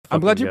I'm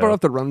glad you brought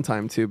up the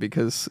runtime too,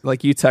 because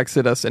like you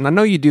texted us, and I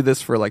know you do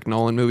this for like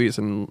Nolan movies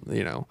and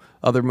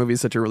other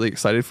movies that you're really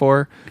excited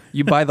for.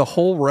 You buy the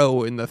whole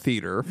row in the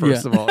theater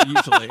first of all,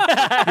 usually,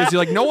 because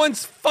you're like, no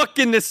one's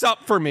fucking this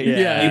up for me.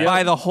 You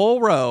buy the whole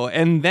row,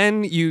 and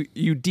then you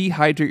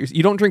dehydrate.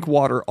 You don't drink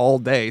water all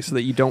day so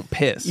that you don't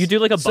piss. You do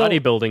like a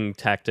bodybuilding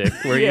tactic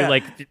where you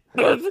like.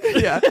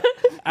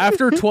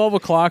 After 12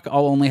 o'clock,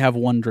 I'll only have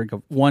one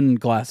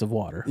glass of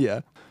water.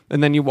 Yeah.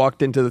 And then you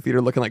walked into the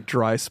theater looking like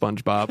dry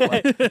SpongeBob.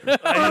 Like,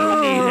 I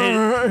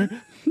don't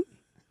need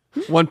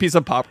it. One piece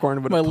of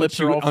popcorn would my lips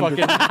are all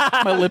fucking.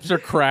 My lips are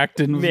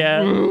cracked and you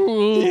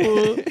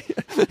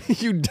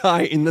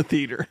die in the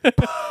theater.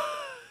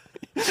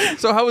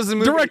 So how was the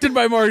movie? Directed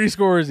by Marty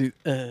Scorsese.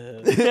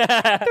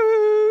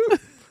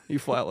 You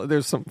flat.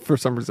 There's for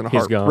some reason a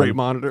He's heart gone. rate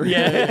monitor.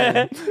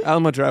 Yeah.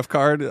 Alamo draft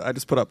card. I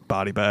just put up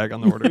body bag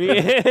on the order.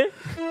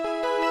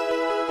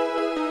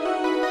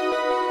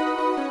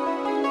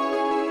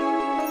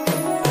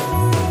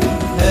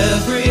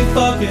 Every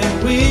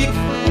fucking week,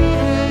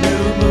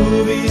 new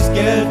movies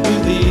get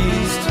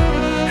released.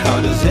 How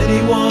does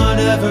anyone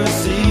ever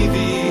see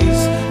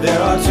these? There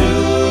are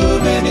too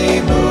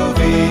many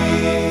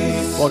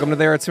movies. Welcome to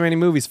There Are Too Many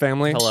Movies,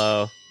 family.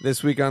 Hello.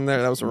 This week on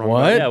there, that was the wrong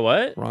What? button. Yeah,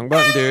 what? Wrong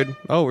button, dude.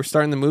 Oh, we're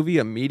starting the movie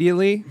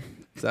immediately?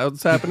 Is that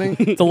what's happening?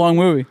 It's a long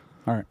movie.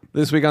 All right.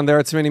 This week on There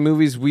Are Too Many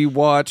Movies, we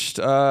watched,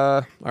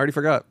 I already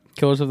forgot,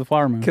 Killers of the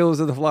Flower Moon. Killers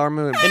of the Flower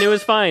Moon. And it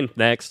was fine.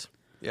 Next.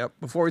 Yep.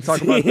 Before we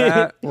talk about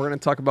that, we're going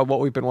to talk about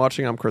what we've been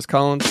watching. I'm Chris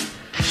Collins.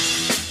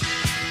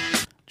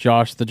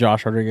 Josh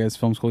Rodriguez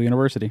Film School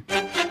University.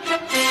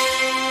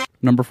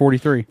 Number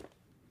 43.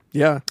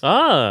 Yeah.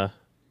 Ah.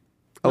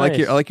 I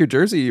like your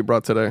jersey you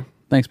brought today.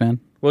 Thanks, man.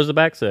 What does the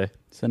back say?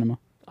 Cinema.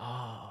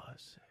 Oh,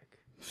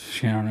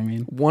 sick. You know what I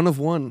mean? One of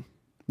one.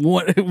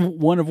 One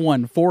of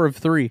one. 4 of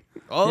 3.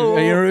 Oh.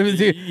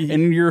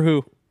 And you're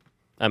who?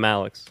 I'm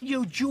Alex.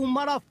 You Jew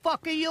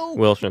motherfucker, you!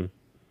 Wilson.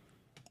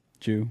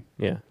 Jew.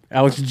 Yeah.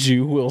 Alex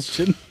Jew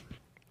Wilson.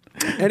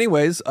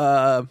 Anyways,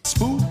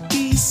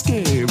 Spooky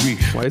scary.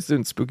 why is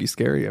it spooky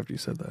scary after you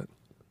said that?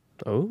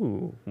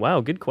 Oh, wow.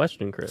 Good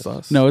question, Chris.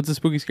 Sauce. No, it's a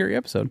spooky scary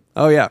episode.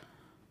 Oh, yeah.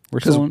 We're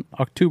still in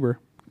October.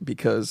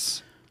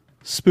 Because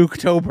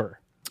Spooktober.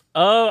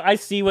 Oh, I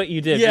see what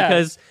you did. Yeah.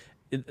 Because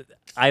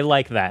I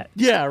like that.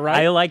 Yeah,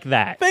 right? I like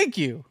that. Thank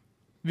you.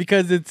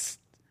 Because it's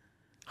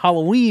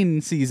Halloween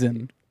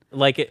season.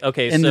 Like it.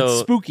 Okay, And so it's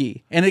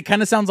spooky. And it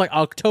kind of sounds like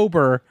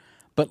October,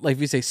 but like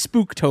if you say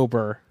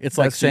Spooktober, it's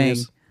like that's saying...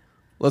 genius.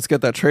 Let's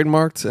get that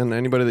trademarked, and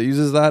anybody that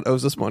uses that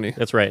owes us money.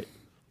 that's right.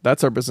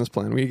 That's our business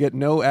plan. We get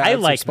no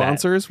ads like or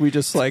sponsors. We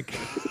just like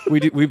we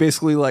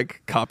basically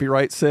like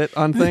copyright sit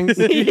on things.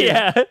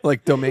 Yeah.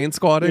 Like domain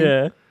squatting.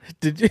 Yeah.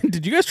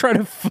 Did you guys try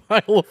to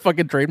file a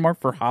fucking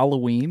trademark for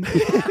Halloween?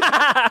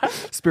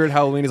 Spirit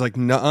Halloween is like,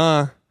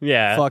 nuh-uh.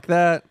 Yeah. Fuck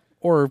that.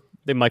 Or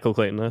They Michael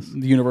Clayton us.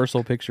 the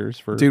Universal Pictures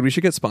for... Dude, we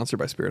should get sponsored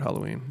by Spirit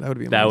Halloween. That would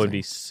be amazing. That would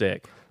be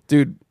sick.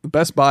 Dude,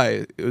 Best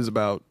Buy is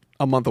about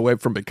a month away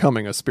from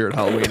becoming a Spirit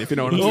Halloween, if you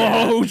know what I'm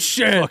saying. Oh,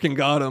 shit! Fucking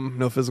got him.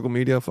 No physical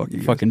media. Fuck you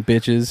guys. Fucking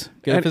bitches.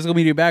 Get a And- physical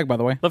media bag, by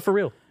the way. But for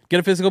real. Get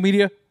a physical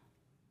media?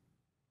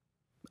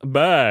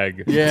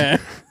 Bag. Yeah.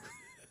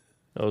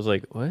 I was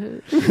like, what?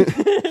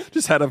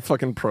 Just had a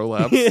fucking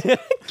prolapse.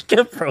 Get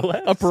a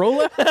prolapse. A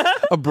prolapse?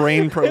 A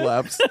brain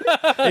prolapse.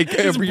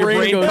 Your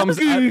brain goes, comes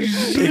out.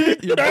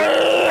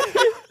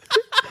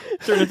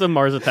 Turn into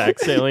Mars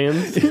Attacks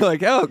aliens. You're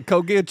like, oh,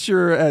 go get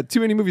your at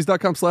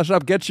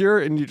tooManyMovies.com/up. Get your,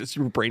 and you just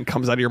your brain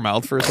comes out of your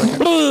mouth for a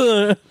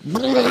second.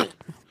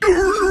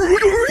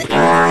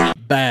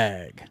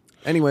 Bag.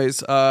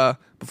 Anyways,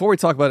 before we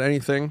talk about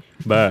anything,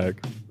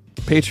 Bag.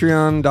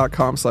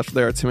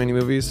 Patreon.com/There Are Too Many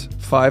Movies.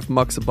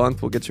 $5 a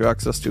month will get you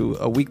access to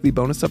a weekly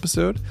bonus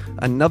episode,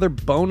 another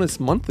bonus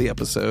monthly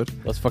episode,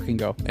 Let's fucking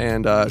go.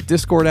 and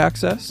Discord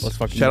access. Let's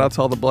fucking shout go. out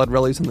to all the blood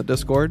rellies in the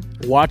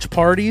Discord. Watch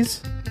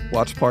parties.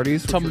 Watch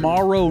parties which are-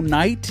 Tomorrow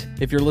night,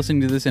 if you're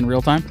listening to this in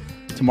real time,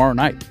 tomorrow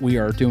night we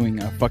are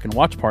doing a fucking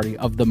watch party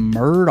of the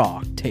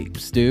Murdoch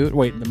tapes, dude.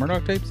 Wait, the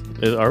Murdoch tapes?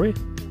 Are we?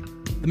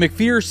 The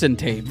McPherson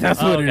tape.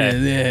 That's what okay. it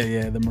is.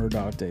 Yeah, the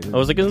Murdoch tape. I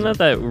was like, isn't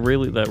that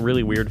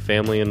really weird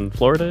family in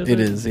Florida? It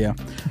is, yeah.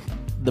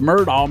 The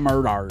Murdoch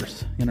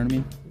murders. You know what I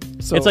mean?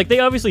 So, It's like they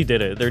obviously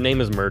did it. Their name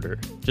is Murder.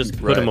 Just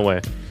put them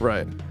away.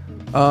 right.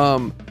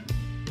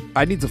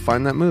 I need to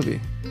find that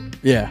movie.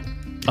 Yeah.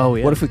 Oh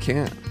yeah. What if we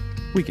can't?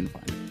 We can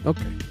find it.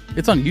 Okay.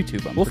 It's on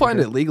YouTube. We'll find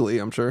it legally,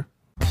 I'm sure.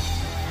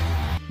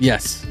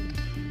 Yes.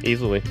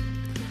 Easily.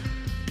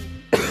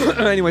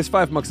 Anyways,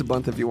 $5 a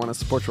month if you want to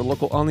support your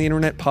local on the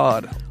internet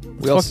pod.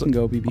 We Let's fucking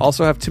go, BB.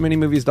 also have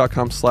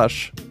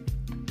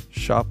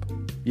tooManyMovies.com/shop.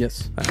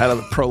 Yes. I had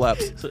a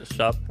prolapse.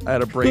 Shop. I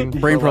had a brain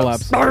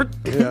prolapse.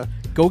 Yeah.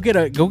 Go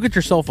get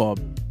yourself a.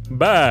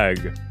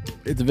 Bag.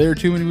 It's a There Are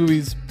Too Many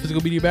Movies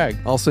physical media bag.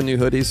 Also, new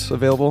hoodies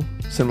available.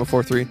 Cinema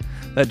 43.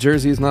 That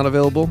jersey is not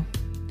available.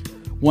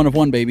 One of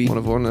one, baby. One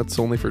of one. That's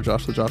only for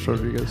Josh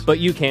Rodriguez. But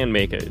you can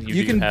make it.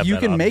 You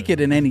can make it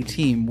in any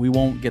team. We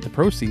won't get the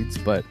proceeds,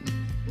 but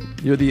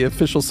You're the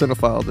official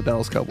cinephile of the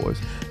Dallas Cowboys.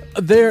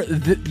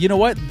 You know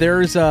what?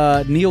 There's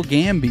Neil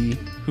Gamby,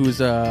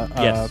 who's a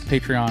Yes.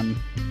 Patreon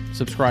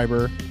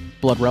subscriber,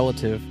 blood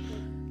relative,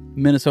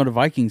 Minnesota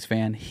Vikings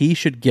fan. He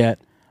should get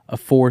a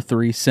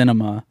 4-3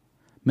 Cinema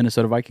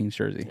Minnesota Vikings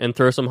jersey. And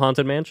throw some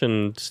Haunted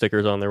Mansion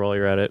stickers on there while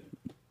you're at it.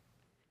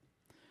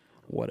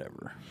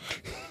 Whatever.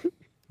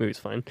 Movie's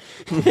fine.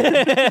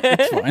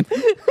 It's fine.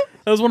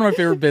 That was one of my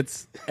favorite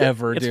bits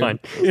ever, It's dude. fine.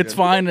 It's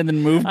fine, and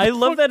then moved. I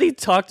love that he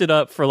talked it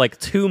up for like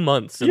 2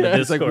 months in the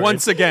It's like Discord.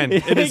 once again,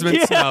 it has been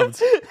Yeah.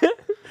 snubbed.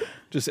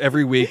 Just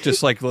every week,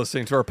 just like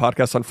listening to our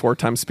podcast on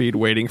 4x speed,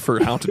 waiting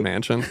for Haunted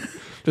Mansion.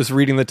 Just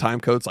reading the time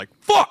codes, like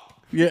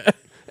fuck. Yeah.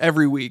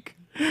 Every week,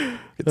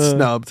 it's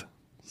snubbed.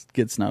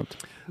 Get snubbed.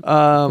 Look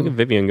at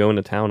Vivian going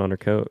to town on her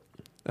coat.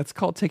 That's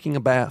called taking a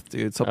bath,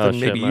 dude. Something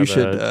shit, maybe my you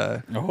should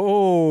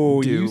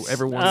Oh, do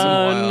every once in a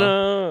while.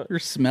 No. You're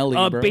smelly,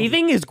 bro.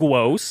 Bathing is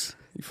gross.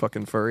 You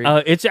fucking furry.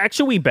 It's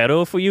actually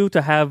better for you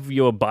to have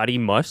your body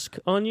musk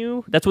on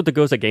you. That's what the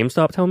girls at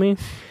GameStop tell me.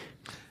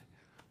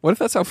 What if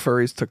that's how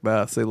furries took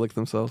baths? They lick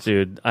themselves.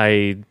 Dude,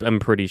 I'm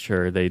pretty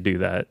sure they do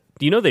that.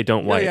 Do you know they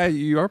don't wipe? Yeah,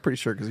 you are pretty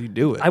sure because you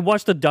do it I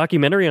watched a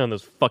documentary on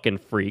those fucking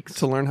freaks.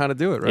 to learn how to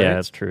do it, right? Yeah,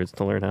 it's true. It's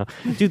to learn how.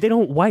 Dude, they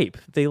don't wipe.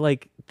 They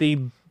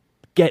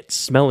get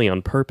smelly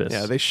on purpose.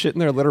 Yeah, they shit in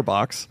their litter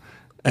box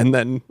and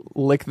then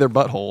lick their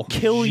butthole.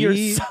 kill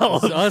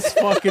yourselves. Us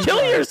fucking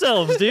Kill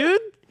yourselves, dude.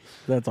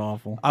 That's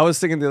awful. I was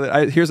thinking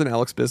here's an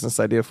Alex business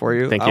idea for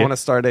you. Thank I you. want to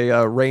start a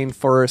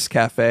rainforest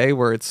cafe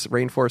where it's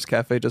rainforest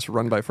cafe just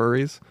run by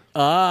furries.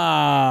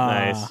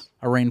 Nice.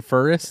 A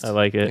rainforest. I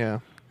like it. Yeah.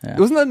 Yeah.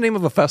 Wasn't that the name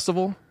of a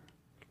festival?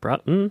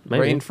 Maybe.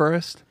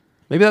 Rainforest?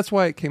 Maybe that's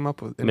why it came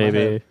up with in my Maybe.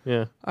 head.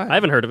 Yeah. I- I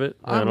haven't heard of it.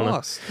 I I'm don't know.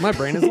 lost. My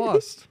brain is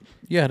lost.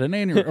 You had an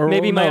aneurysm. Or,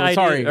 Maybe no, my idea,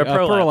 sorry, or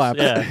prolapse. prolapse.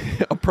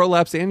 Yeah. A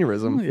prolapse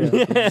aneurysm.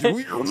 Yeah.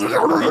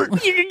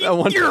 That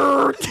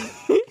one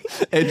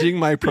edging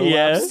my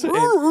prolapse.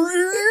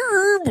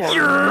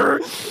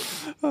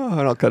 Oh,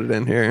 and I'll cut it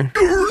in here.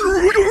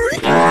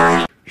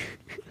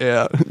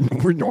 Yeah.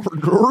 If you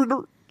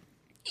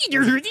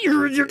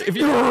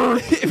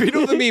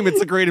know the meme,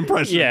 it's a great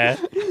impression. Yeah.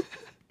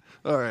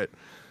 All right.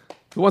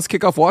 Who wants to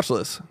kick off watch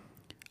list?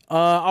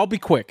 I'll be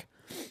quick.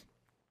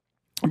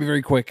 I'll be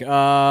very quick.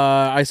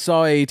 I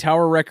saw a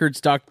Tower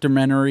Records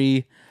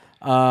documentary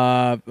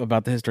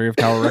about the history of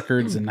Tower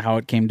Records and how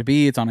it came to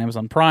be. It's on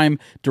Amazon Prime,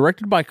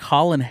 directed by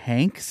Colin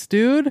Hanks,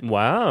 dude.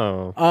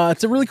 Wow.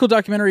 It's a really cool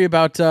documentary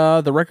about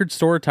the record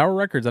store Tower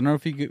Records. I don't know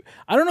if you could,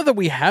 I don't know that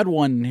we had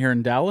one here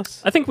in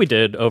Dallas, I think we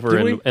did over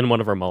Did in one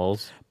of our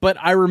malls. but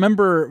I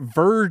remember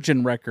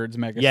Virgin Records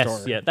Megastore.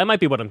 Yes. Yeah. That might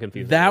be what I'm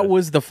confused That with.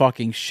 was the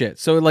fucking shit.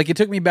 So like it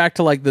took me back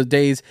to like the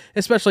days,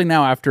 especially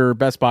now after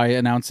Best Buy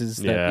announces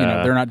that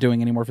Yeah. they're not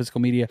doing any more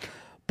physical media.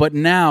 But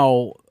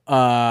now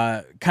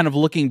kind of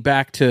looking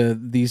back to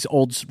these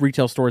old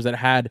retail stores that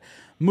had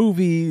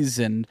movies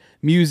and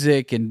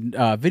music and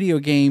video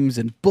games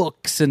and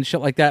books and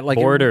shit like that, like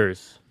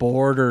Borders,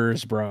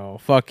 bro.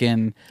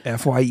 Fucking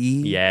FYE.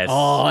 Yes.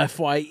 oh,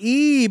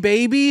 FYE,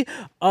 baby.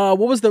 What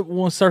was the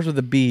one that starts with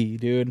a B,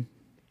 dude?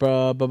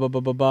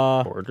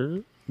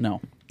 Borders. No.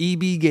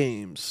 EB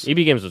Games. EB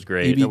Games was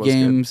great. EB was good.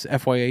 Games,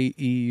 FYE.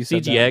 you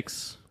said that.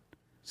 CGX.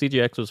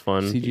 CGX was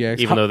fun. CGX.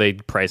 Even though they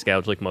price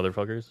gouge like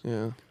motherfuckers.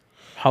 Yeah.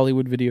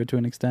 Hollywood Video to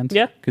an extent.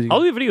 Yeah. Because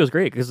Hollywood Video was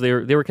great because they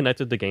were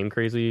connected to Game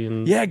Crazy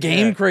and yeah,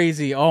 Game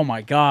Crazy. Oh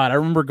my god, I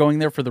remember going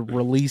there for the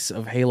release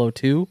of Halo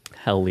 2,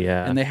 hell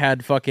yeah. and they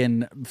had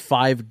fucking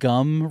 5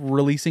 Gum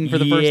releasing for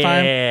the first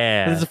time.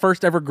 Yeah. This is the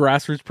first ever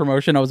grassroots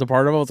promotion I was a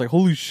part of. I was like,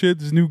 holy shit,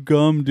 this new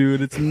gum, dude,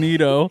 it's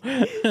neato.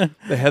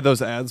 They had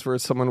those ads where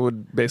someone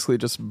would basically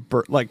just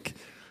like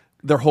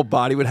their whole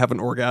body would have an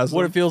orgasm.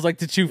 What it feels like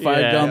to chew 5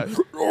 Yeah. Gum.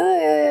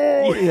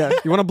 Oh, yeah.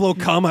 You want to blow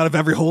cum out of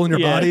every hole in your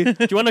Yeah. body?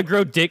 Do you want to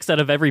grow dicks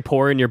out of every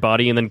pore in your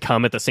body and then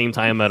cum at the same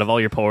time out of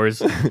all your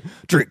pores?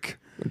 Drink.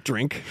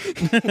 Drink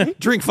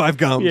 5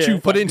 gum. Yeah.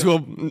 Put into a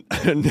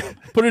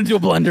Put it into a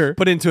blender.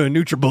 put into a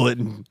NutriBullet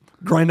and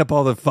grind up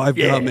all the 5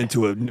 gum Yeah.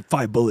 into a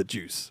 5 bullet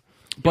juice.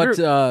 But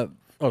oh,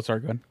 sorry,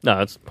 go ahead.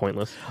 No, it's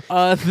pointless.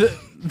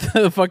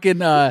 The fucking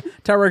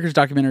Tower Records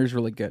documentary is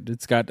really good.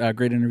 It's got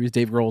great interviews.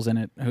 Dave Grohl's in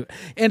it, and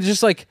it's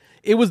just like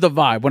it was the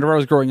vibe. Whenever I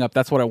was growing up,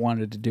 that's what I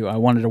wanted to do. I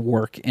wanted to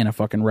work in a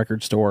fucking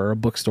record store or a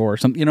bookstore or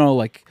something,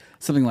 like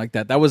something like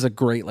that. That was a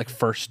great like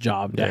first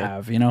job to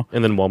have, And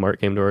then Walmart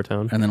came to our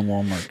town. And then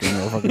Walmart came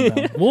over fucking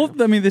down. Well,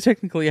 I mean, they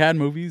technically had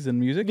movies and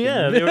music.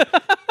 Yeah,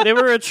 they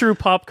were a true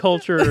pop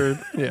culture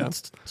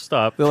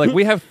stop. They're like,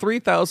 we have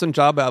 3,000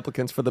 job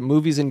applicants for the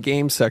movies and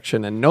games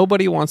section, and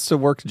nobody wants to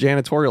work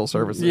janitorial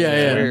services. yeah,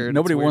 It's yeah. weird.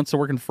 Nobody It's weird. wants to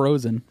work in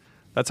Frozen.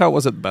 That's how it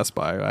was at Best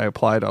Buy. I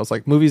applied. I was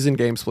like, movies and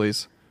games,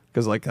 please.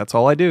 Because, like, that's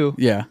all I do.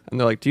 Yeah. And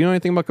they're like, do you know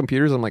anything about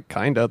computers? I'm like,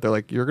 kinda. They're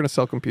like, you're going to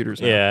sell computers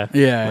now. Yeah.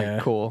 Yeah, I'm like, yeah.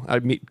 cool.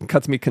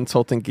 Cuts me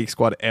consulting Geek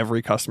Squad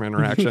every customer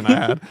interaction I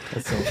had.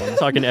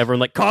 Talking to everyone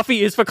like,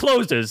 coffee is for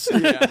closers.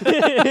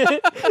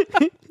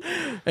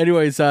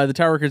 Anyways, the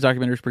Tower Records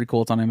documentary is pretty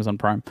cool. It's on Amazon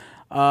Prime.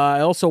 I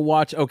also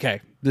watch.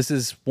 Okay, this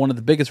is one of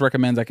the biggest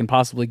recommends I can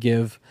possibly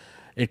give.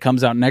 It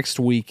comes out next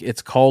week.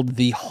 It's called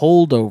The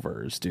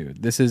Holdovers,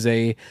 dude. This is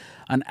an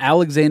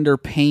Alexander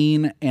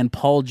Payne and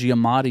Paul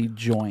Giamatti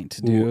joint,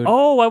 dude.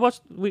 Oh, I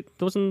watched.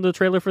 Wasn't the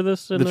trailer for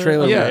this? The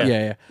trailer, Yeah.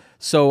 yeah.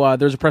 So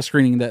there's a press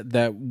screening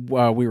that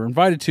we were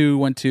invited to,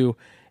 went to,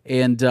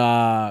 and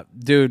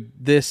dude,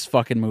 this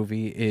fucking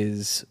movie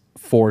is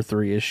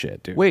 4-3 as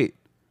shit, dude. Wait.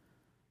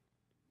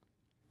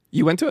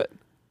 You went to it?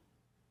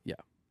 Yeah.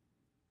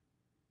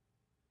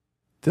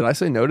 Did I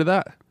say no to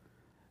that?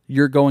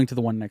 You're going to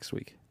the one next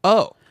week.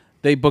 Oh,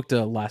 They booked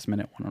a last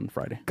minute one on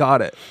Friday.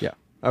 got it. Yeah.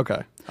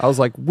 Okay. I was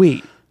like,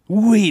 wait,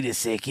 Wait a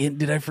second.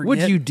 Did I forget?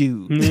 what'd you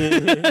do?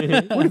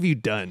 What have you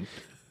done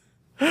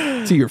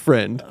to your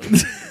friend?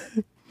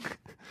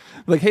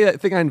 Like, hey, that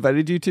thing I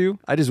invited you to,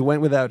 I just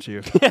went without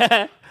you.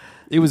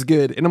 It was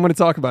good, and I'm going to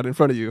talk about it in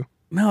front of you.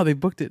 No, they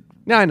booked it.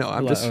 No, I know.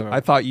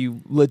 I thought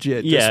you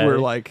legit just Yeah. were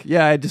like,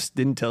 yeah, I just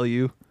didn't tell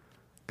you.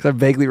 Because I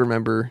vaguely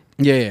remember.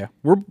 Yeah.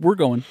 We're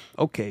going.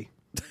 Okay.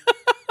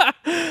 What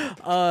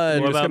You're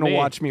just about going to me?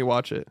 watch me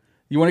watch it.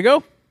 You want to go?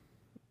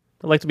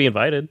 I'd like to be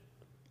invited.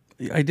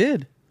 I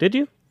did. Did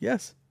you?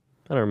 Yes.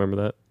 I don't remember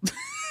that.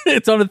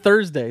 It's on a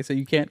Thursday, so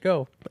you can't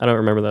go. I don't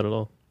remember that at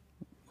all.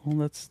 Well,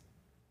 that's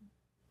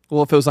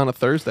Well, if it was on a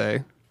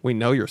Thursday, we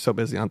know you're so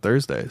busy on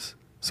Thursdays.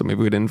 So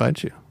maybe we'd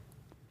invite you.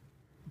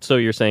 So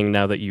you're saying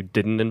now that you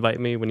didn't invite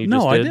me when you no.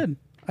 just I did? did.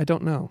 I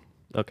don't know.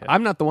 Okay.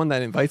 I'm not the one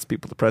that invites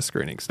people to press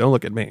screenings. Don't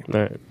look at me. All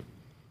right.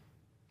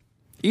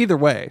 Either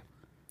way,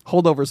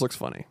 Holdovers looks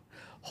funny.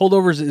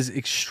 Holdovers is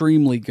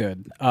extremely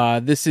good.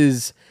 This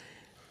is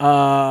fuck.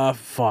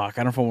 I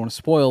don't know if I want to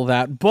spoil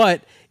that,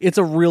 but it's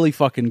a really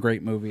fucking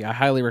great movie. I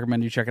highly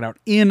recommend you check it out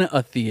in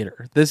a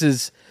theater. This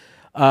is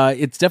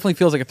it definitely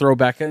feels like a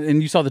throwback,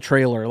 and you saw the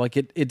trailer. Like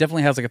it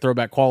definitely has like a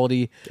throwback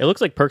quality. It looks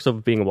like Perks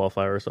of Being a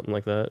Wallflower or something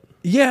like that.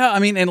 Yeah, I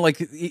mean, and like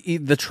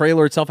the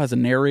trailer itself has a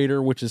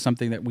narrator, which is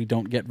something that we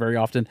don't get very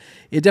often.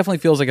 It definitely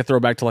feels like a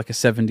throwback to like a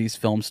 70s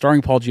film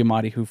starring Paul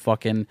Giamatti, who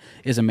fucking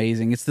is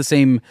amazing. It's the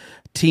same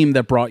team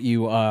that brought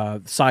you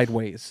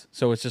Sideways.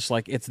 So it's just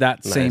like, it's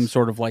that same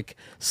sort of like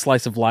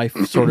slice of life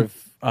sort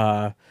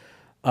of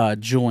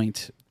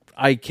joint.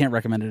 I can't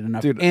recommend it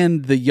enough. Dude.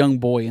 And the young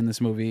boy in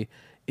this movie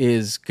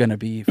is going to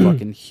be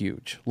fucking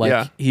huge. Like,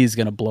 Yeah. he's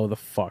going to blow the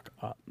fuck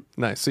up.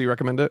 Nice. So you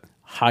recommend it?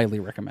 Highly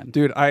recommend.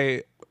 Dude,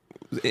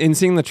 in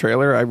seeing the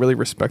trailer, I really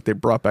respect they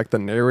brought back the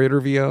narrator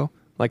VO.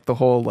 Like the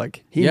whole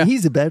like Yeah.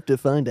 he's about to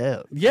find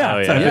out. Yeah. Oh,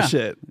 yeah. Type yeah. of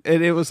shit.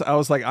 And I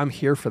was like, I'm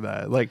here for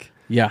that. Like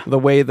Yeah. the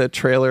way the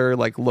trailer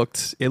like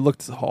looked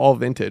all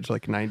vintage,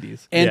 like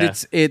 90s. And Yeah.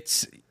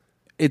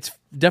 it's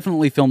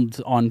definitely filmed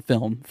on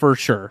film for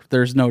sure.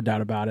 There's no doubt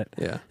about it.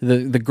 Yeah.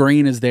 The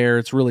grain is there.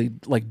 It's really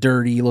like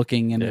dirty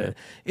looking, and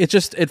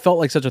it felt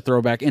like such a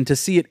throwback. And to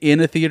see it in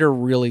a theater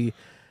really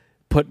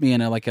put me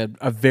in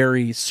a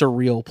very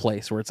surreal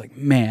place where it's like,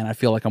 man, I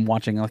feel like I'm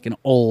watching like an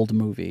old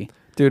movie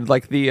Dude,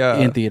 like the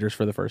in theaters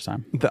for the first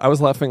time. I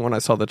was laughing when I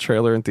saw the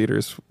trailer in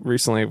theaters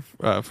recently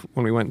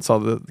when we went and saw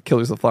the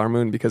Killers of the Flower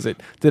Moon, because it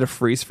did a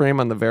freeze frame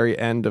on the very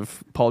end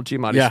of Paul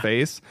Giamatti's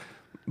face.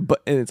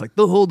 And it's like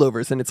the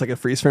Holdovers, and it's like a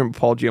freeze frame of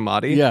Paul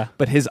Giamatti. Yeah.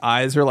 But his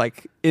eyes are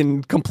like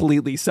in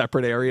completely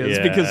separate areas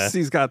Yeah. because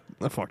he's got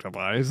a fucked up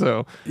eye.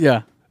 So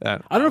Yeah. I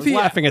don't know was if he-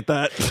 laughing at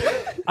that.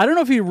 I don't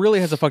know if he really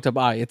has a fucked up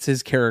eye. It's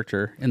his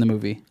character in the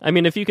movie. I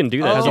mean, if you can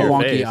do that, Has to a your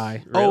wonky face.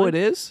 eye. Oh, Really? it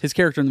is? His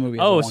character in the movie.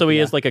 Has Oh, a so he wonky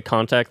has eye. like a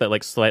contact that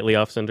like slightly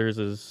off centers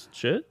his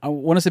shit. I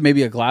want to say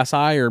maybe a glass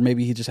eye, or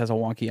maybe he just has a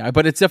wonky eye.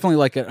 But it's definitely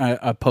like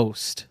a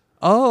post.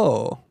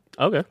 Oh.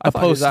 Okay. A thought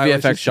post his eye was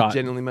VFX just shot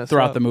genuinely messed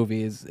throughout up. the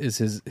movie is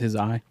his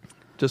eye.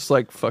 Just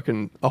like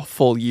fucking a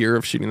full year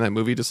of shooting that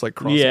movie, just like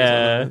crossing his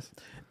Yeah. eyes.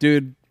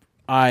 Dude,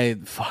 I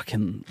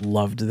fucking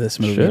loved this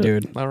movie, Shit.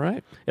 dude. All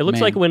right. It looks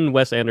Man. like when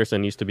Wes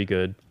Anderson used to be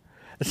good.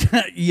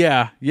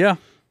 Yeah.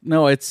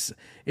 No, it's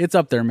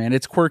up there, man.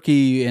 It's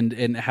quirky and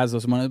it has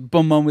those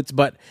moments,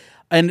 but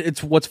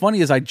it's what's funny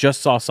is I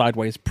just saw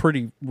Sideways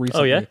pretty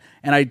recently, yeah?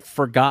 and I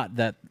forgot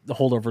that The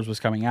Holdovers was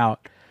coming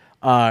out,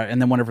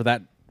 and then whenever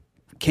that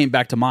came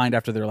back to mind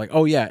after they're like,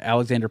 oh yeah,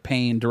 Alexander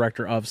Payne,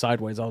 director of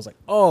Sideways, I was like,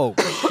 oh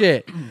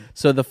shit.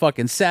 So the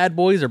fucking sad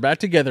boys are back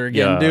together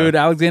again, Yeah. dude.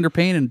 Alexander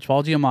Payne and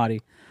Paul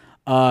Giamatti.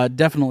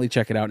 Definitely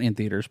check it out in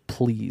theaters,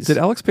 please. Did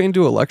Alex Payne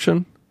do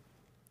Election?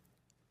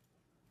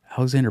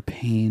 Alexander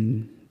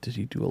Payne, did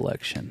he do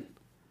Election?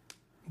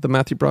 The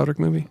Matthew Broderick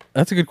movie?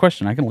 That's a good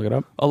question. I can look it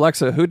up.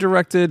 Alexa, who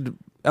directed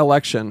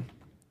Election?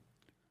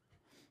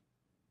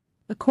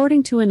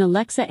 According to an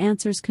Alexa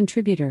Answers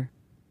contributor,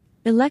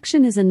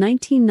 Election is a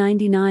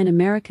 1999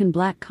 American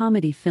black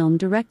comedy film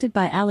directed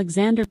by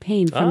Alexander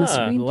Payne from a let's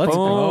screenplay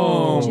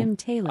go. by Jim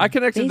Taylor. I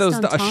connected based those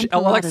on dots. Tom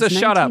Alexa, Collada's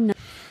shut up. 1990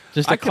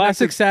 Just I a classic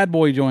connected- sad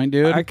boy joint,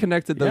 dude. I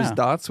connected those Yeah.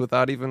 dots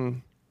without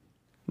even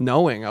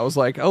knowing. I was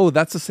like, oh,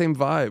 that's the same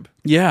vibe.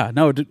 Yeah,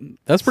 no,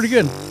 that's pretty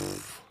good.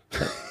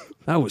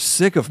 That was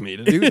sick of me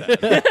to do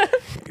that.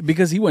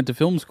 Because he went to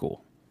film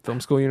school.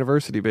 Film School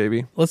University,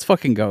 baby. Let's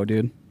fucking go,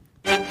 dude.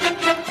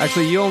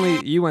 Actually,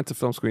 you went to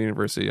Film School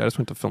University. I just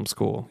went to film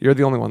school. You're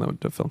the only one that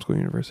went to Film School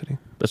University.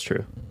 That's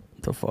true.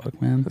 What the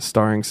fuck, man?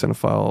 Starring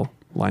cinephile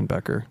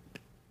Linebacker.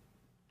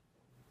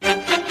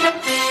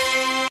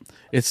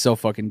 It's so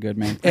fucking good,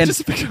 man. I And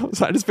just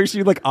picture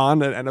you like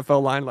on an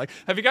NFL line, like,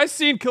 have you guys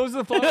seen Killers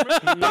of the Flower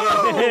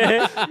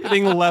Moon?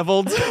 Getting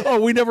leveled. oh,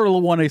 we never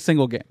won a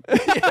single game.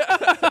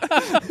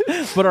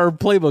 But our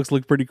playbooks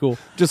look pretty cool.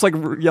 Just like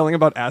yelling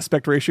about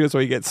aspect ratios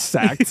while you get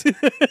sacked.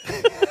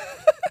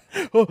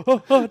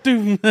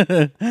 Doom.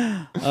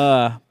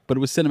 But it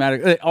was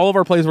cinematic. All of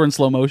our plays were in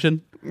slow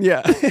motion.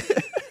 Yeah.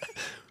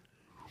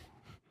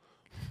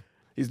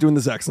 He's doing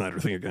the Zack Snyder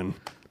thing again.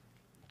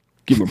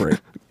 Give him a break.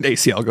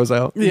 ACL goes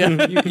out.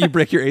 Yeah. you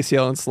break your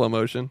ACL in slow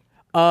motion.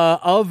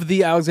 Of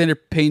the Alexander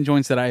Payne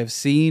joints that I have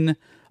seen,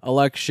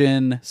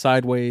 Election,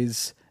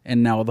 Sideways,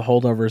 and now The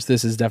Holdovers,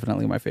 this is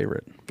definitely my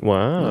favorite.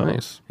 Wow.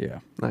 Nice. Yeah.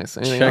 Nice.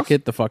 Anything Check else?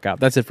 it the fuck out.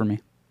 That's it for me.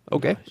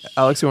 Okay.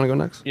 Alex, you want to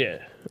go next? Yeah.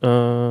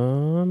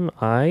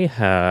 I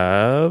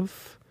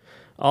have.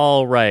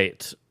 All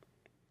right.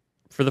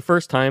 For the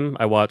first time,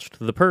 I watched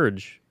The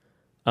Purge.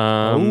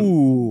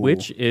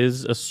 Which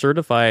is a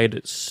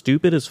certified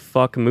stupid as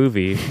fuck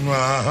movie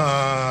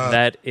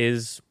that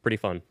is pretty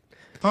fun.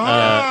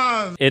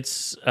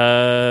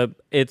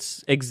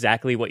 It's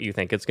exactly what you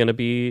think it's going to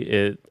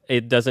be.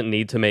 It doesn't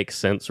need to make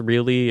sense,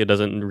 really. It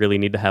doesn't really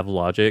need to have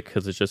logic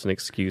because it's just an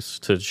excuse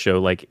to show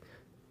like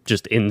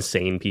just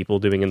insane people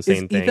doing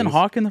insane things. Ethan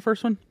Hawke in the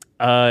first one?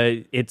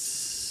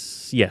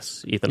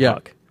 Yes, Ethan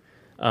Hawke.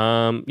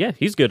 Yeah,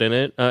 he's good in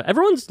it.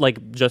 Everyone's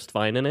like just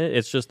fine in it.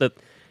 It's just that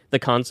the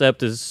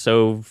concept is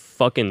so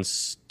fucking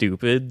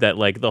stupid that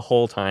like the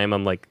whole time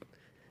I'm like,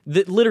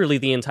 literally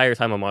the entire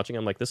time I'm watching,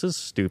 I'm like, this is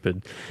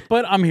stupid.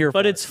 But I'm here for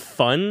But it. it's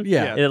fun.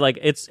 Yeah.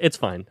 It's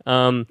fine.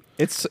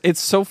 It's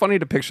so funny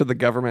to picture the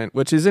government,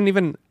 which isn't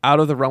even out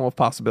of the realm of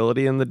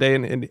possibility in the day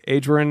and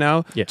age we're in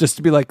now, Yeah. just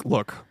to be like,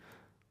 look,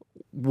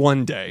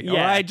 one day. Yeah. All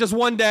right, just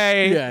one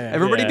day. Yeah.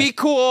 Everybody be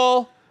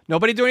cool.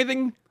 Nobody do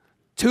anything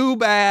too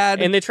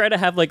bad. And they try to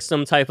have like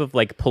some type of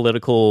like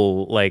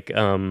political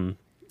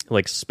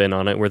like spin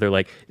on it where they're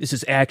like, this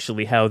is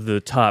actually how the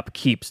top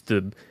keeps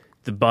the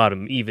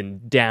bottom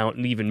even down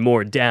and even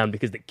more down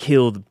because they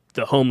killed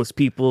the homeless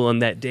people on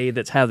that day.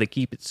 That's how they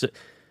keep it. So,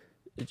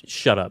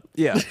 shut up.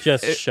 Yeah.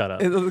 Just shut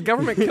up. The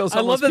government kills I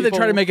love that they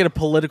try to make it a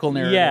political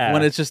narrative Yeah.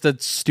 when it's just a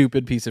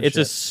stupid piece of It's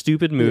shit. a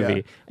stupid movie.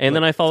 Yeah. And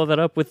then I follow that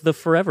up with The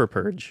Forever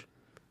Purge,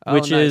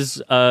 which nice.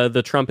 is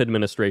the Trump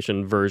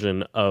administration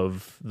version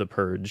of The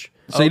Purge.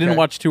 So you didn't Okay.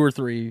 watch 2 or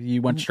 3.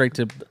 You went straight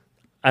to...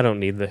 I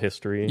don't need the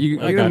history. You're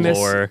I going to got miss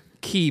lore.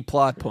 key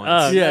plot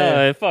points.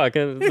 Yeah. Fuck.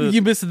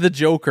 You missed the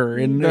Joker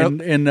in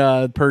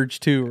Purge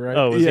 2, right?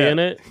 Oh, was he Yeah. in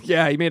it?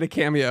 Yeah, he made a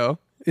cameo.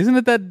 Isn't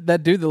it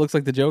that dude that looks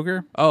like the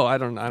Joker? Oh, I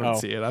don't Oh.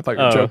 see it. I thought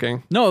you were Oh.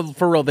 joking. No,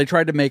 for real. They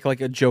tried to make like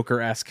a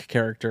Joker-esque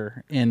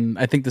character in,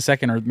 I think, the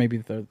second or maybe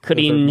the third one.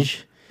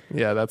 Cringe.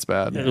 Yeah, that's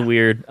bad.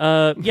 Weird.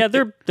 Yeah,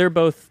 they're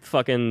both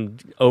fucking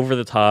over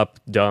the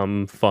top,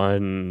 dumb,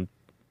 fun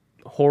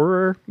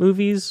horror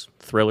movies,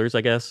 thrillers,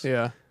 I guess.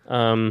 Yeah.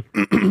 I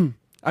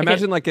I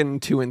imagine like in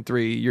 2 and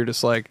 3, you're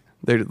just like,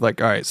 they're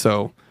like, all right,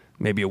 so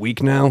maybe a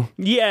week now.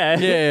 Yeah.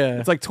 Yeah.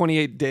 It's like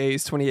 28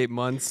 days, 28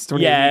 months,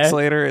 28 Yeah. weeks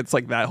later. It's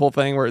like that whole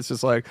thing where it's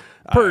just like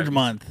Purge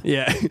month.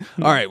 Yeah.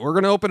 All right, we're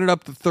going to open it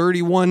up to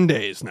 31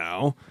 days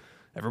now.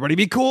 Everybody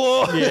be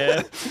cool.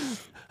 Yeah.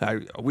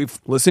 We've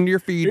listened to your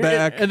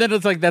feedback. And then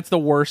it's like that's the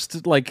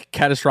worst like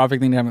catastrophic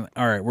thing to happen.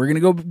 All right, we're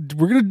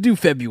gonna do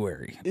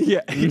February. Yeah.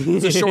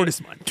 It's the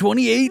shortest month.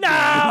 28.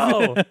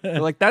 No. They're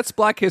like, that's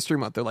Black History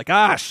Month. They're like,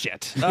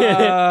 shit.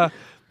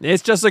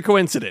 It's just a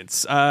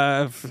coincidence.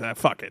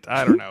 Fuck it.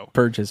 I don't know.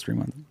 Purge History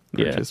Month.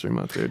 Black Yeah. History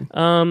Month, dude.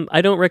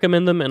 I don't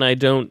recommend them, and I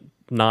don't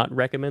not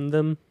recommend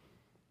them.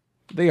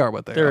 They are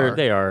what they are.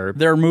 They are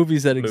There are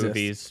movies that exist.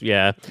 movies.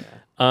 Yeah.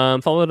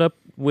 Followed up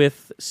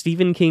with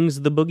Stephen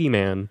King's The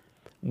Boogeyman,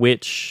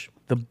 which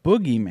The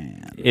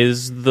Boogeyman.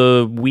 is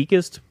the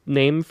weakest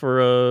name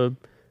for a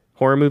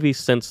horror movie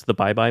since The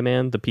Bye Bye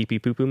Man, the Pee Pee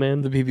Poo Poo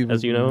Man, The PPP.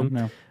 as you know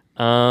him.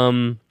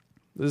 No.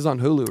 This is on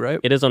Hulu, right?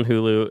 It is on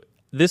Hulu.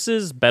 This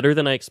is better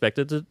than I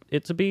expected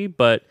it to be,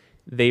 but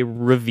they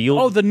revealed.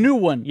 Oh, the new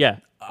one. yeah.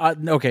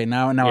 Okay,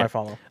 now Yeah. I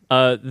follow.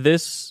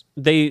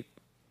 They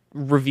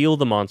reveal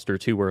the monster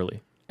too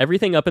early.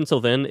 Everything up until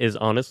then is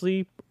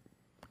honestly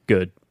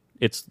good.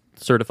 It's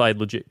certified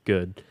legit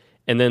good.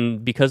 And then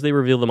because they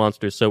reveal the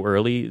monster so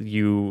early,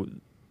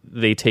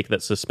 they take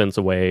that suspense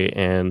away,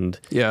 and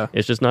Yeah.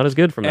 it's just not as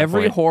good from that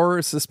Every point.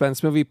 horror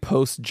suspense movie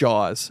post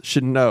Jaws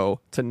should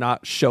know to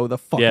not show the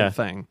fucking Yeah.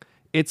 thing.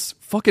 It's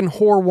fucking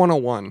horror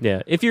 101.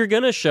 Yeah, if you're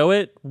gonna show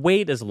it,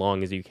 wait as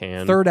long as you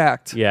can. Third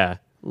act. yeah,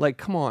 Like,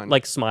 come on.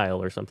 like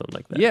Smile or something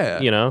like that.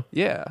 Yeah. you know,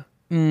 yeah.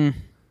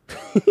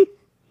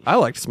 I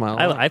liked Smile.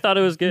 I thought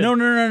it was good.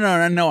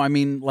 No. I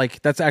mean,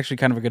 like that's actually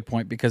kind of a good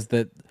point because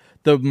the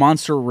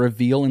monster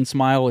reveal in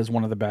Smile is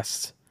one of the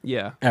best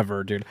Yeah.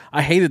 ever, dude.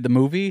 I hated the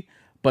movie,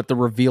 but the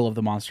reveal of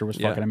the monster was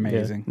Yeah. fucking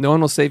amazing. No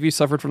One Will Save You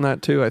suffered from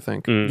that too, I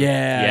think. Yeah,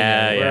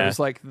 Yeah, Where it was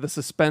like the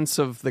suspense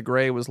of the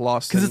gray was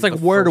lost. Because in it's like,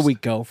 the where do first- we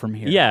go from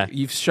here? Yeah,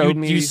 You've showed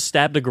me. You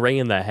stabbed a gray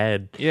in the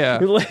head. Yeah.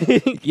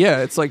 Like- Yeah,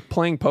 it's like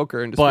playing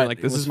poker and just But being like,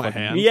 it this was is my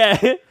fucking- hand. yeah.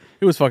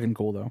 It was fucking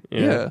cool though.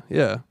 Yeah,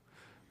 yeah.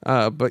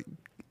 But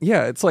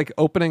Yeah, it's like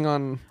opening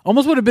on.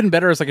 Almost would have been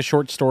better as like a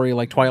short story,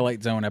 like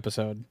Twilight Zone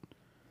episode.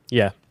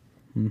 Yeah,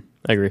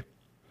 I agree.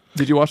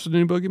 Did you watch the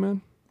new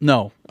Boogeyman?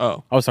 No.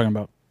 Oh, I was talking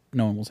about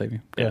No One Will Save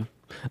You. Yeah.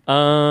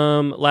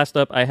 Last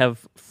up, I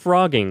have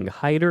Frogging,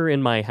 Hider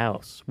in My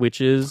House,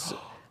 which is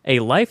a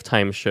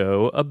Lifetime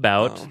show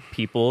about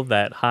people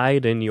that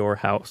hide in your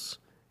house.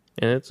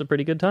 And it's a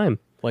pretty good time.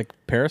 Like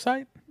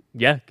Parasite?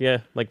 Yeah,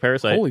 like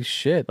Parasite. Holy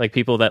shit. Like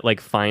people that like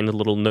find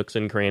little nooks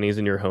and crannies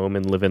in your home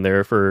and live in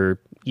there for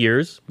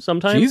years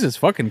sometimes. Jesus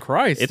fucking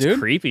Christ, It's dude.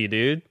 creepy,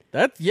 dude.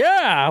 That's,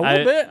 yeah, a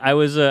little bit. I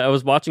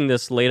was watching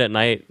this late at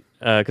night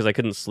because I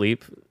couldn't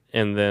sleep.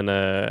 And then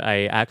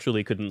I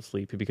actually couldn't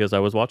sleep because I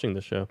was watching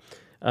the show.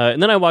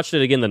 And then I watched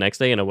it again the next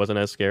day, and it wasn't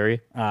as scary.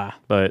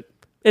 But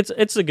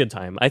it's a good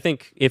time. I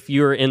think if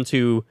you're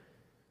into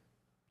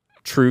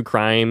true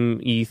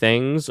crime-y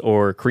things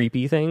or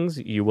creepy things,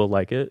 you will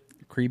like it.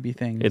 Creepy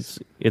things.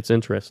 It's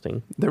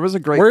interesting. there was a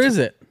great. Where is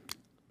it?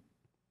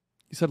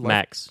 You said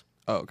Max.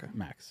 Oh, okay.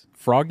 Max.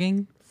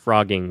 Frogging?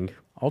 Frogging.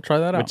 I'll try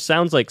that out. Which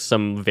sounds like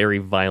some very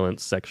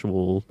violent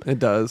sexual, It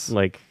does.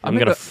 like, I'm I'm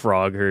going to into-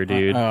 frog her,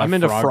 dude. I'm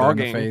into frogged her in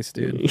the frogging. face,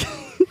 dude.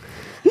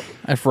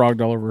 I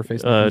frogged all over her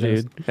face.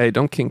 Dude. Hey,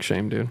 don't kink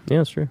shame, dude. Yeah,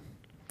 that's true.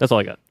 That's all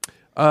I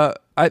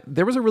got.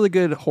 There was a really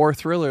good horror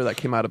thriller that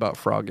came out about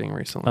frogging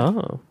recently.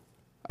 Oh,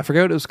 I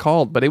forget what it was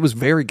called, but it was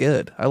very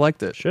good. I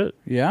liked it. shit.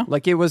 Yeah?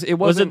 Like it was. It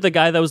Was wasn't it the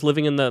guy that was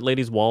living in that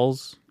lady's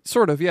walls?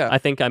 sort of. Yeah. I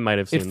think I might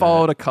have seen it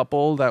followed that. a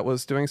couple that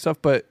was doing stuff,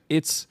 but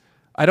it's.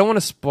 I don't want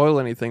to spoil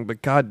anything,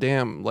 but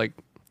goddamn, like.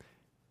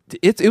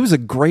 It was a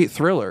great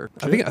thriller.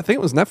 I think it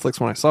was Netflix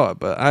when I saw it,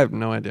 but I have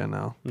no idea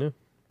now. Yeah.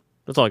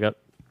 That's all I got.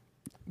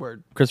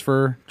 Word.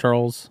 Christopher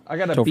Charles. I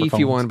got a Topher beefy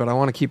Collins. one, but I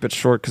want to keep it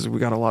short because we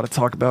got a lot to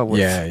talk about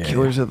with Yeah,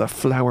 Killers of the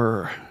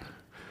Flower.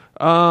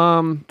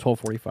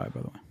 12:45, by the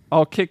way.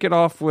 I'll kick it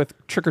off with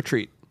Trick or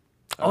Treat.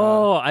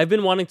 Oh, I've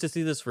been wanting to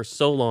see this for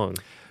so long.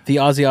 The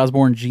Ozzy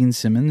Osbourne Gene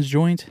Simmons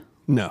joint?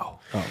 No.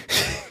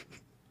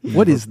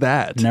 What is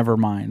that? Never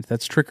mind.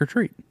 That's Trick or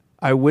Treat.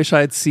 I wish I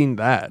had seen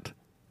that.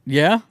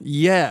 Yeah?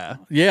 Yeah.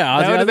 Yeah.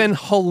 That would have been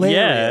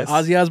hilarious.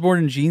 Ozzy Osbourne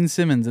and Gene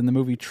Simmons in the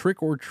movie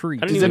Trick or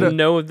Treat. I didn't even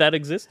know if that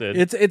existed.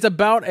 It's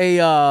about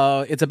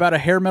a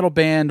hair metal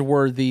band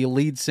where the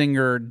lead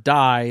singer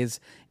dies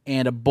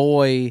and a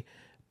boy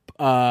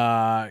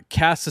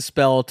casts a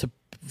spell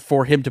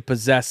for him to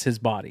possess his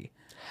body.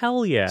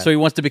 Hell yeah. So he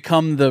wants to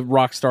become the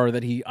rock star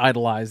that he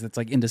idolized that's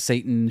like into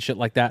Satan and shit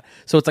like that.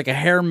 So it's like a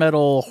hair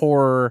metal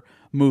horror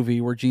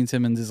movie where Gene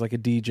Simmons is like a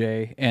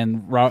DJ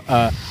and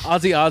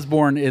Ozzy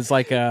Osbourne is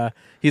like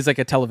he's like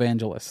a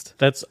televangelist.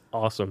 That's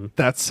awesome.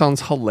 That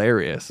sounds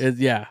hilarious.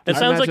 Yeah. It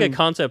sounds like a imagine-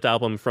 concept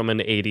album from an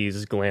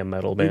 80s glam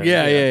metal band.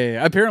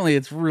 Yeah. Apparently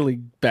it's really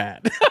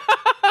bad.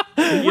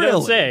 You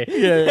don't say.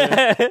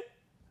 yeah.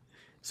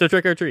 So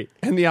Trick or Treat.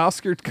 And the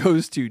Oscar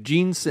goes to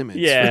Gene Simmons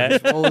Yeah.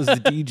 for his role as the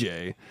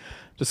DJ.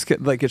 Just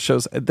like it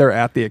shows they're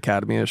at the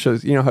Academy. And it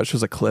shows, you know how it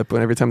shows a clip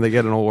when every time they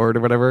get an award or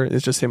whatever,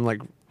 it's just him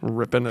like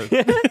ripping a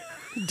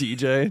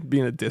DJ,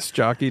 being a disc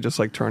jockey, just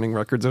like turning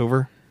records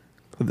over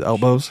with the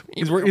elbows.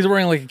 He's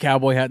wearing like a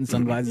cowboy hat and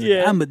sunglasses.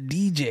 Yeah. I'm a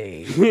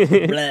DJ.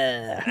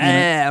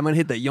 I'm gonna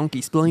hit that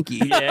yonky splinky.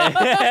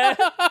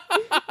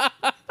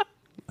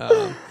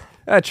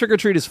 Trick or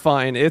Treat is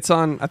fine. It's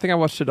on. I think I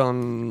watched it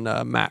on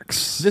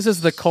Max. This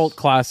is the cult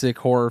classic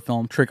horror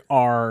film Trick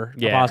R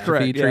Yeah.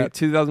 apostrophe Correct. Yeah, treat.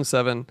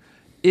 2007.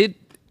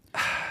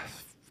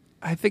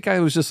 I think I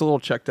was just a little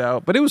checked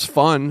out, but it was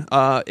fun.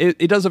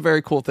 It does a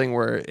very cool thing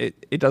where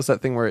it does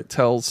that thing where it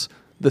tells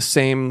the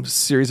same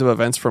series of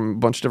events from a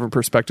bunch of different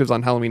perspectives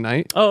on Halloween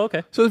night. Oh,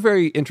 okay. So it's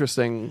very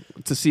interesting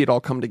to see it all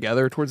come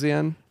together towards the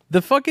end.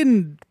 The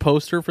fucking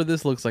poster for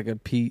this looks like a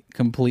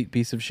complete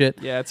piece of shit.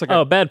 Yeah, it's like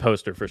Oh, bad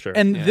poster for sure.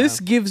 And this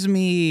gives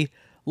me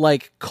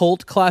like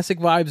cult classic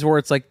vibes where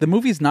it's like the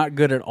movie's not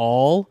good at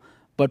all,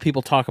 but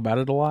people talk about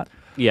it a lot.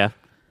 yeah.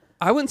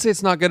 I wouldn't say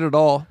it's not good at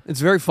all.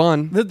 It's very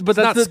fun, But it's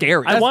not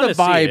scary. That's wanna the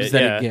see vibes it,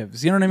 that yeah. it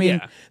gives. You know what I mean?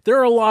 Yeah. There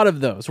are a lot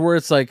of those where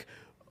it's like,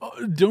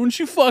 oh, don't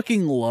you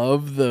fucking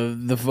love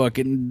the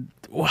fucking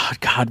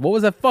God? What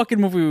was that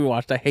fucking movie we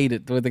watched? I hate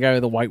it with the guy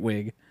with the white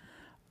wig,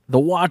 The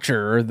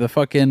Watcher, or the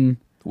fucking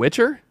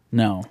Witcher?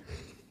 no.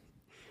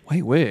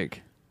 White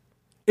wig.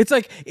 It's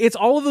like it's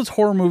all of those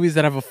horror movies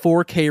that have a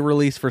 4K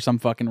release for some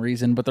fucking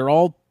reason, but they're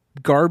all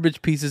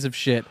garbage pieces of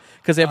shit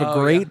because they have a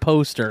great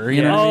poster.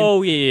 You know what I mean?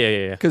 Oh,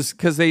 yeah.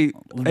 Because they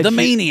The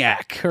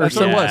Maniac or That's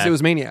what something. it was. It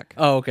was Maniac.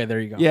 Oh, okay, there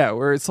you go. Yeah,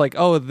 where it's like,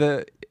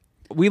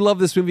 we love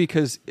this movie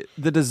because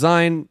the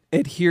design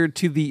adhered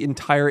to the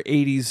entire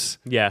 80s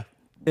Yeah.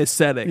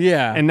 aesthetic.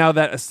 Yeah. And now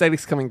that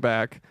aesthetic's coming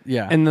back.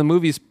 Yeah. And the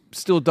movie's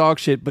still dog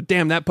shit, but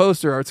damn, that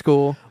poster art's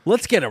cool.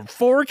 Let's get a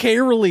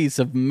 4K release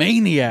of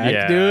Maniac,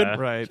 Yeah. dude.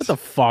 Right. Shut the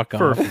fuck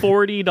For up.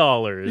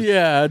 $40.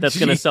 Yeah, That's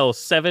going to gee. sell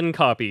 7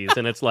 copies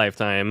in its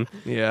lifetime.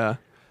 Yeah.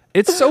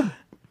 It's so...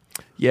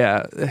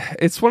 Yeah,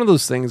 it's one of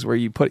those things where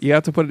you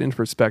have to put it into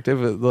perspective.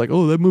 Like,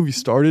 oh, that movie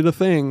started a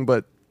thing,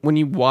 but when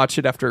you watch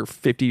it after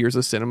 50 years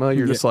of cinema,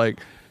 you're just like,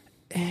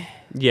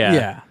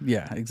 Yeah.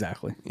 Yeah,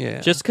 exactly.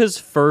 yeah. Just because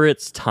for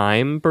its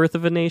time Birth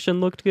of a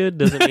Nation looked good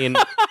doesn't mean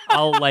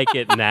I'll like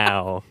it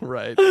now.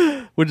 Right.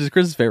 Which is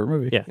Chris's favorite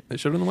movie. Yeah. They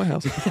showed it in the White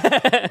House.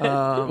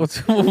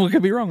 What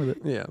could be wrong with it?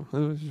 Yeah.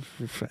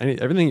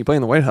 Everything you play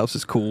in the White House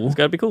is cool. It's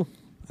got to be cool.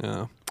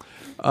 Yeah.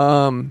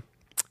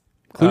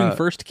 Including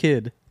First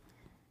Kid.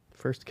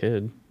 First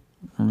kid.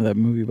 Remember that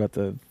movie about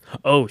the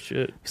Oh,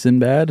 shit.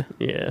 Sinbad?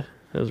 Yeah,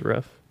 that was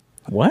rough.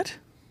 What?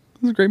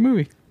 It was a great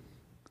movie.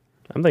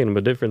 I'm thinking of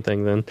a different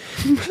thing then.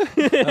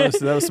 That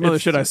was some other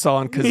shit I saw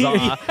on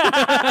Kazaa.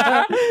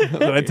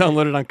 That I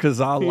downloaded on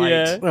Kazaa Lite.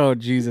 Yeah. Oh,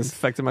 Jesus.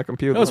 Affected my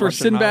computer. That was where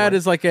Watched it Sinbad malware.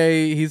 is like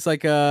he's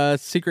like a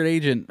secret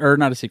agent, or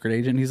not a secret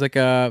agent. He's like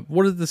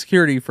what is the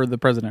security for the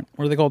president?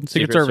 What are they called?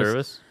 Secret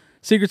Service.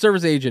 Secret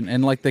Service agent.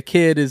 And like the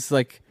kid is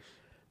like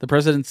the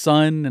president's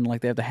son, and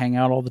like they have to hang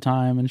out all the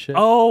time and shit.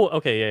 Oh,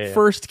 okay, yeah.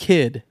 First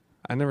Kid.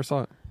 I never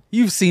saw it.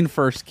 You've seen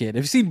First Kid.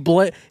 If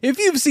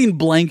you've seen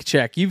Blank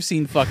Check, you've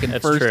seen fucking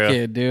That's First true.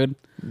 Kid, dude.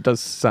 It does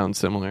sound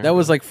similar. That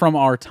was like from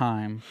our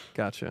time.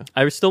 Gotcha.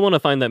 I still want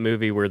to find that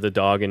movie where the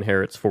dog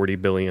inherits $40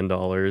 billion and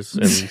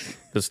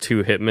those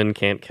two hitmen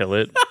can't kill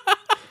it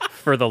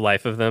for the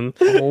life of them.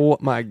 Oh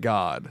my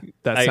god.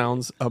 That I-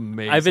 sounds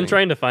amazing. I've been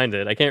trying to find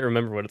it. I can't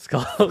remember what it's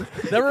called.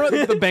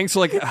 The banks are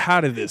like, how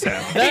did this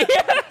happen?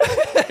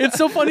 It's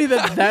so funny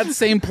that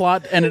same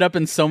plot ended up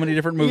in so many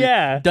different movies.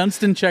 Yeah.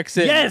 Dunstan checks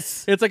in.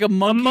 Yes! It's like a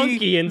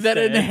monkey instead.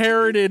 that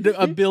inherited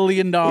 $1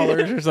 billion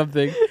or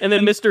something. And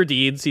then Mr.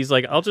 Deeds, he's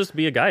like, I'll just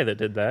be a guy that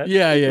did that.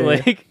 Yeah.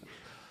 Like,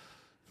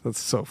 That's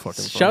so fucking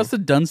funny. Shouts to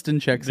Dunstan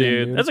checks in.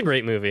 dude, Dude. that's a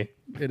great movie.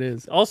 It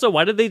is. Also,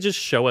 why did they just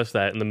show us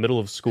that in the middle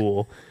of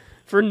school?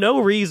 For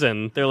no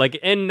reason. They're like,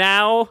 and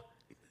now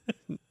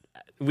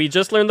we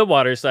just learned the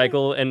water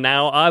cycle, and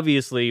now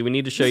obviously we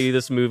need to show you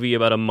this movie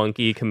about a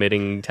monkey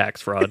committing tax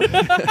fraud.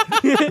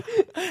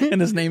 And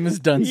his name is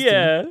Dunstan.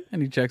 Yeah.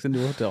 And he checks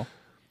into a hotel.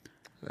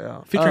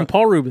 Yeah. Featuring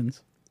Paul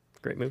Rubens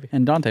Great movie.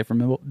 and Dante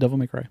from Devil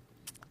May Cry.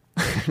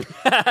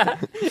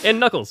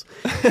 And Knuckles.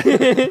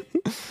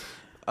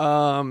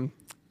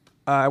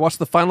 I watched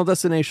The Final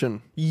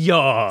Destination.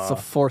 Yeah. It's the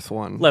fourth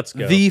one. Let's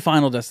go. The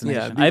Final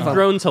Destination. Yeah, I've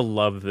grown to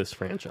love this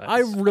franchise. I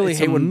really It's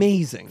hate when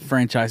amazing.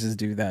 franchises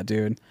do that,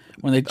 dude.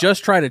 When they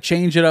just try to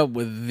change it up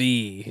with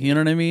the. You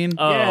know what I mean?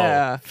 Oh,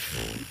 Yeah.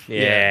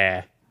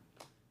 yeah.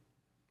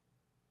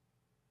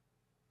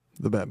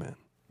 The Batman.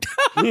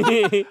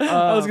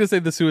 I was going to say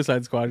the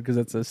Suicide Squad because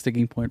that's a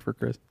sticking point for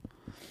Chris.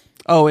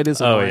 Oh, it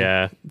is. Oh, annoying.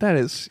 yeah. That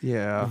is.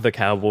 Yeah. The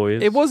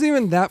Cowboys. It wasn't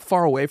even that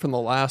far away from the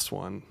last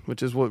one,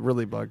 which is what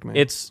really bugged me.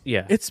 It's,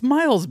 yeah. It's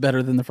miles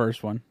better than the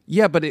first one.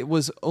 Yeah, but it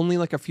was only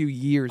like a few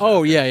years.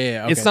 Oh, after.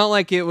 yeah. Okay. It's not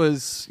like it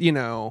was,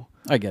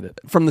 I get it.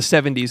 from the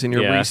 70s and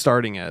you're Yeah.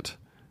 restarting it.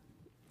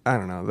 I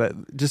don't know.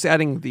 That just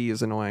adding the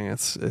is annoying.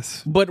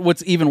 It's But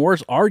what's even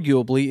worse,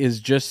 arguably,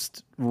 is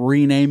just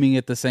renaming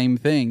it the same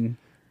thing.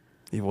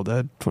 Evil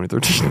Dead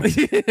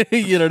 2013.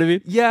 You know what I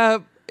mean? Yeah,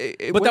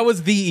 But that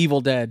was the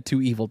Evil Dead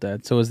to Evil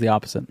Dead, so it was the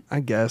opposite. I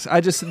guess. I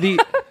just the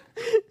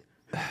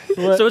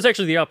So it's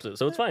actually the opposite,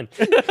 so it's fine.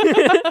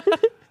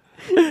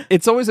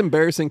 it's always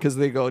embarrassing because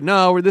they go,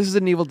 no, this is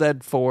an Evil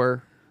Dead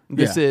 4.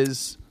 This Yeah.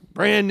 is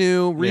brand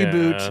new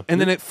reboot, Yeah.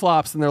 and then it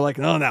flops, and they're like,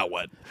 oh, now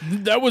what?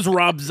 That was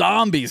Rob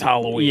Zombie's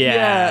Halloween.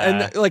 Yeah.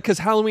 and like because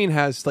Halloween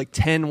has like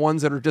 10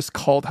 ones that are just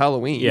called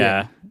Halloween.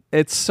 Yeah.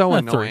 It's so Three.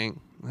 annoying.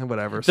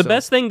 Whatever. The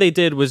best thing they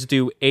did was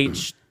do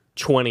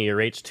H20 or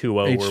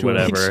H2O or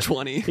whatever.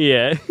 H20.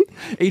 Yeah.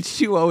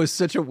 H2O is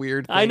such a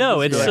weird thing. I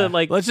know, Just it's go,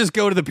 like- let's just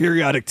go to the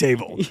periodic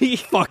table.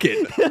 Fuck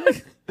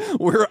it.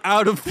 We're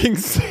out of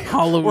things.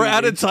 Halloween We're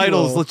out of H2O.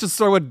 titles. Let's just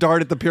throw a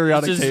dart at the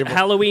periodic This is table.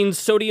 Halloween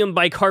sodium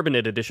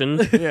bicarbonate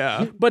edition.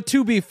 Yeah. But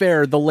to be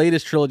fair, the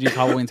latest trilogy of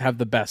Halloweens have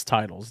the best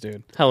titles,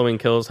 dude. Halloween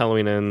Kills,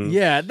 Halloween Ends.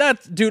 Yeah,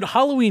 dude,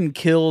 Halloween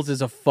Kills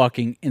is a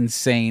fucking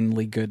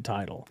insanely good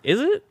title.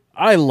 Is it?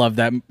 I love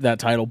that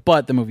title,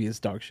 but the movie is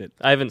dog shit.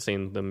 I haven't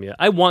seen them yet.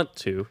 I want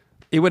to.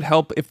 It would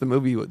help if the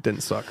movie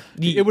didn't suck.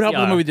 It would help if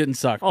Yeah. the movie didn't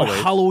suck. But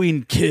Always.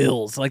 Halloween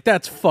Kills, like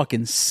that's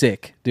fucking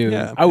sick, dude.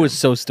 Yeah. I was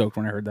so stoked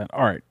when I heard that.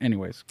 All right,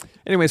 anyways.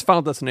 Anyways,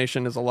 Final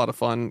Destination is a lot of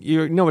fun.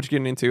 You know what you're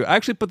getting into. I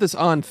actually put this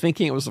on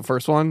thinking it was the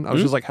first one. I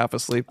was just like half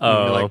asleep. And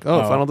Oh. you're like,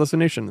 Final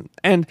Destination.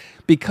 And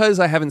because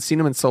I haven't seen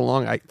them in so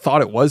long, I thought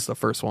it was the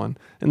first one.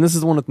 And this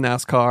is the one with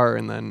NASCAR,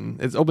 and then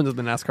it opens with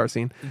the NASCAR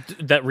scene.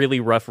 That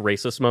really rough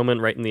racist moment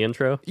right in the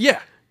intro.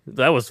 Yeah.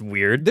 That was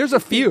weird. There's a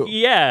few.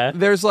 Yeah.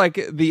 There's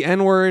like the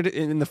N word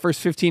in the first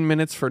 15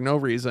 minutes for no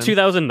reason.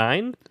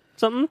 2009?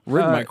 Something?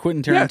 Written by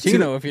Quentin yeah,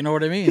 Tarantino, if you know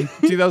what I mean.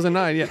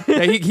 2009, yeah.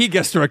 Yeah, he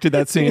guest directed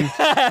that scene.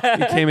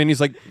 He came in,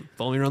 he's like,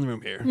 follow me around the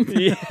room here.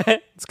 Yeah.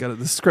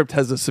 The script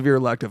has a severe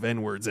lack of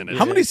N words in it.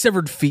 How many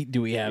severed feet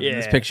do we have in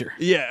this Yeah. picture?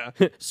 Yeah.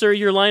 Sir,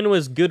 your line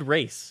was good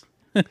race.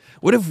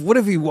 What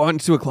if he walked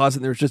into a closet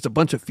and there was just a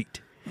bunch of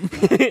feet?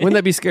 Wouldn't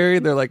that be scary?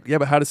 They're like, yeah,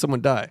 but how did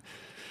someone die?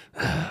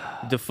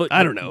 The foot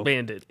I don't know.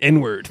 bandit.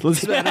 N-word.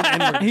 Let's add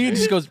an N-word. He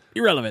just goes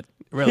irrelevant.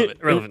 Relevant.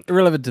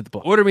 Irrelevant to the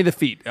plot. Order me the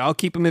feet. I'll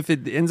keep them if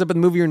it ends up in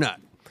the movie or not.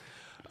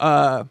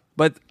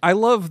 But I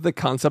love the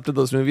concept of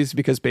those movies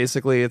because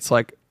basically it's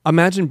like,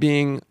 imagine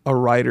being a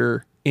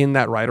writer in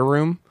that writer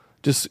room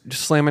just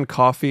slamming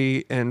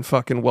coffee and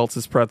fucking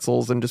Weltz's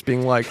pretzels and just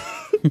being like,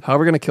 how are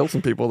we gonna kill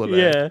some people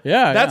today?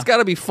 Yeah. That's got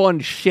to be fun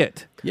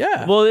shit.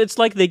 Yeah. Well, it's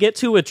like they get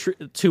to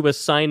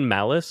assign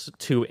malice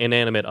to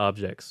inanimate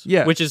objects.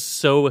 Yeah. Which is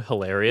so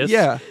hilarious.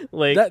 Yeah.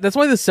 Like that's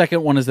why the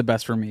second one is the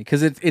best for me,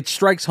 because it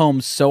strikes home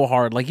so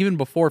hard. Like even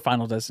before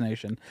Final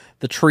Destination,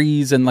 the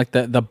trees and like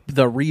the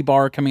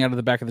rebar coming out of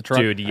the back of the truck.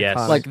 Dude, yes.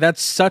 Like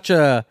that's such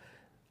a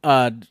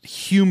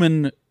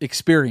human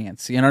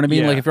experience. You know what I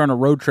mean? Yeah. Like if you're on a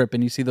road trip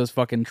and you see those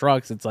fucking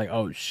trucks, it's like,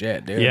 oh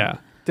shit, dude. Yeah.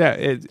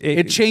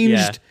 It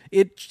changed.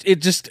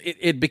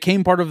 It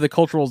became part of the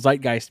cultural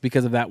zeitgeist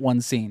because of that one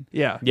scene.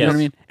 Yeah. You know what I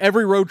mean?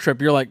 Every road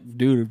trip, you're like,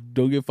 dude,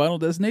 don't get Final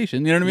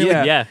Destination. You know what I mean? Yeah.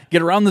 Like, Yeah.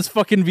 Get around this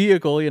fucking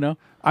vehicle. You know?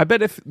 I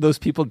bet if those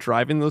people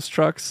driving those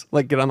trucks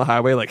like get on the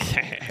highway like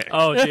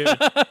oh, dude.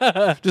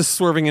 just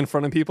swerving in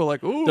front of people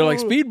like, ooh. They're like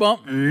speed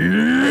bump.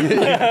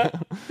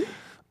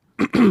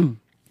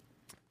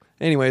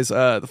 Anyways,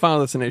 the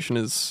Final Destination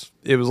was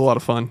a lot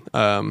of fun.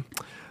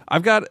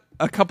 I've got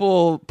a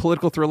couple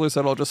political thrillers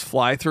that I'll just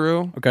fly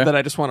through that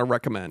I just want to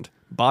recommend.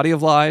 Body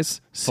of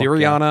Lies,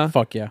 Syriana,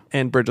 Fuck yeah.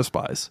 and Bridge of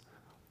Spies.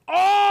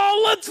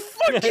 Oh, let's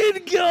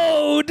fucking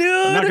go, dude.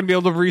 I'm not going to be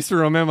able to breeze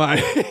through them, am I?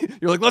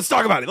 You're like, let's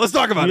talk about it. Let's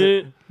talk about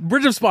it.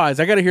 Bridge of Spies.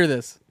 I got to hear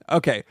this.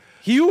 Okay.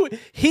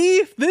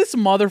 This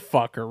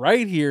motherfucker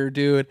right here,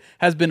 dude,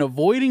 has been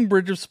avoiding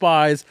Bridge of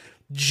Spies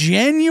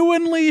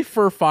genuinely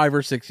for 5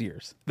 or 6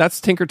 years. That's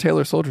Tinker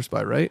Tailor Soldier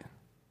Spy, right?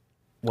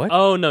 What?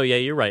 Oh, no, yeah,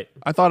 you're right.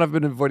 I thought I've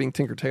been avoiding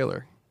Tinker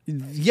Tailor.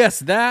 Yes,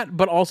 that,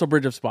 but also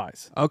Bridge of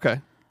Spies. Okay.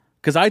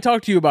 Because I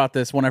talked to you about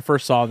this when I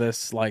first saw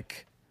this,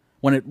 like,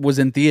 when it was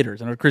in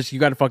theaters. And Chris, you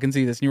got to fucking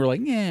see this. And you were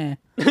like, yeah.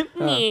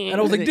 And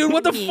I was like, dude,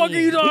 what the fuck are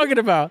you talking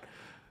about?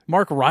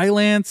 Mark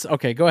Rylance.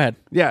 Okay, go ahead.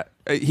 Yeah,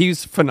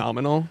 he's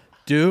phenomenal.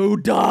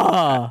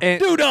 Duda.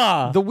 And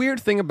Duda. The weird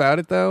thing about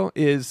it, though,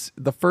 is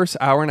the first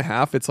hour and a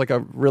half, it's like a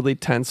really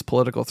tense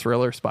political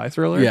thriller, spy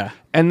thriller. Yeah.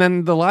 And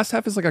then the last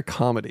half is like a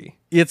comedy.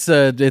 It's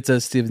a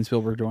Steven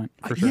Spielberg joint,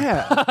 for sure.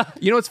 Yeah.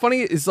 You know what's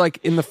funny is like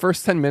in the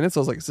first 10 minutes, I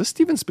was like, is this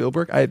Steven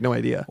Spielberg? I had no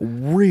idea.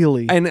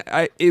 Really? And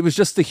it was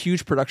just the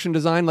huge production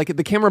design. Like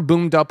the camera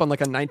boomed up on like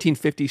a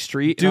 1950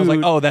 street. And I was like,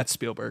 oh, that's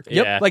Spielberg.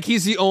 Yep. Yeah. Like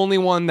he's the only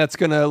one that's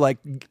going to like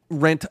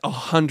rent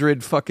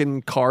 100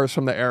 fucking cars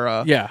from the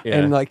era. Yeah.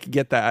 And like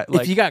get that.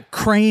 Like, if you got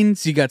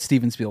cranes, you got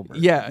Steven Spielberg.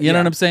 yeah. You know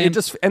what I'm saying?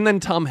 And then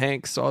Tom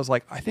Hanks. So I was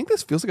like, I think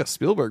this feels like a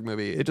Spielberg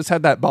movie. It just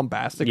had that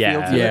bombastic feel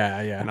to it.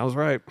 Yeah, yeah. And I was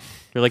right.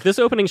 You're like, this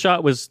opening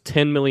shot was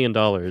 $10 million.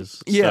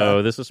 Yeah.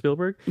 So this is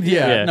Spielberg?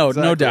 Yeah, no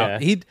exactly.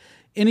 doubt.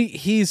 Yeah.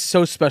 He's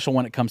so special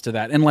when it comes to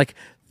that, and like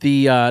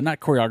the not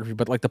choreography,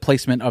 but like the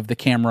placement of the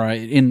camera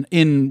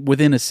in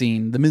within a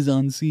scene, the mise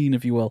en scene,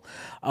 if you will.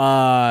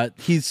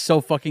 He's so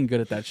fucking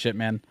good at that shit,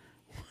 man.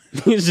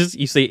 It's just,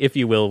 you say if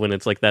you will when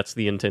it's like that's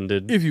the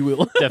intended If you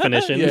will,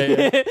 definition.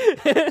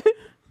 Yeah.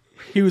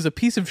 He was a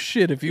piece of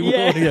shit, if you will.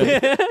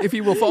 Yeah. If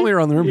you will follow me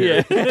around the room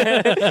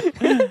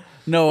here.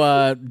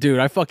 No, dude,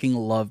 I fucking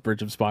love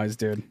Bridge of Spies,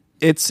 dude.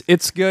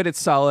 It's good. It's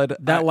solid.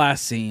 That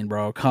last scene,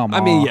 bro. Come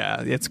on. I mean,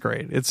 yeah, it's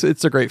great. It's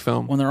a great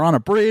film. When they're on a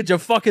bridge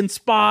of fucking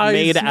spies.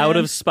 Made out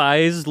man. of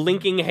spies,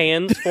 linking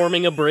hands,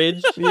 forming a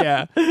bridge.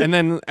 Yeah. And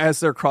then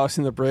as they're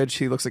crossing the bridge,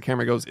 he looks at the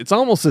camera and goes, it's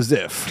almost as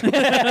if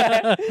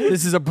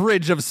this is a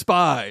bridge of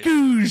spies.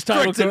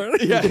 Title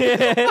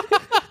Yeah.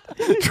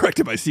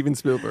 Directed by Steven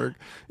Spielberg.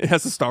 It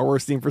has a Star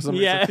Wars theme for some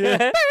reason.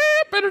 Yeah.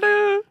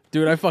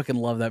 Dude, I fucking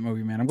love that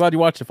movie, man. I'm glad you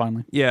watched it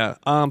finally. Yeah.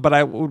 But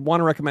I would want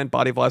to recommend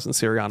Body of Lies and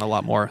Syriana a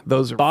lot more.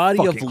 Those are Body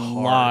of fucking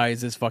hard.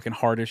 Lies is fucking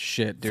hard as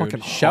shit, dude.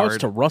 Fucking Shouts hard.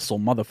 to Russell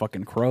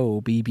motherfucking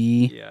Crowe,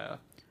 BB. Yeah.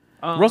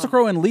 Russell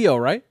Crowe and Leo,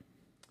 right?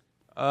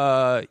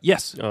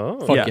 Yes. Oh.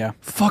 Fuck yeah.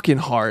 Fucking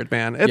hard,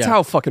 man. It's Yeah.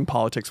 how fucking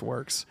politics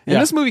works. And Yeah.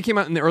 this movie came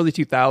out in the early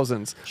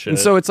 2000s. Shit. And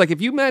so it's like,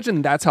 if you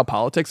imagine that's how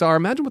politics are,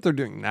 imagine what they're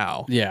doing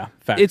now. Yeah,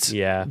 facts. It's,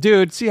 Yeah.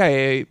 dude,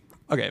 CIA,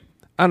 okay,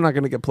 I'm not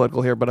going to get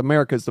political here, but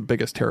America is the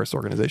biggest terrorist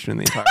organization in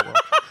the entire world.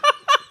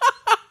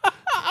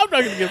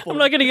 I'm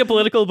not gonna get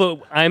political,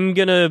 but I'm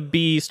gonna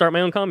start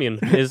my own commune.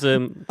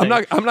 I'm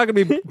not going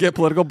to get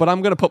political, but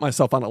I'm going to put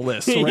myself on a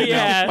list right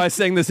Yeah. now by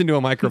saying this into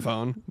a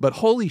microphone. But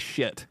holy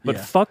shit. But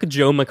fuck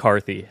Joe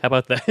McCarthy. How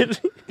about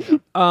that?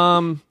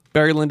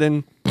 Barry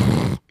Lyndon,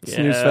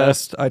 Snooze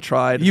Fest. I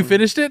tried. You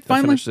finished it I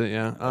finally? finished it,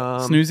 yeah.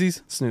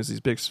 Snoozies?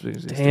 Snoozies, big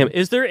snoozies. Damn.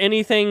 Is there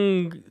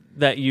anything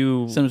that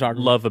you Cinematography.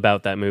 love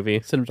about that movie?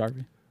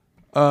 Cinematography.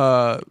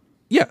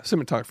 Yeah,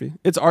 cinematography.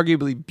 It's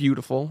arguably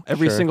beautiful.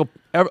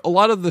 A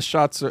lot of the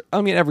shots are,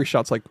 every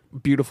shot's like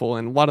beautiful,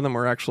 and a lot of them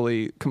are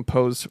actually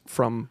composed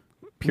from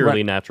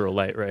Purely natural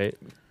light, right?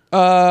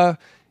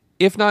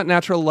 if not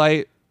natural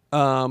light,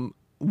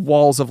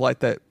 walls of light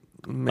that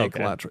make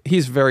Okay. lateral.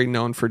 He's very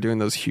known for doing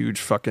those huge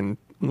fucking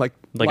like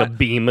A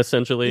beam,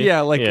 essentially.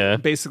 yeah,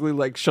 basically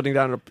like shutting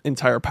down an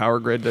entire power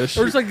grid. Or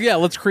just like, yeah,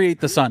 let's create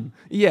the sun.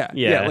 Yeah,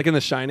 Yeah. like in The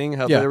Shining,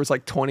 how Yeah. there was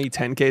like 20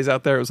 10Ks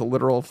out there. It was a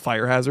literal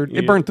fire hazard.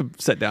 It Yeah. burnt the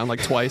set down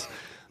like twice.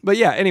 But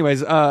yeah,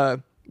 anyways,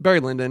 Barry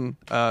Lyndon,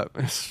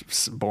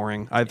 it's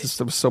boring. It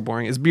was so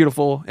boring. It's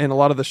beautiful, and a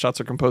lot of the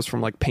shots are composed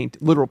from like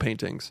literal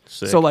paintings.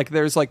 Sick. So like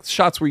there's like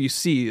shots where you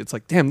see it's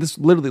like, damn, this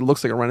literally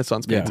looks like a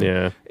Renaissance painting.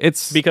 Yeah.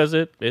 It's Because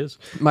it is.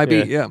 might be,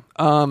 yeah.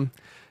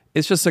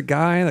 It's just a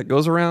guy that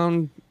goes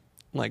around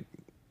like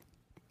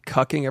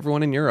cucking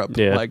everyone in Europe,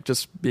 like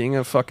just being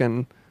a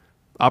fucking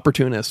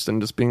opportunist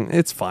and just being.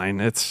 It's fine.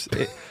 It's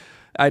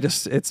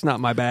not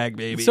my bag,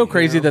 baby. It's so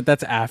crazy that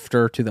that's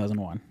after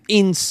 2001.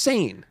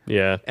 Insane.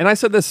 Yeah. And I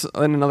said this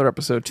in another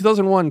episode.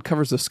 2001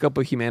 covers the scope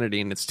of humanity,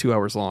 and it's 2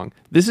 hours long.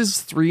 This is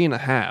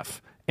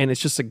 3.5, and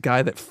it's just a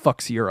guy that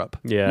fucks Europe.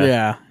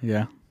 Yeah.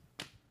 Yeah.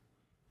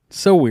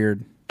 So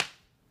weird.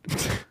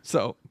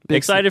 So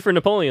Excited for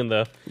Napoleon,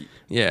 though.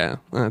 Yeah,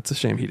 it's a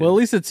shame he didn't. Well, at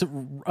least it's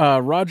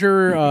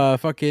Roger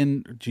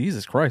fucking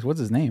Jesus Christ. What's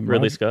his name?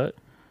 Ridley Roger? Scott.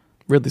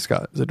 Ridley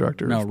Scott is the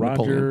director. No, of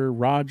Napoleon.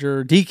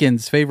 Roger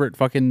Deakins' favorite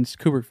fucking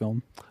Kubrick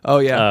film. Oh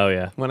yeah. Oh,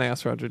 yeah. When I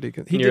asked Roger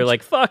Deakins, You're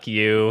like, fuck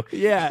you.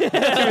 yeah, to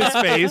his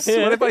face.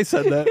 What if I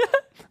said that?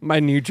 My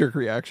knee jerk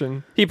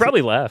reaction. He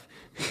probably laughed.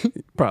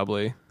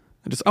 Probably.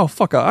 I just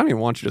fuck up. I don't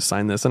even want you to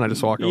sign this, and I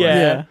just walk away.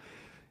 Yeah.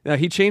 Yeah,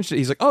 he changed it.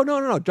 He's like, oh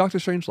no, Dr.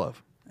 Strangelove.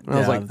 And I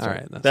was Yeah, like, that's all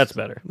right. right, That's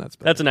better. That's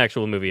better. That's an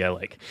actual movie I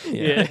like.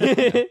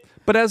 Yeah.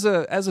 But as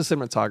a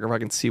cinematographer, I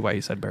can see why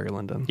he said Barry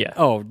Lyndon. Yeah.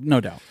 Oh, no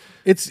doubt.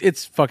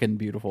 It's fucking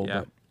beautiful. Yeah.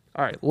 But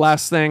All right.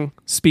 Last thing,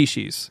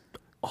 Species.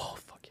 Oh,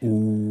 fuck yeah.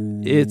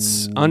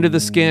 It's Under the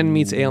Skin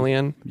meets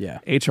Alien. Yeah.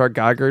 H.R.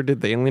 Geiger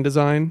did the alien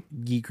design.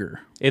 Geeker.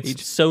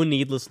 It's so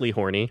needlessly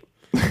horny.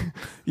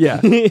 Yeah.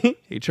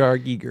 H.R.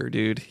 Giger,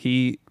 dude.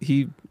 He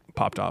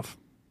popped off.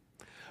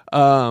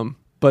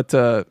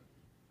 But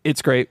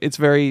it's great.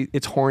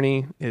 It's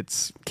horny.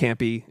 It's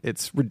campy.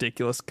 It's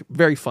ridiculous.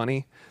 Very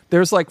funny.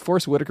 There's like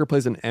Forrest Whitaker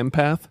plays an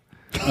empath.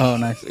 Oh,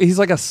 nice. He's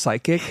like a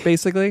psychic,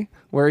 basically,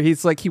 where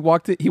he's like he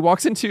walks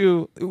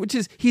into, which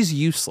is, he's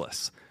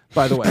useless,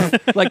 by the way.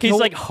 Like He's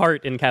like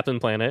Hart in Captain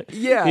Planet.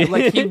 yeah,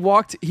 like he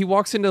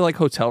walks into like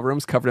hotel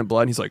rooms covered in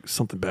blood, and he's like,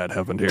 something bad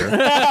happened here.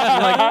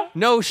 Like,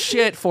 no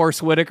shit,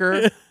 Forrest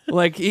Whitaker.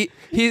 Like he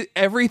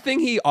everything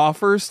he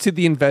offers to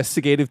the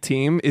investigative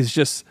team is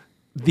just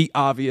the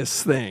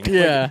obvious thing.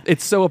 Yeah. Like,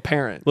 it's so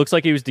apparent. Looks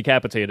like he was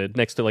decapitated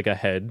next to like a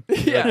head.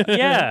 Yeah.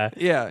 Yeah.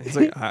 Yeah. He's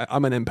like,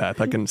 I'm an empath.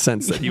 I can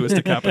sense that he was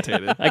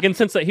decapitated. I can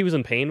sense that he was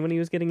in pain when he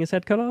was getting his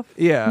head cut off.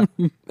 Yeah.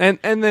 And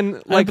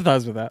then I like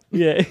empathize with that.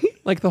 Yeah.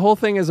 like the whole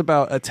thing is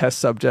about a test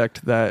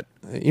subject that,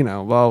 you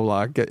know, blah,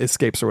 blah, blah,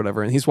 escapes or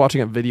whatever. And he's watching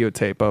a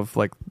videotape of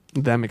like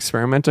them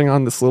experimenting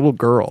on this little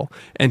girl.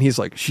 And he's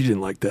like, she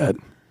didn't like that.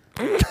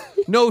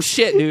 No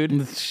shit,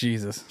 dude.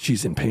 Jesus.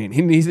 She's in pain.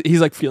 He's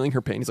like feeling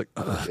her pain. He's like,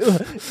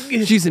 ugh.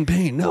 She's in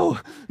pain.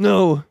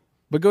 No.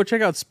 But go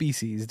check out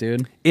Species,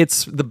 dude.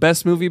 It's the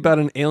best movie about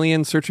an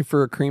alien searching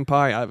for a cream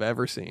pie I've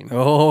ever seen.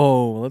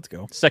 Oh, let's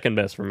go. Second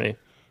best for me.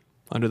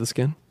 Under the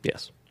Skin?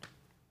 Yes.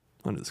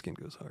 Under the Skin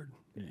goes hard.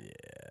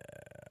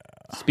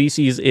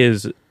 Species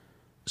is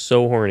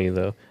so horny,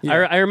 though. Yeah.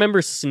 I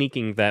remember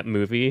sneaking that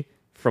movie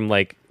from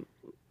like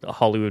a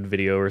Hollywood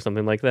Video or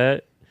something like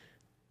that,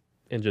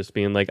 and just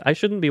being like, I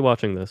shouldn't be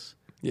watching this.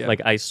 Yeah.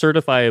 Like, I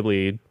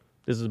certifiably,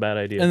 this is a bad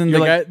idea. And then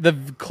You're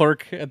the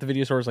clerk at the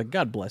video store was like,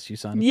 God bless you,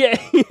 son. yeah.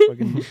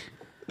 Fucking,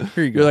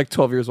 here you go. You're like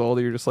 12 years old.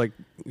 You're just like,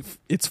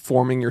 it's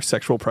forming your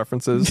sexual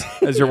preferences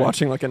as you're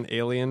watching like an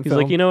alien He's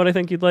film. like, you know what I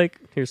think you'd like?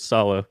 Here's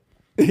Solo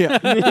Yeah.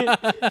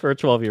 for a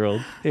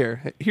 12-year-old.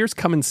 Here's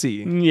Come and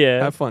See.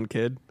 Yeah. Have fun,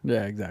 kid.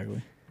 Yeah,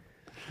 exactly.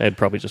 I'd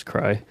probably just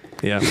cry.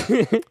 Yeah.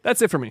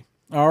 That's it for me.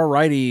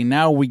 Alrighty,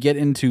 now we get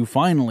into,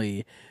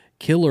 finally,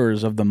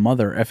 Killers of the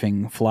Mother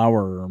Effing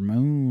Flower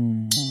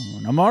Moon.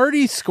 Now,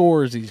 Marty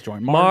Scorsese's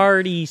joint.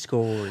 Marty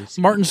scores.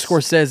 Martin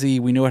Scorsese,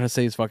 we know how to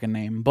say his fucking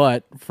name,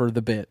 but for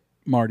the bit,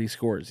 Marty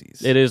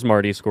Scorsese's. It is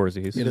Marty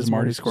Scorsese. It is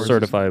Marty Scorsese.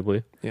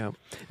 Certifiably. Yeah.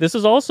 This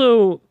is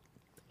also,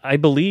 I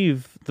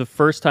believe, the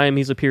first time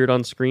he's appeared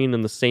on screen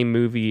in the same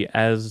movie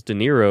as De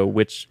Niro,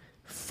 which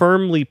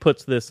firmly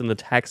puts this in the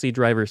Taxi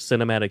Driver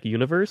cinematic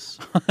universe,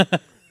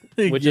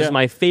 which is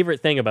my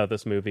favorite thing about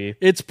this movie.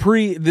 It's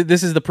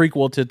this is the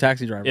prequel to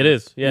Taxi Driver. It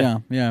is, yeah.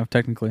 Yeah,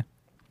 technically.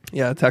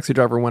 Yeah. Taxi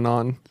Driver went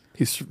on.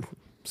 He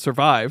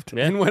survived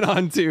Yeah. and went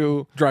on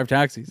to Drive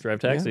taxis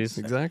Drive taxis.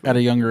 Yeah, exactly. at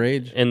a younger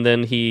age. And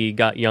then he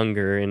got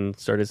younger and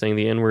started saying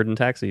the N-word in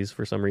taxis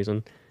for some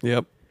reason.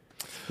 Yep.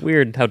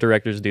 Weird how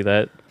directors do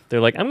that.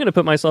 They're like, I'm going to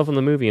put myself in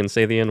the movie and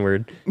say the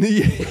N-word.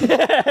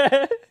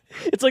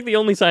 It's like the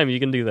only time you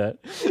can do that.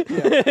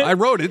 I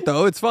wrote it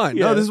though. It's fine.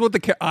 Yeah. No, this is what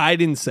I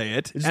didn't say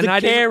it. It's and the I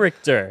didn't-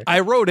 character. I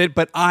wrote it,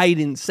 but I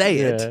didn't say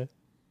Yeah. it.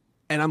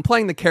 And I'm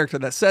playing the character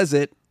that says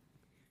it,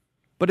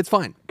 but it's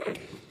fine.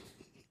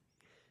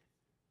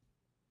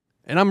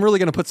 And I'm really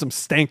gonna put some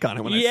stank on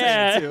it when I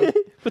say it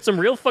too. Put some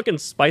real fucking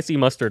spicy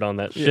mustard on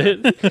that shit.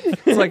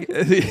 It's like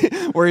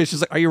where he's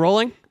just like, "Are you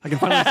rolling? I can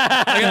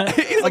finally."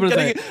 He's like, gonna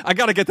say I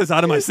gotta get this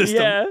out of my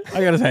system. Yeah.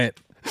 I gotta say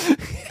it.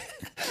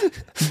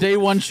 Day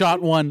one,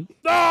 shot one.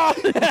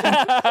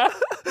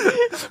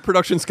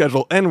 Production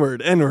schedule,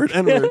 N-word,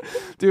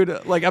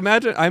 dude. Like I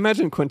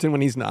imagine Quentin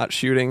when he's not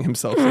shooting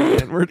himself saying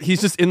the N-word,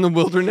 he's just in the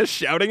wilderness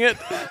shouting it.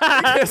 He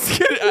has to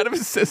get it out of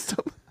his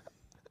system.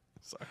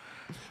 Sorry.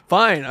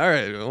 Fine, all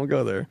right, we'll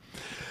go there.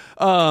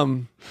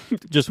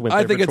 Just went there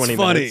I think for 20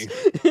 it's funny.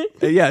 minutes.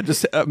 Yeah,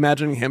 just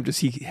imagining him.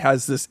 He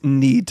has this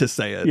need to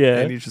say it, Yeah.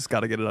 and he's just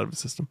got to get it out of his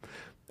system.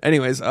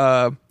 Anyways,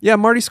 yeah,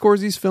 Marty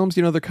Scorsese's films,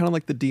 they're kind of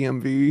like the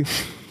DMV.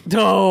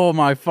 Oh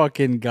my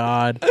fucking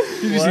god!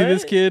 Did you see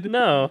this kid?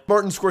 No.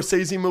 Martin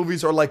Scorsese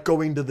movies are like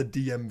going to the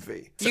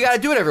DMV. You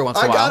gotta do it every once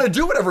in a I while. gotta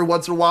do it every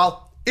once in a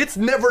while. It's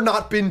never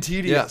not been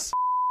tedious.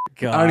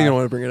 God. I don't even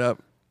want to bring it up.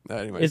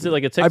 Anyway, Is it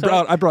like a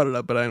TikTok? I brought it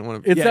up, but I didn't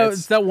want to.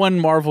 It's that one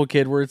Marvel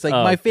kid where it's like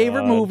my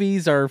favorite God.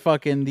 movies are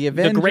fucking The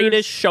Avengers, The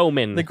Greatest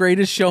Showman. The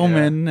Greatest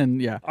Showman,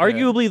 and yeah.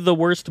 Arguably the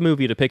worst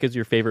movie to pick as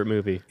your favorite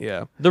movie.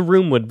 Yeah. The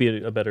Room would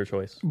be a better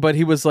choice. But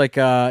he was like,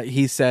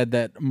 he said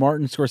that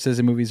Martin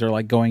Scorsese movies are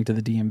like going to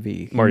the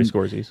DMV. Marty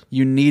Scorsese's.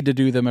 You need to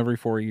do them every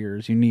 4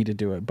 years. You need to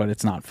do it, but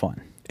it's not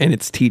fun. And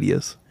it's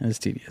tedious. It's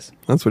tedious.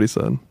 That's what he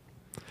said.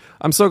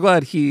 I'm so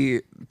glad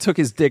he took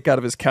his dick out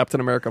of his Captain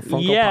America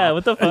Funko Yeah, Pop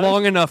what the fuck?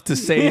 long enough to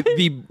say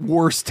the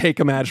worst take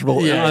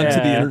imaginable Yeah. onto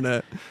the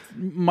internet.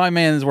 My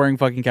man is wearing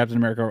fucking Captain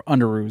America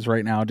underoos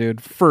right now,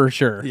 dude, for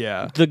sure.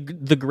 Yeah. The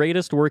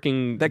greatest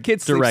working That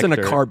kid sleeps in a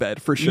director. car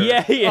bed for sure.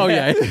 Yeah, yeah. Oh,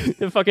 yeah.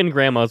 The fucking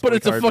grandma's But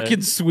it's a car fucking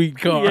bed. sweet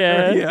car.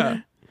 Yeah. Yeah.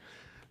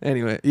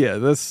 Anyway, yeah,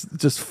 that's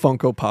just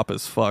Funko Pop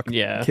as fuck.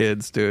 Yeah.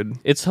 Kids, dude.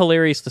 It's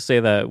hilarious to say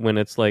that when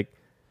it's like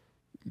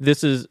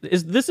this is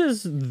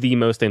the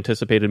most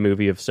anticipated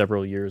movie of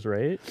several years,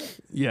 right?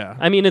 Yeah.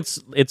 I mean, it's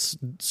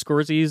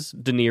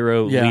Scorsese, De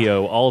Niro, Yeah.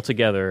 Leo all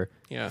together.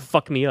 Yeah.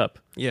 Fuck me up.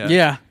 Yeah.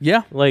 Yeah.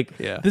 Yeah. Like,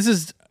 Yeah. This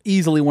is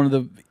easily one of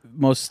the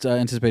most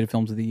anticipated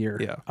films of the year.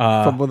 Yeah.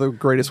 From the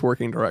greatest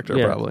working director,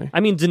 yeah. probably. I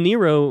mean, De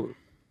Niro,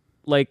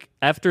 like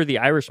after The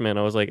Irishman,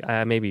 I was like,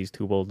 maybe he's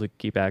too old to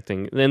keep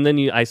acting. And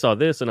then I saw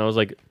this, and I was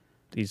like,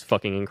 he's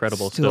fucking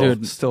incredible still.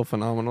 Dude. Still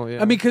phenomenal,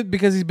 yeah. I mean,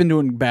 because he's been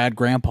doing Bad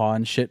Grandpa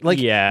and shit. Like,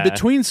 Yeah.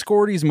 between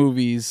Scorty's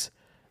movies,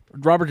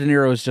 Robert De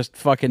Niro is just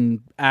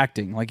fucking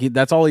acting. Like,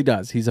 that's all he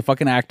does. He's a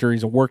fucking actor.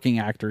 He's a working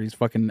actor. He's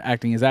fucking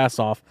acting his ass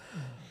off.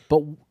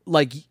 But,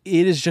 like, it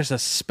is just a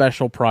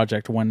special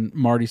project when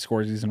Marty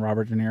Scorsese and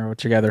Robert De Niro are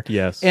together.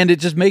 Yes. And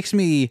it just makes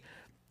me,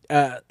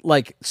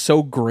 like,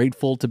 so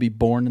grateful to be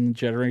born in the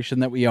generation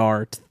that we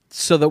are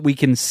so that we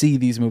can see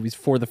these movies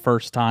for the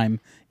first time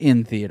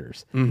in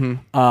theaters. Mm-hmm.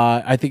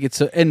 I think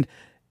it's and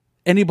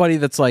anybody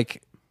that's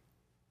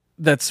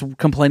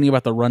complaining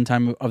about the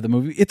runtime of the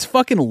movie, it's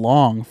fucking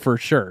long for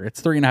sure.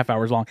 It's 3.5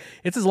 hours long.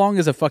 It's as long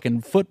as a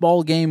fucking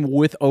football game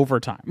with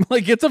overtime.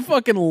 Like, it's a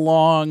fucking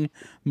long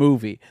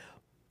movie.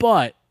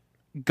 But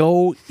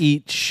go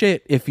eat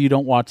shit if you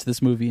don't watch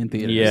this movie in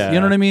theaters. Yeah. You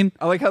know what I mean?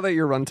 I like how that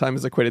your runtime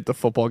is equated to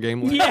football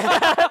game.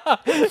 Yeah.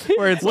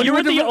 Where it's Well, like, you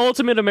were the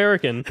ultimate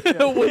American.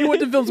 When you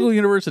went to film school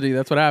university,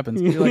 that's what happens.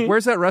 you're like,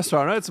 where's that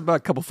restaurant? Oh, it's about a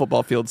couple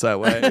football fields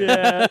that way.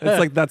 Yeah. It's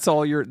like that's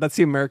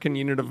the American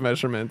unit of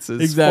measurements is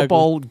Exactly.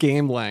 football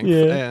game length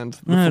and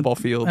the football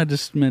field. I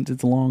just meant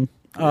it's long.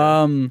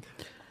 But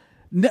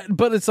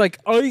it's like,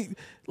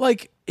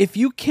 if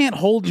you can't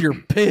hold your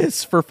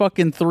piss for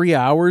fucking 3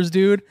 hours,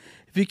 dude,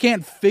 if you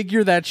can't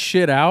figure that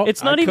shit out,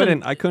 It's not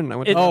even. I couldn't. I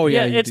went. It- Oh,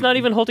 yeah, yeah. you It's do. not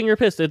even holding your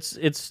piss.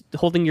 It's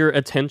holding your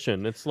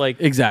attention. It's like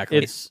exactly.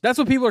 It's That's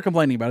what people are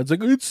complaining about. It's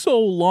like, it's so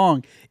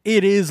long.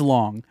 It is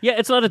long. yeah.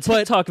 It's not a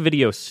TikTok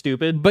video.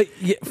 Stupid. But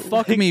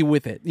fuck me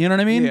with it. You know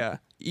what I mean? yeah.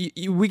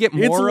 We get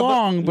more It's of it.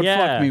 long, but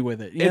Yeah. fuck me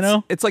with it. You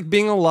know? It's like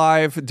being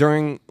alive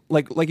during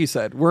like you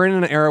said, we're in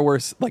an era where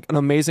like an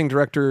amazing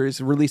director is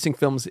releasing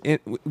films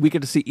we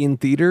get to see in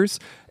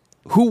theaters.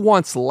 Who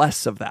wants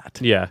less of that?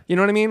 Yeah. You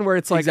know what I mean? Where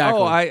it's like,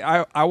 Exactly.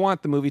 oh, I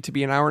want the movie to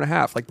be an hour and a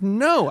half. Like,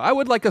 no, I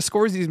would like a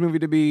Scorsese's movie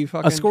to be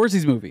fucking A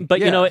Scorsese's movie. But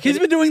Yeah. you know, he's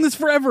been doing this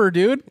forever,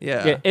 dude.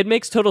 Yeah. yeah, it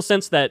makes total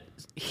sense that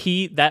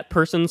that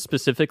person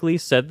specifically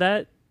said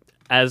that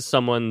as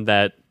someone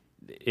that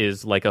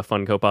is like a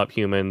Funko Pop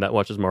human that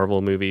watches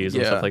Marvel movies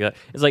and Yeah. stuff like that.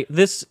 It's like,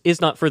 this is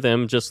not for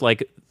them, just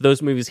like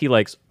those movies he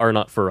likes are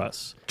not for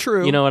us.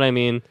 True. You know what I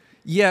mean?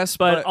 Yes,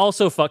 But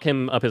also fuck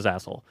him up his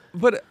asshole.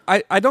 but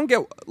I don't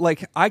get,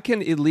 like, I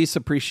can at least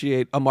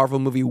appreciate a Marvel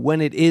movie when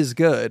it is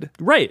good.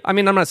 Right. I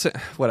mean, I'm not saying,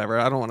 whatever,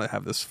 I don't want to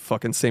have this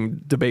fucking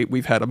same debate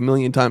we've had a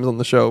million times on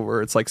the show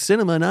where it's like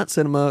cinema, not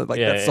cinema. Like,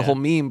 Yeah, that's the yeah. whole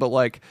meme. But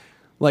like,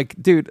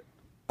 dude,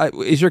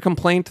 is your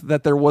complaint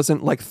that there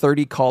wasn't like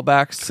 30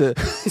 callbacks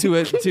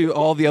to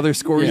all the other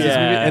Scorsese movies?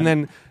 Yeah. And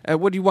then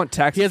what do you want?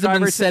 Taxi He hasn't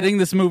been Driver? setting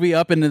this movie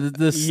up into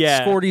this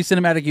Yeah. Scorty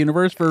cinematic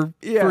universe for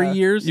Yeah. 3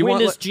 years. You when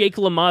want, does Jake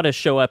LaMotta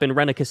show up and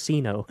run a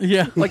casino?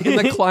 yeah. like in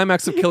the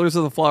climax of Killers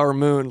of the Flower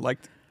Moon, like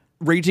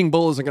Raging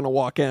Bull isn't going to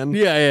walk in.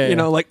 Yeah. You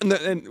know, like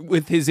and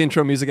with his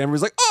intro music,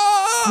 everyone's like,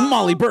 oh,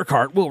 Molly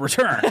Burkhart will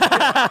return.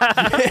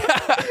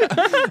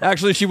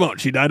 actually, she won't.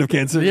 She died of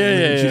cancer.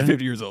 Yeah. She's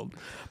 50 years old.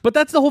 But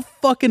that's the whole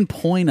fucking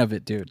point of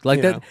it, dude.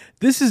 Like Yeah. that.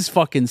 This is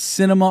fucking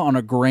cinema on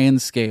a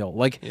grand scale.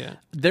 Like Yeah.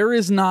 there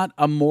is not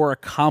a more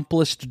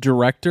accomplished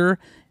director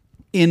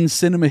in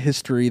cinema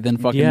history than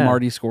fucking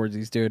Marty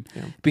Scorsese's, dude.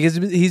 Yeah. Because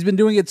he's been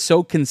doing it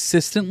so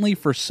consistently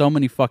for so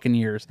many fucking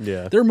years.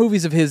 Yeah. There are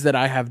movies of his that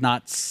I have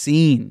not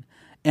seen,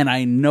 and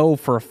I know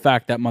for a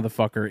fact that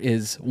motherfucker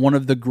is one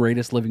of the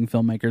greatest living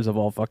filmmakers of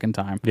all fucking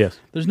time. Yes.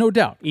 There's no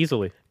doubt.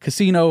 Easily.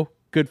 Casino,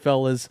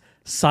 Goodfellas,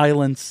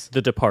 Silence,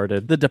 The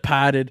Departed. The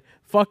Departed,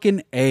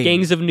 fucking A.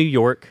 Gangs of New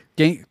York.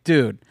 Dude,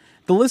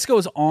 the list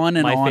goes on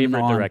and My on favorite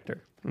and on.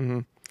 director.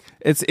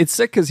 It's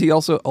sick because he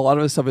also, a lot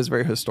of his stuff is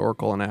very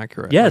historical and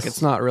accurate. Yes. Like,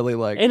 it's not really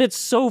like... And it's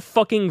so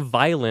fucking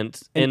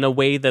violent in a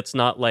way that's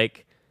not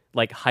like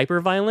hyper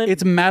violent.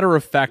 It's matter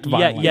of fact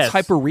violence. yes. It's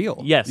hyper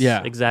real. Yes,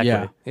 Yeah, exactly.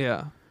 yeah.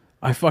 Yeah.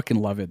 I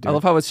fucking love it, dude. I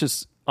love how it's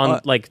just... On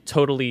like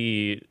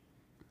totally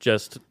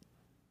just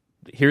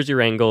here's your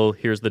angle,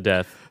 here's the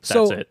death.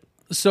 That's it.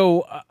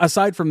 So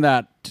aside from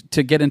that,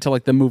 to get into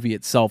like the movie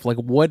itself, like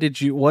what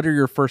are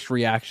your first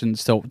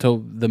reactions to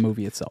the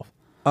movie itself?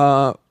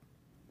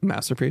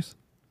 Masterpiece.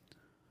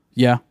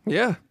 Yeah.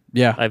 Yeah.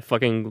 Yeah. I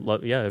fucking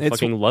love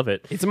love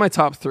it. It's in my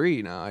top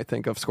 3 now, I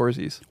think, of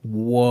Scorsese's.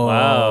 Whoa.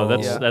 Wow,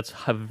 Yeah. that's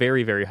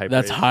very, very high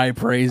That's praise. high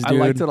praise, dude.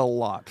 I liked it a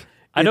lot.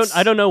 I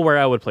don't know where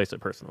I would place it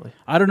personally.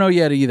 I don't know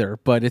yet either,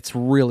 but it's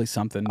really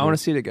something. I want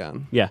to see it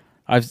again. Yeah.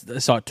 I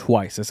saw it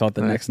twice. I saw it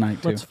the next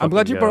night too. I'm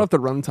glad you go. brought up the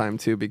runtime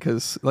too,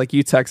 because like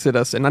you texted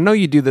us, and I know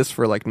you do this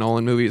for like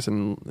Nolan movies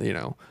and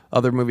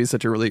other movies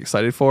that you're really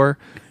excited for.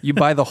 You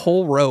buy the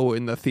whole row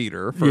in the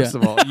theater first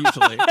of all,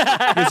 usually,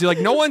 because you're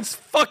like, no one's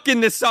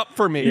fucking this up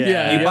for me.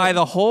 Yeah. You buy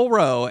the whole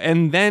row,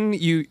 and then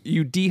you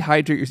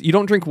dehydrate. You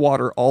don't drink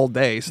water all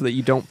day so that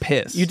you don't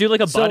piss. You do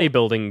like a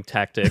bodybuilding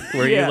tactic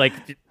where you like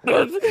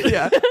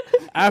yeah,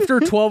 After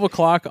 12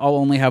 o'clock, I'll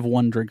only have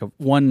one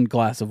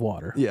glass of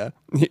water. yeah.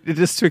 It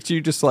just took you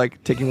just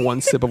like taking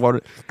one sip of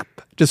water,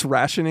 just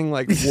rationing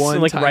like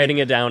one, like time, writing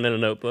it down in a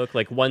notebook,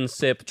 like one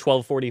sip,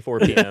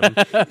 12:44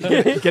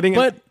 p.m. getting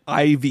But- an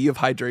IV of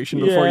hydration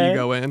before you Yeah.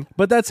 go in.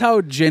 But that's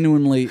how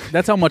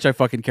much I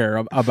fucking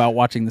care about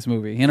watching this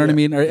movie. You know what I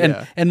mean?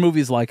 And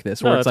movies like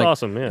this, where No, it's that's like,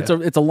 awesome, yeah.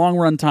 it's a long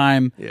run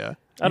time. Yeah.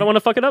 I don't want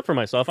to fuck it up for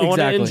myself. I want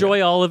to Exactly.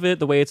 enjoy all of it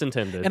the way it's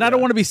intended. And I don't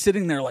want to be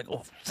sitting there like,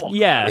 oh, fuck,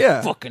 Yeah.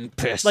 Yeah. fucking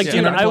pissed. Like, Yeah,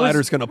 dude, and I the was-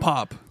 bladder's gonna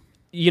pop.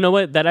 You know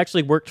what? That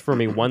actually worked for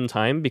me one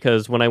time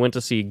because when I went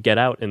to see Get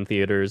Out in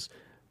theaters,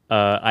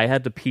 I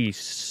had to pee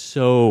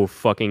so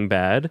fucking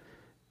bad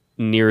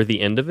near the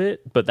end of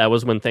it, but that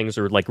was when things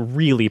were like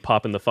really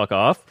popping the fuck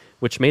off,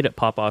 which made it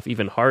pop off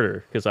even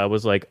harder because I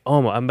was like,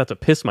 oh, I'm about to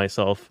piss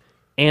myself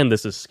and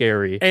this is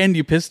scary. And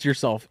you pissed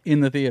yourself in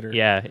the theater.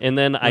 Yeah, and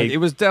then It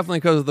was definitely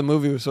because the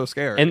movie was so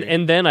scary.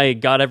 and then I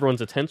got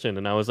everyone's attention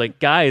and I was like,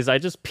 guys, I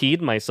just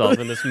peed myself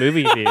in this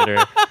movie theater.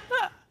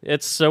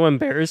 It's so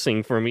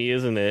embarrassing for me,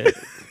 isn't it?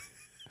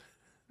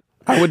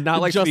 I would not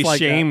like to Just be like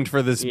that. shamed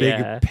for this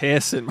Yeah. big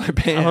piss in my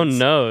pants. Oh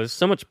no, there's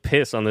so much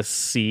piss on this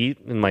seat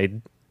in my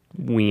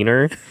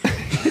wiener.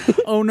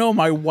 Oh no,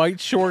 my white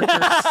shorts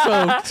are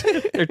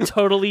soaked. They're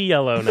totally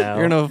yellow now.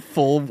 You're in a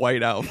full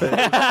white outfit.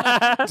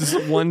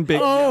 Just one big.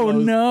 Oh yellow-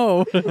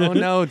 no. Oh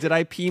no! Did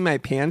I pee my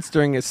pants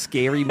during a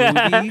scary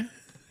movie?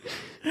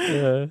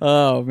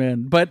 Oh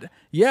man. But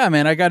yeah,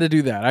 man, I got to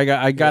do that.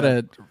 I got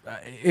to.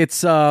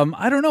 It's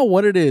I don't know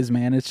what it is,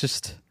 man. It's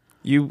just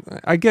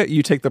I get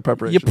you take the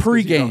preparation. You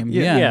pregame,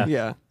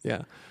 yeah.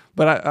 yeah.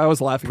 But I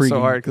was laughing so Pregame.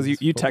 hard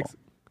because you text.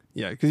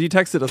 Yeah, because you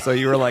texted us. So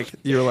you were like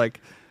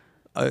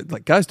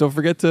guys, don't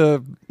forget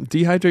to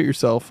dehydrate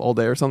yourself all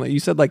day or something. You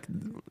said like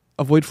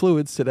avoid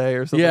fluids today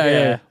or something.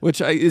 Yeah.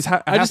 Which is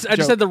I just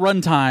said the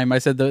run time. I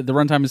said the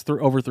run time is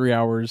over 3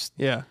 hours.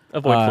 yeah.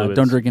 Avoid fluids.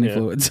 Don't drink any Yeah.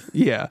 fluids.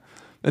 Yeah.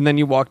 And then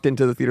you walked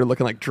into the theater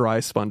looking like dry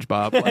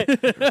SpongeBob. Like,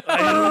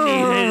 I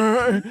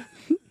don't need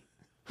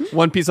it.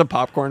 one piece of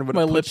popcorn would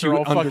My have put lips are you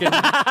all under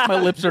fucking.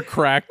 My lips are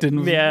cracked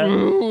and Yeah.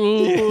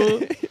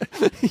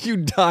 you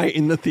die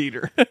in the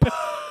theater.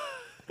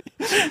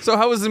 So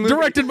how was the movie?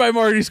 Directed by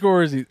Marty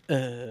Scorsese.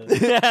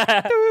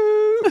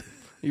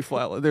 You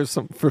fly. There's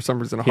for some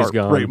reason a He's heart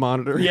gone. rate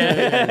monitor.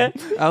 Yeah.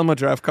 Alamo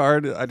draft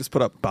card. I just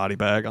put up body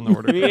bag on the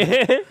order.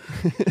 Yeah.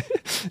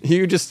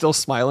 You just still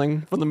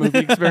smiling from the movie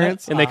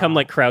experience. And they come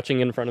like crouching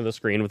in front of the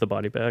screen with a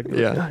body bag.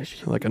 Yeah,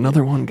 like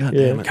another one. God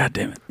damn it! God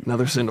damn it.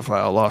 Another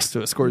cinephile lost to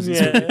a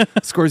Scorsese's Yeah.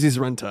 Scorsese's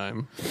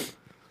runtime.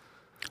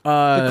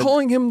 They're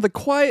calling him the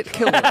Quiet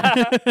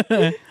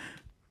Killer.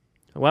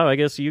 Wow, I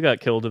guess you got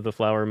killed of the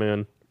flower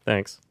moon.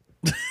 Thanks.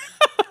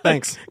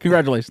 Thanks.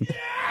 Congratulations.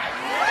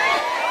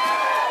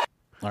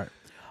 All right.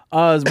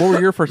 What were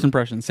your first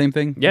impressions? Same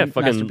thing? Yeah,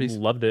 fucking Masterpiece?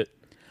 loved it.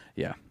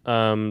 Yeah.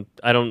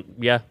 I don't.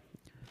 Yeah.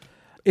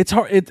 It's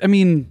hard. I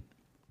mean,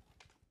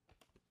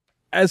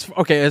 as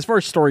far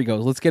as story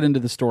goes, let's get into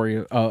the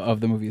story of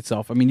the movie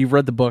itself. I mean, you've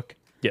read the book.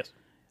 Yes.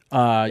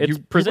 It's It's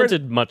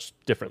presented much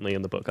differently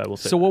in the book, I will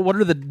say. So what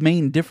are the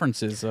main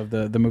differences of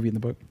the movie and the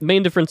book?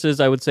 main differences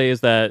I would say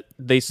is that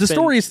they The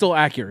story is still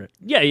accurate.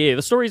 Yeah,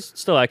 the story's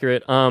still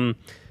accurate.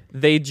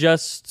 They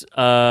just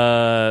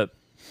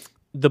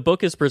the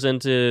book is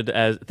presented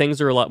as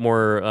things are a lot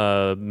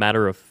more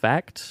matter of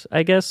fact,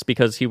 I guess,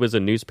 because he was a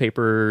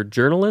newspaper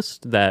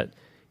journalist that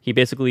he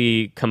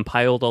basically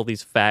compiled all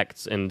these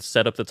facts and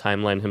set up the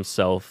timeline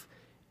himself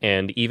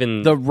And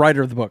even The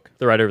writer of the book.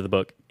 the writer of the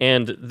book.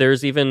 And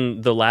there's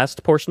even the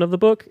last portion of the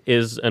book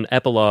is an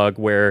epilogue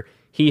where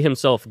he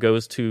himself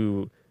goes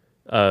to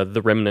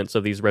the remnants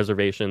of these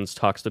reservations,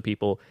 talks to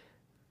people,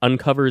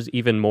 uncovers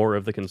even more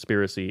of the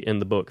conspiracy in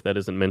the book that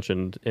isn't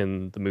mentioned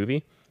in the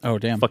movie. Oh,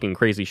 damn. Fucking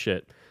crazy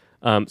shit.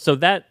 So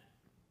that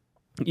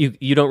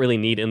you don't really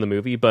need in the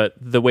movie, but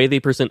the way they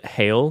present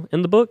Hale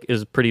in the book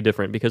is pretty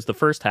different because the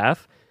first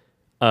half,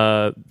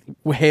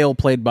 Hale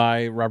played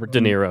by Robert De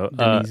Niro,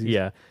 Niro.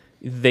 yeah,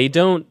 they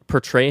don't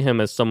portray him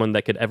as someone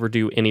that could ever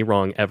do any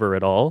wrong ever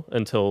at all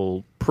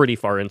until pretty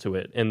far into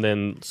it, and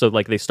then so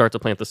like they start to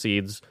plant the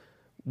seeds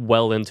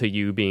well into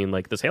you being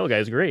like, this Hale guy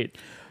is great.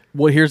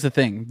 Well, here's the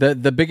thing: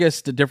 the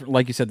biggest difference,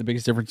 like you said, the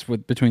biggest difference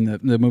between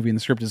the movie and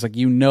the script is like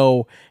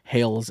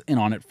Hale's in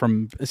on it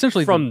from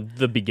essentially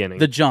The beginning,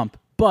 the jump.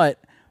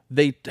 But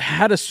they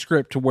had a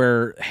script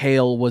where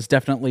Hale was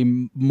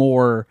definitely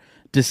more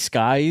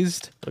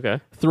disguised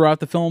throughout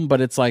the film, but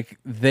it's like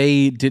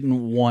they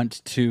didn't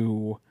want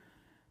to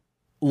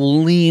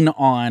lean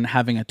on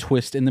having a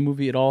twist in the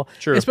movie at all.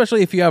 Sure.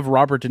 Especially if you have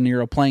Robert De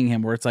Niro playing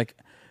him, where it's like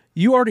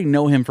you already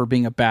know him for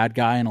being a bad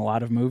guy in a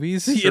lot of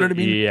movies. You know what I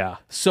mean? Yeah.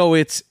 So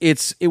it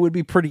would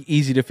be pretty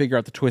easy to figure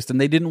out the twist, and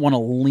they didn't want to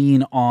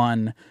lean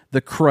on the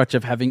crutch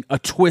of having a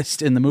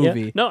twist in the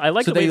movie. Yeah. No, I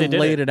like so the way they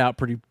did laid it out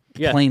pretty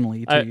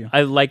plainly to you.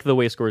 I like the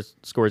way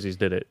Scorsese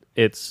did it.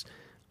 It's,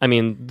 I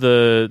mean,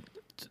 to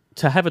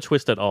have a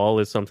twist at all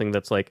is something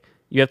that's like,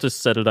 you have to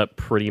set it up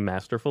pretty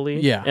masterfully.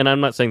 Yeah. And I'm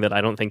not saying that I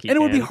don't think he and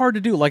can. it would be hard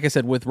to do, like I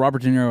said, with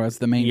Robert De Niro as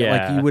the main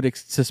guy. Like, you would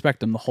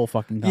suspect him the whole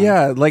fucking time.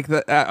 Yeah, like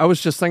I was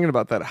just thinking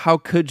about that. How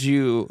could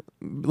you,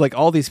 like,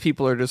 all these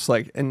people are just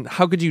like, and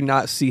how could you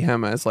not see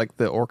him as like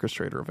the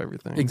orchestrator of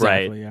everything?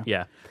 Exactly, right.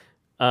 Yeah.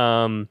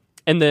 And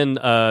then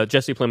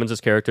Jesse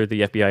Plemons' character,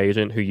 the FBI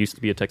agent who used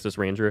to be a Texas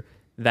Ranger,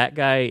 that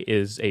guy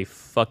is a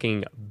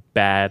fucking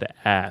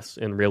badass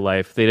in real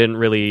life. They didn't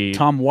really...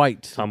 Tom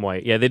White.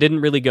 Yeah, they didn't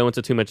really go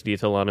into too much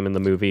detail on him in the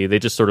movie. They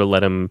just sort of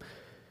let him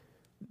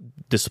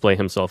display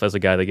himself as a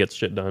guy that gets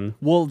shit done.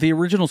 Well, the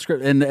original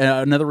script, and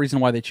another reason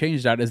why they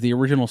changed that is the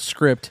original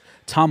script,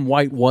 Tom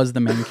White was the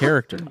main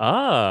character.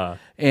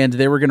 And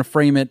they were going to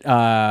frame it...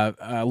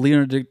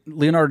 Leonardo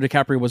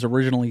DiCaprio was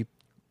originally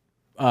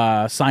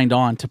signed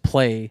on to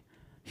play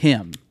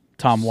him,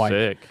 Tom White.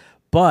 Sick.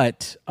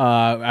 But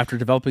after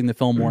developing the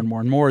film more and more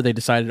and more, they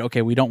decided,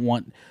 okay, we don't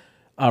want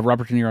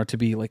Robert De Niro to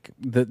be like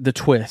the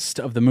twist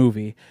of the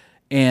movie,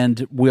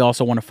 and we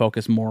also want to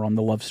focus more on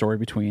the love story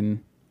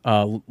between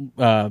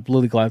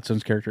Lily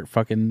Gladstone's character,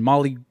 fucking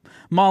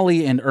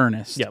Molly and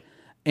Ernest. Yep.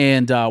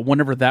 And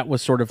whenever that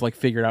was sort of like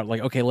figured out,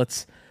 like, okay,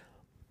 let's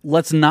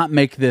not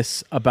make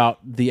this about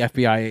the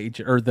FBI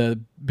agent or the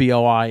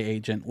BOI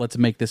agent. Let's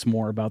make this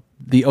more about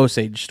the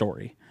Osage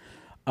story.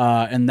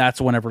 And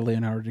that's whenever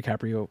Leonardo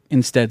DiCaprio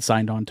instead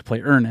signed on to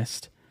play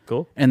Ernest.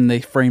 Cool. And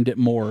they framed it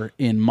more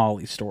in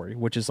Molly's story,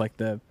 which is like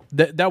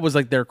that was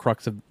like their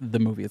crux of the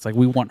movie. It's like,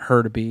 we want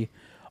her to be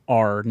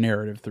our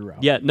narrative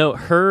throughout. Yeah, no,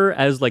 her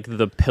as like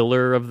the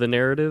pillar of the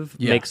narrative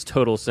makes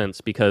total sense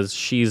because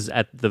she's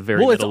at the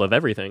very middle of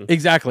everything.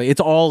 Exactly.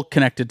 It's all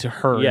connected to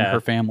her and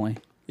her family.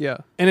 Yeah.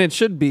 And it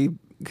should be,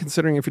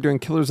 considering if you're doing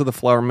Killers of the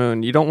Flower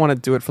Moon, you don't want to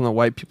do it from the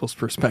white people's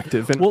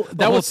perspective. And well,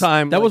 that was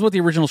what the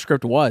original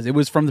script was. It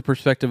was from the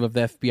perspective of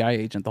the FBI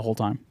agent the whole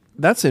time.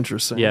 That's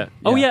interesting. Yeah.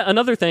 Oh yeah,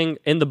 another thing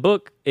in the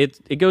book,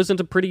 it goes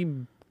into pretty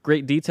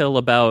great detail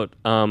about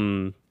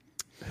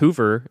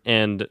Hoover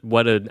and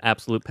what an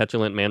absolute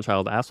petulant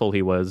man-child asshole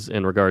he was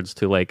in regards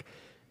to like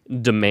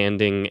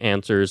demanding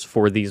answers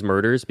for these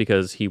murders,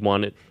 because he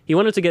wanted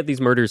to get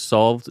these murders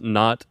solved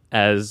not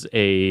as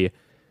a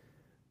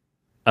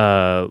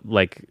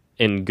like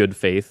in good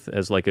faith,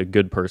 as like a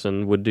good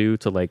person would do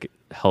to like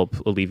help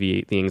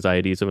alleviate the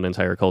anxieties of an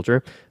entire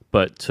culture,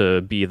 but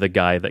to be the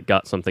guy that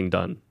got something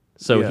done.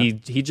 So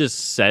he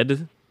just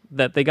said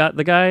that they got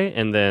the guy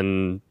and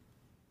then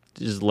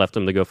just left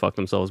them to go fuck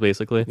themselves,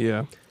 basically.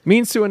 Yeah.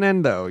 Means to an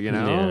end, though, you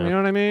know? Yeah. You know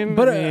what I mean?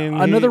 But I mean,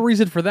 another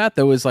reason for that,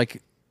 though, is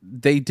like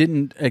they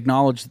didn't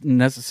acknowledge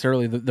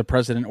necessarily the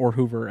president or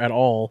Hoover at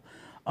all,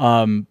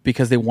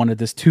 because they wanted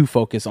this to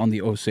focus on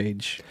the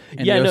Osage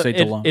and the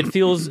Osage alone.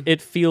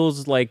 It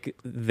feels like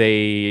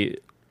they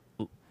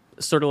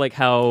sort of like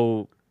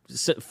how,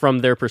 from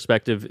their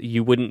perspective,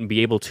 you wouldn't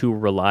be able to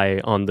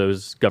rely on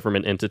those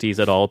government entities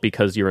at all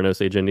because you're an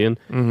Osage Indian.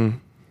 Mm-hmm.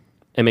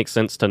 It makes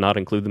sense to not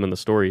include them in the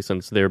story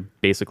since they're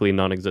basically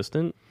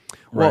non-existent.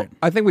 Well,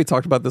 I think we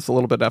talked about this a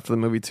little bit after the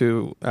movie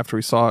too, after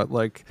we saw it.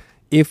 Like,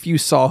 if you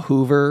saw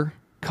Hoover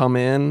come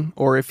in,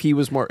 or if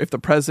the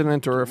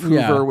president or if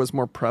Hoover was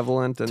more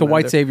prevalent. And it's a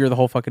white savior the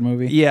whole fucking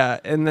movie. Yeah,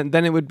 and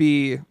then it would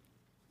be,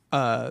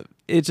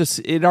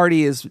 it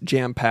already is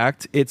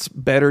jam-packed. It's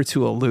better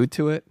to allude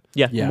to it.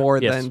 Yeah. More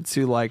than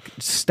to like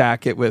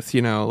stack it with,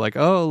 like,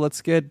 oh,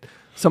 let's get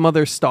some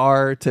other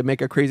star to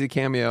make a crazy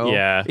cameo.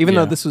 Yeah. Even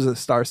though this was a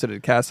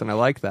star-studded cast, and I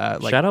like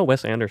that. Like, shout out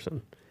Wes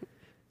Anderson.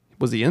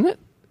 Was he in it?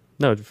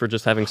 No, for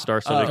just having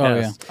star-studded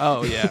Oh, cast.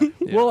 Oh yeah.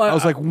 Yeah. Well, I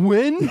was like,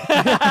 when?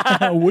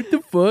 What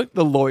the fuck?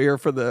 The lawyer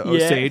for the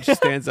Osage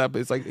stands up.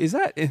 It's like, is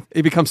that?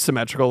 It becomes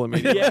symmetrical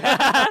immediately.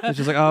 It's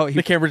just like, oh,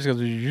 The camera just goes.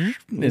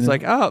 he's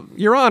like, oh,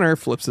 Your Honor,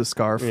 flips his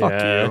scarf. Fuck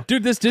Yeah. you.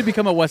 Dude, this did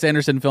become a Wes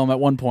Anderson film at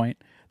one point.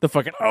 The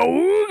fucking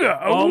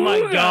oh my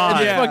God.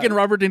 And Yeah. fucking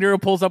Robert De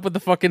Niro pulls up with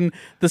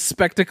the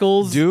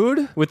spectacles.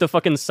 Dude, With the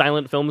fucking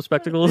silent film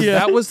spectacles. Yeah.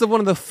 that was one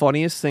of the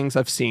funniest things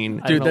I've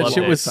seen. Dude, I that loved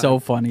shit it. was so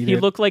funny. He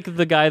Dude. looked like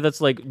the guy that's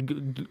like,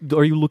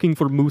 are you looking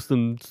for moose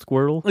and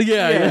squirrel?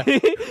 yeah.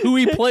 Who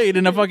he played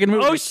in a fucking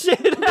movie. Oh, shit.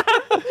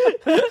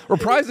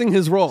 Reprising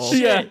his role.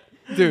 Yeah.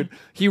 Dude,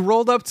 he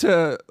rolled up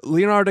to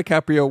Leonardo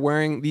DiCaprio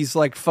wearing these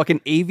like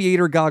fucking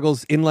aviator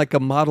goggles in like a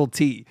Model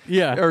T.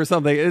 Yeah. Or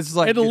something. It's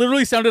like It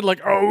literally sounded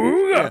like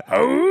ooga,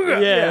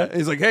 ooga. Yeah.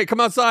 He's like, hey, come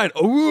outside.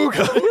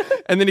 Ooga.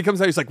 And then he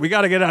comes out, he's like, we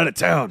gotta get out of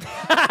town.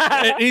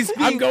 And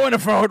I'm going to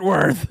Fort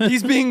Worth.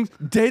 he's being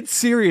dead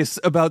serious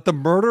about the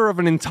murder of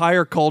an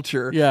entire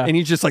culture. Yeah. And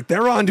he's just like,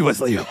 they're on to us,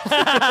 Leo.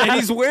 And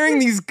he's wearing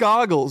these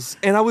goggles.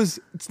 And I was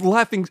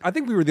laughing. I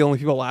think we were the only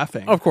people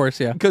laughing. Of course,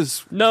 yeah.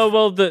 Because No,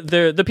 well,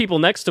 the people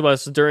next to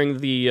us during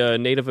the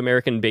Native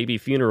American baby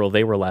funeral,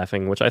 they were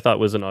laughing, which I thought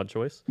was an odd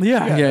choice.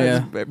 Yeah,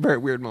 yeah. it's a very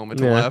weird moment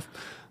to Yeah. laugh.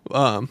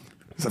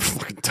 It's a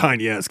fucking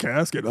tiny ass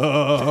casket.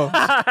 Oh,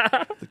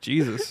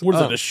 Jesus. What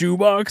is that, a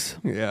shoebox?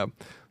 Yeah.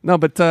 No,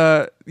 but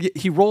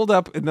he rolled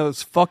up in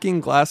those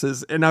fucking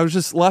glasses, and I was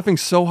just laughing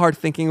so hard,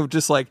 thinking of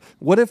just like,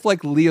 what if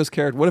like Leo's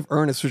character, what if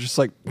Ernest was just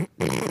like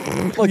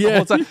the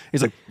whole time?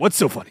 He's like, what's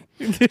so funny?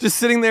 Just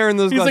sitting there in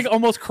those. He's glasses. like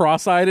almost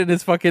cross-eyed in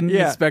his fucking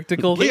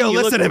spectacles. Leo,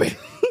 You listen look- to me.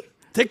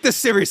 Take this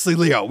seriously,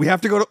 Leo. We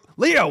have to go to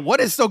Leo. What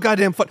is so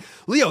goddamn fun?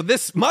 Leo,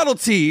 this Model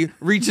T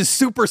reaches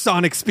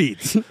supersonic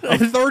speeds of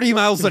 30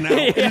 miles an hour.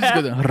 He just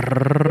goes,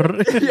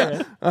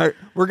 Yeah. All right,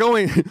 we're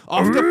going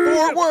off to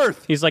Fort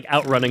Worth. He's like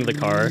outrunning the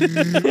car.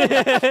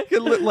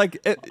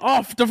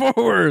 off to Fort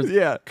Worth.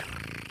 Yeah.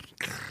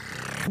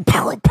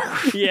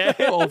 Yeah.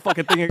 The whole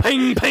fucking thing.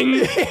 Ping, ping.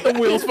 The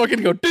wheels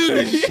fucking go.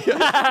 Doosh.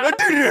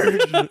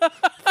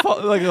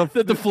 Like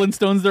The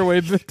Flintstones their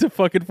way to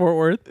fucking Fort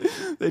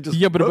Worth. they just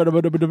Yeah,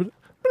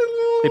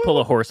 They pull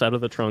a horse out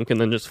of the trunk and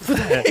then just.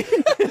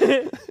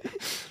 don't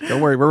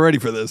worry, we're ready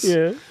for this.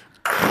 Yeah.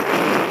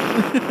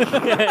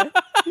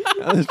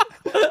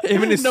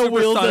 Him and his No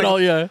wheels supersonic- at all.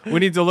 Yeah. We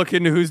need to look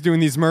into who's doing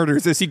these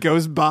murders as he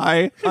goes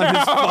by on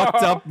his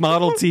fucked up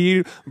Model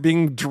T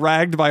being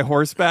dragged by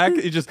horseback.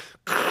 He just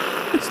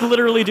It's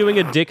literally doing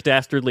a Dick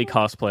Dastardly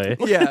cosplay.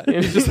 yeah,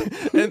 and he's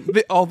just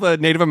and all the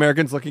Native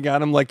Americans looking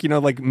at him like, you know,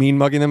 like mean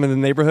mugging them in the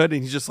neighborhood,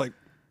 and he's just like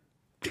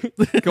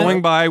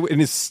going by in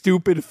his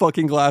stupid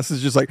fucking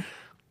glasses, just like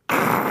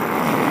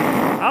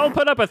I'll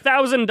put up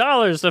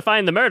 $1,000 to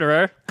find the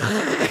murderer.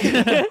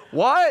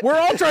 what? We're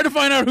all trying to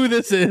find out who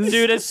this is.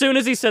 Dude, as soon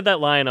as he said that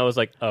line, I was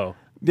like, oh,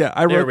 Yeah,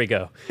 I wrote. there we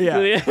go. Yeah,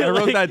 I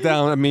wrote Like, that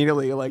down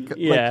immediately. Like,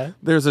 Yeah.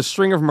 there's a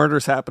string of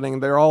murders happening.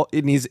 They're all,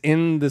 and he's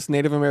in this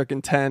Native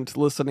American tent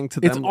listening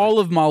to them. It's all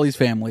of Molly's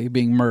family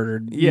being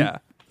murdered. yeah,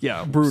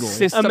 yeah, Brutally.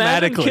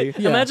 systematically.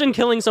 Imagine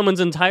killing someone's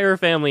entire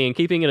family and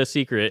keeping it a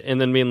secret and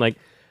then being like,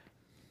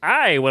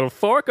 I will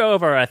fork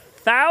over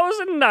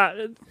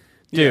 $1,000.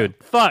 Dude,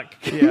 fuck.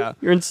 Yeah.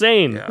 You're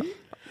insane. Yeah.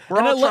 We're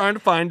all trying to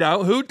find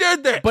out who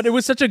did this. But it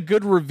was such a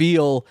good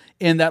reveal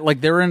in that like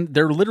they're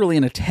literally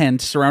in a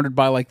tent surrounded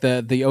by like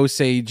the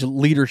Osage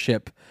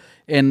leadership,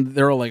 and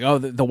they're all like, oh,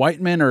 the white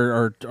men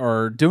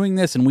are doing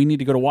this, and we need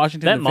to go to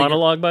Washington. That to figure-"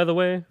 monologue, by the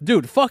way.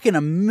 dude, fucking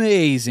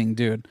amazing,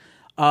 dude.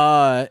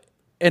 And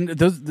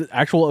those the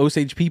actual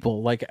Osage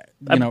people, like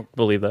you know,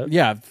 Believe that.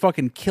 yeah,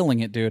 fucking killing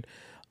it, dude.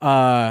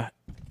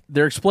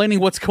 They're explaining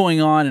what's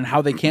going on and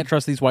how they can't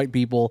trust these white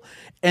people,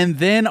 and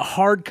then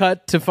hard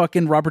cut to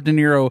fucking Robert De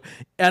Niro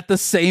at the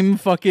same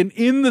fucking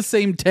in the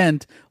same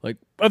tent, like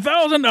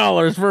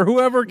 $1,000 for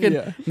whoever can. Yeah.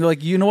 And they're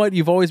like, you know what?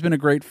 You've always been a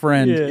great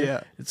friend.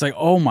 Yeah. It's like,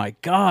 oh my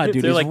god,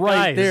 dude, They're he's like,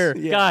 right guys, there.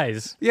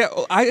 guys. yeah,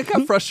 I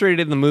got frustrated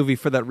in the movie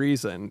for that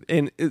reason,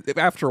 and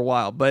after a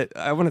while. But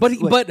I want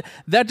to. But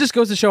that just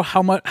goes to show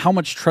how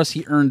much trust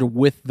he earned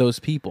with those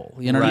people.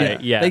 You know what I mean?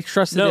 Right, yeah. They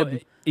trusted him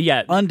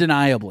Yeah.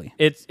 undeniably.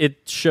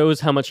 It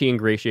shows how much he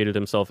ingratiated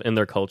himself in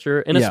their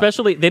culture. And Yeah.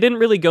 especially, they didn't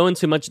really go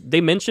into much.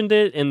 They mentioned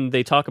it and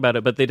they talk about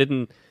it, but they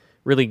didn't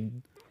really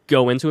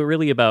go into it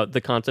really about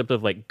the concept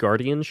of like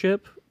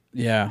guardianship.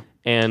 Yeah.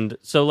 And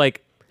so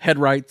like, Head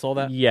rights, all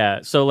that.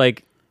 yeah. So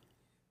like,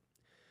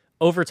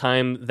 over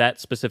time, that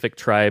specific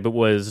tribe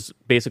was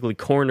basically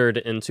cornered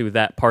into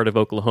that part of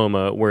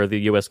Oklahoma where the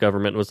U.S.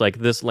 government was like,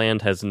 this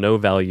land has no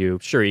value.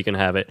 Sure, you can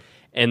have it.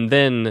 And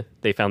then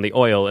they found the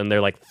oil and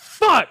they're like,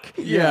 fuck!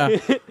 Yeah.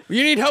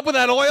 you need help with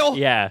that oil?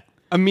 Yeah.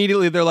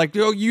 Immediately, they're like,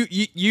 "Oh,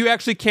 you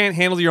actually can't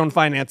handle your own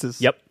finances."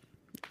 Yep.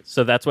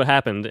 So that's what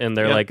happened. And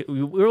they're Yep. like,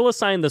 we'll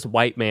assign this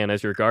white man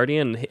as your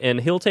guardian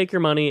and he'll take your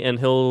money and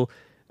he'll...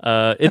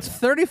 it's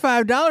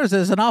 $35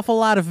 is an awful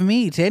lot of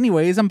meat.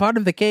 Anyways, I'm part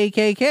of the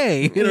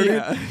KKK. You know what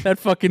I mean? That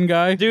fucking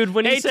guy. dude,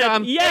 when he Hey, said,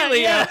 Tom. yeah, Hey,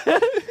 Leo. yeah.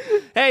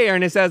 Hey,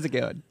 Ernest, how's it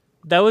going?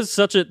 That was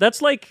such a...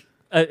 That's like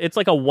it's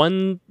like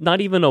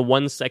not even a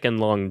 1 second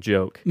long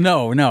joke,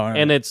 No.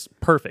 and it's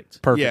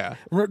perfect. Perfect.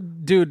 Yeah.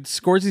 Dude,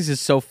 Scorsese is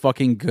so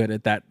fucking good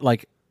at that,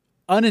 like,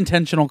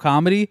 unintentional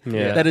comedy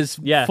that is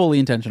fully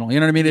intentional. You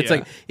know what I mean? It's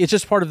like, it's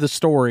just part of the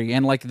story,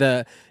 and like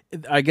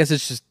I guess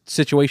it's just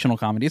situational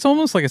comedy. It's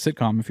almost like a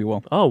sitcom, if you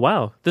will. Oh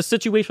wow, the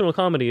situational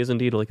comedy is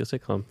indeed like a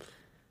sitcom.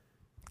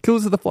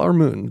 Killers of the Flower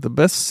Moon, the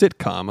best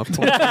sitcom of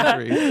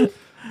 2023.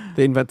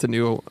 They invent a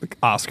new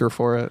Oscar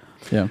for it.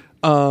 Yeah.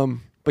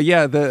 But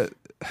yeah,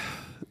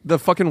 the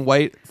fucking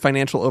white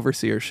financial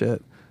overseer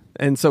shit.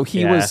 And so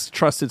he was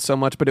trusted so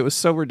much, but it was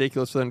so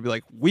ridiculous for them to be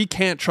like, we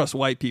can't trust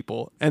white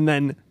people. And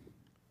then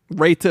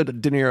right to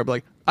De Niro, be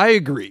like, I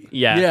agree.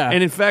 Yeah.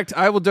 And in fact,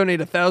 I will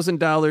donate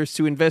 $1,000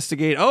 to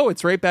investigate. Oh,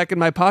 it's right back in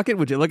my pocket.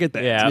 Would you look at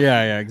that?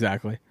 Yeah.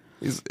 Exactly.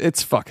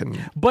 It's fucking.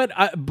 But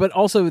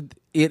also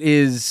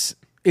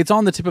it's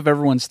on the tip of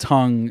everyone's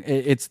tongue.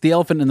 It's the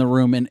elephant in the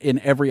room in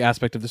every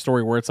aspect of the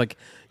story, where it's like,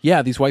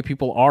 yeah, these white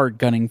people are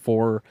gunning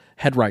for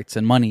head rights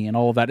and money and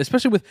all of that,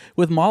 especially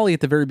with Molly at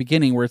the very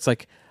beginning, where it's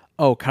like,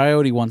 oh,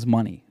 Coyote wants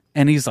money.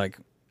 And he's like,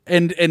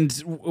 and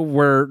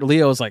where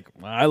Leo's like,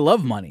 I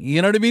love money.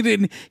 You know what I mean?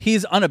 And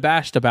he's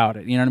unabashed about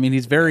it. You know what I mean?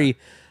 He's very...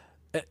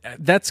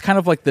 That's kind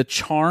of like the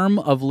charm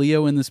of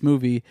Leo in this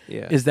movie,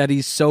 is that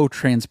he's so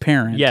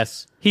transparent.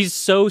 Yes. He's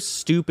so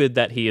stupid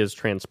that he is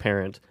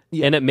transparent.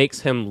 And it makes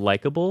him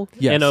likable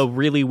in a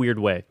really weird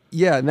way.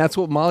 Yeah, and that's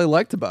what Molly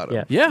liked about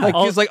him. Yeah. Like,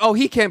 he's like, oh,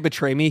 he can't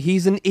betray me.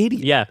 He's an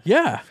idiot. Yeah.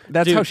 Yeah.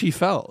 That's Dude. how she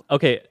felt.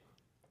 Okay.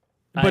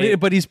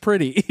 But he's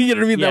pretty. You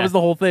know what I mean? Yeah. That was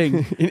the whole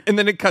thing. And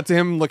then it cut to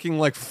him looking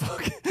like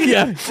fuck.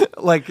 Yeah.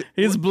 Like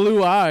His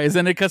blue eyes,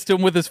 and it cuts to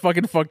him with his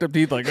fucking fucked up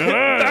teeth like,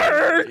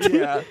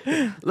 yeah.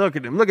 Look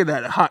at him. Look at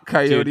that hot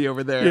coyote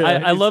over there.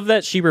 I love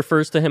that she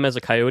refers to him as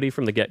a coyote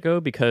from the get-go,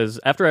 because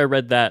after I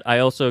read that, I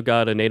also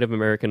got a Native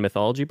American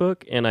mythology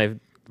book, and I've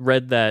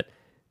read that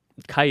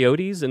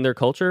coyotes in their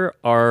culture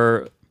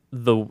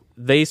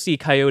they see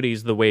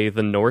coyotes the way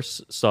the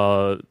Norse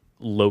saw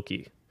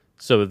Loki.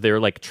 So they're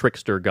like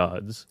trickster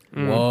gods.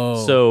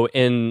 Whoa. So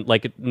in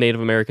like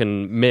Native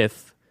American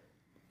myth,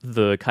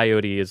 the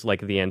coyote is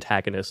like the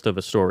antagonist of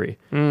a story.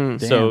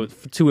 So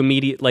to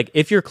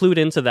if you're clued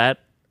into that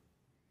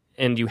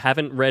and you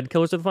haven't read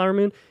Killers of the Flower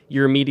Moon,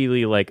 you're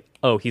immediately like,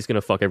 oh, he's going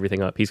to fuck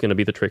everything up. He's going to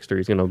be the trickster.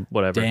 He's going to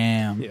whatever.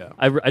 Damn. Yeah.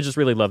 I just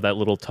really love that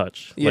little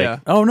touch. Yeah.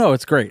 Like, Oh, no,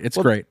 it's great. It's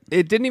great.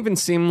 It didn't even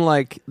seem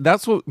like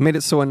that's what made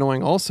it so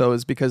annoying also,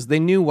 is because they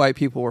knew white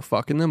people were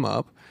fucking them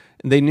up.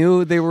 They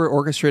knew they were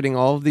orchestrating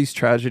all of these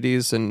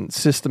tragedies and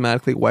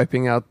systematically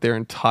wiping out their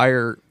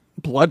entire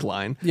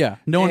bloodline. Yeah.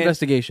 No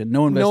investigation.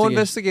 No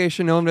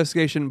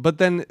investigation. But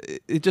then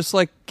it just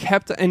like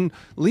kept, and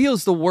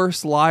Leo's the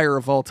worst liar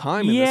of all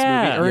time in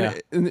Yeah. this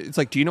movie. And it's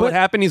like, do you know what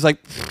happened? He's like,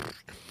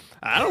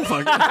 I don't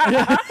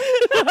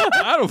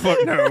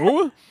fucking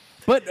know.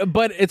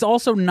 But it's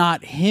also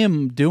not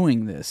him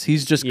doing this.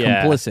 He's just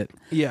Yeah. complicit.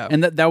 Yeah.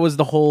 And that was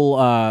the whole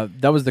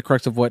that was the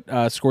crux of what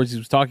Scorsese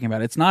was talking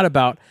about. It's not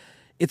about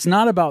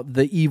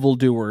the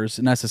evildoers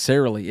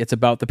necessarily. It's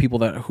about the people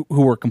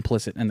who were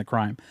complicit in the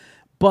crime.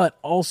 But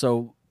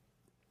also,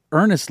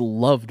 Ernest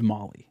loved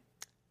Molly.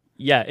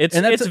 yeah,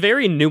 it's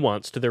very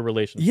nuanced to their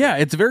relationship. Yeah,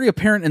 it's very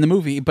apparent in the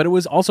movie, but it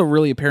was also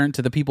really apparent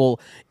to the people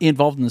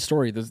involved in the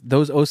story.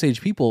 Those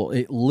Osage people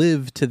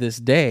live to this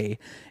day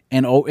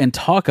and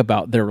talk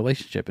about their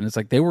relationship, and it's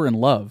like they were in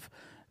love,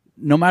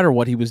 no matter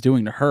what he was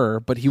doing to her.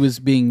 But he was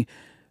being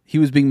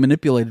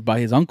manipulated by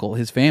his uncle,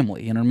 his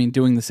family. You know what I mean?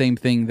 Doing the same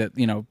thing that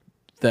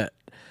that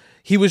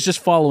he was just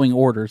following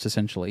orders.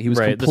 Essentially, he was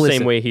right. complicit. The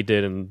same way he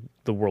did in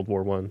the World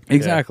War I.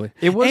 Exactly.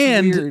 It was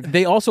and weird.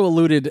 they also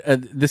alluded.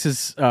 This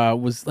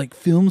was like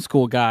film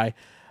school guy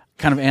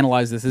kind of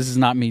analyzed this. This is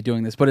not me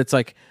doing this, but it's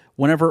like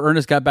whenever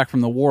Ernest got back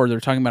from the war, they're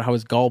talking about how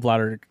his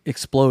gallbladder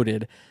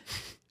exploded,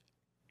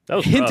 That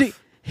was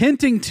rough.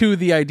 hinting to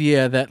the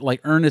idea that like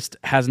Ernest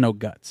has no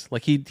guts.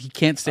 Like he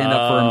can't stand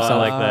up for himself.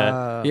 I like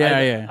that.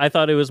 Yeah. I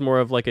thought it was more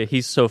of like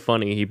he's so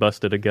funny he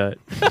busted a gut.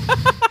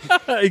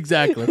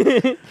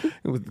 Exactly.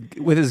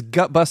 With his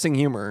gut busting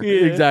humor.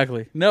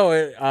 Exactly. No.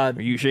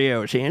 You say I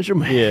was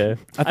handsome. Yeah,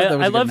 I thought that was a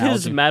I good love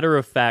his analogy. matter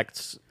of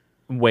fact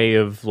way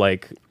of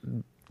like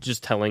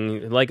just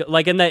telling,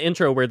 like in that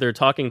intro where they're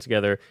talking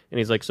together, and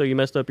he's like, "So you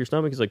messed up your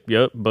stomach?" He's like,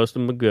 "Yep,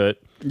 busted my gut.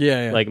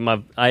 Yeah. Like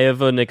I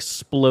have an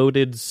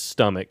exploded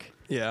stomach."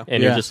 Yeah.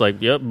 And Yeah. you're just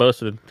like, "Yep,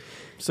 busted."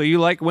 So you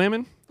like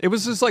women? It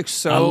was just like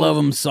so. I love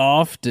them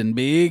soft and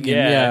big.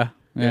 And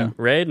yeah.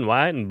 Red and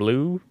white and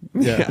blue.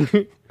 Yeah.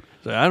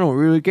 So I don't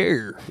really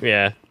care.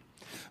 Yeah.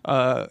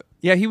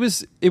 Yeah, it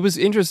was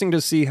interesting to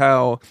see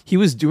how he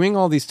was doing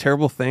all these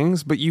terrible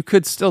things, but you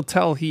could still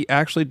tell he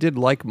actually did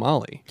like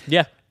Molly.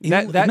 Yeah.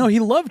 No, he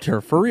loved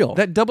her for real.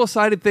 That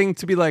double-sided thing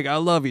to be like, I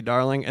love you,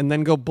 darling, and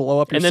then go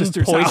blow up your And then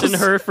sister's poison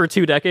house. her for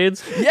 2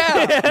 decades.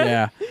 Yeah.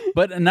 Yeah,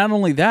 but not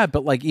only that,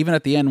 but like even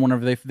at the end,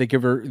 whenever they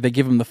give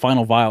him the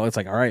final vial, it's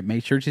like, all right,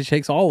 make sure she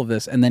takes all of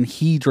this, and then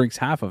he drinks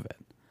half of it.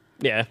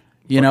 Yeah.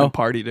 You know,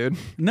 Party, dude.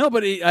 no,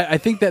 but I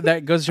think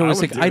that goes to show. I It's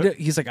would like do it.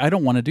 he's like, I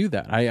don't want to do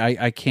that.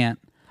 I can't.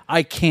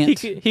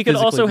 He could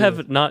also physically do have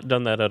it. not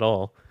done that at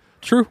all.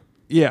 True.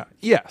 Yeah.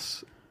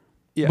 Yes.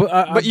 Yeah.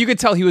 But you could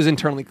tell he was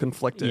internally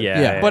conflicted.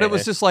 Yeah. But it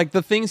was just like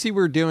the things he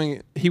was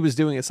doing.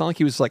 It's not like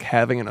he was like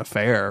having an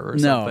affair or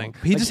something.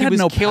 He Like, just had was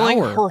no killing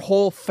power. her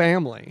whole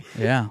family.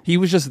 Yeah. He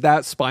was just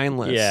that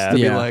spineless Yeah. to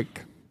be Yeah.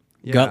 like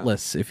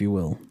Gutless, if you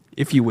will.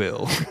 if you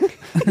will,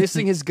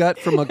 missing his gut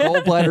from a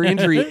gallbladder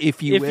injury,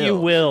 if you If you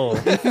will.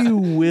 If you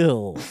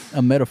will.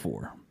 A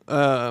metaphor.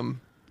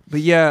 But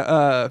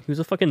yeah, He was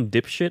a fucking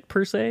dipshit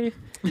per se.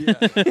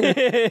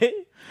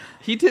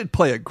 he did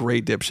play a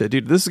great dipshit,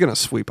 dude. This is gonna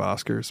sweep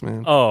Oscars,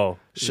 man. Oh,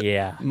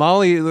 yeah.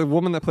 Molly, the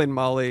woman that played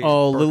Molly.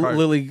 Oh, Burkhart,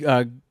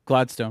 Lily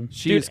Gladstone.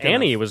 she's Dude,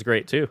 Annie was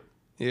great too.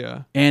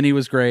 Yeah. Annie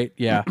was great.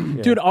 Yeah.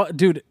 Dude,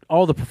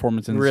 all the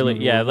performances in this Really,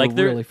 movie yeah. were Like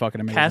they're really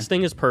fucking amazing.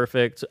 Casting is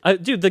perfect.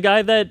 Dude, the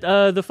guy that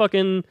the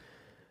fucking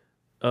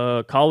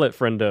call it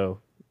friendo,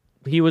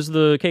 he was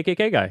the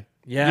KKK guy.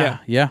 Yeah.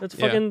 That's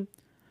fucking.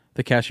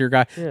 The cashier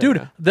guy.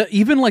 Dude,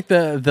 even like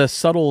the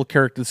subtle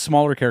characters,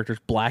 smaller characters,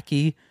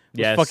 Blackie was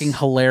Yes. fucking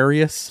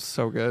hilarious.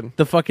 So good.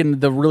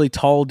 The really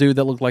tall dude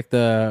that looked like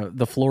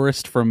the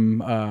florist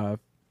from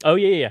Oh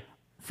yeah.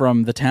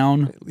 the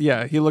town.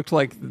 Yeah, he looked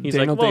like He's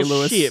Daniel like, well,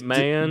 Day-Lewis. shit,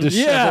 man.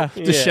 Yeah.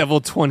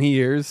 Disheveled 20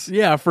 years.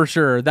 Yeah, for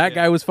sure. That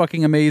guy was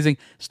fucking amazing.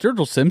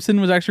 Sturgill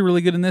Simpson was actually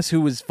really good in this, who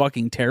was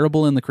fucking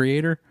terrible in The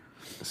Creator.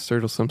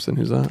 Sturgill Simpson,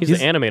 who's that? He's the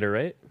animator,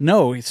 right?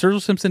 No,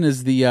 Sturgill Simpson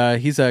is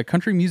he's a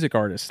country music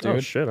artist, dude. Oh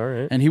shit! All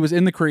right. And he was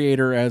in The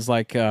Creator as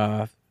like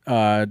John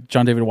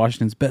David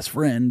Washington's best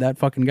friend, that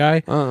fucking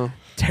guy. Oh.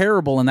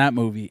 Terrible in that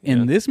movie.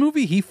 In this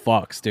movie, he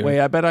fucks, dude.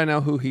 Wait, I bet I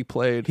know who he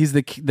played. He's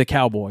the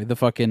cowboy, the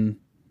fucking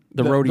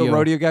rodeo. The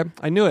rodeo guy?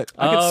 I knew it.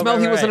 I could Oh, smell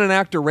he right, wasn't right. an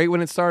actor right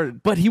when it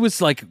started. But he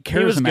was like He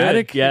was good,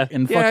 charismatic yeah.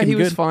 and Yeah, fucking he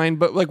was good. fine.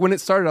 But like when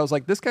it started, I was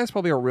like, this guy's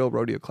probably a real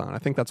rodeo clown. I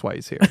think that's why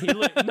he's here.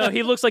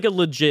 He looks like a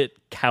legit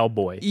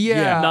cowboy.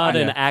 Yeah. not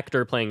an Yeah.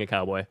 actor playing a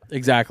cowboy.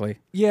 Exactly.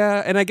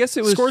 Yeah, and I guess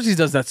it was... Scorsese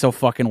does that so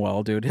fucking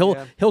well, dude.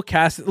 He'll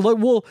cast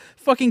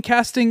fucking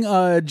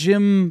casting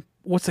Jim,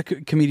 what's the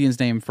comedian's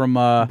name from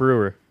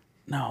Brewer.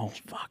 no,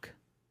 fuck.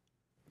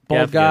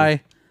 Bald Gaffigan.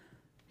 guy.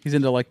 He's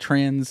into like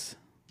trans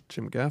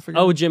Jim Gaffigan?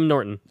 Oh, Jim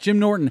Norton. Jim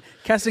Norton,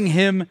 casting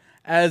him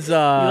as He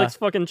likes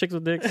fucking chicks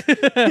with dicks.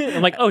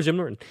 I'm like, oh, Jim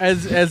Norton.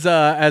 as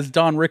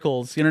Don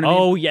Rickles. You know what I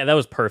mean? Oh yeah, that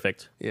was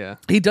perfect. Yeah.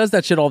 He does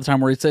that shit all the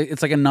time where it's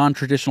like a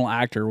non-traditional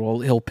actor. Well,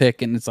 he'll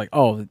pick and it's like,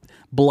 oh,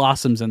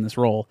 blossoms in this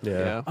role.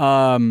 Yeah.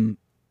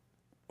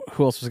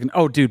 Who else was going to...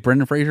 Oh, dude,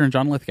 Brendan Fraser and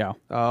John Lithgow.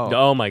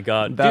 Oh my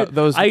god, That- dude,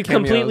 those I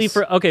cameos.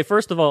 completely okay.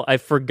 First of all, I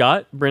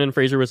forgot Brendan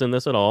Fraser was in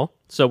this at all.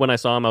 So when I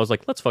saw him, I was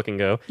like, let's fucking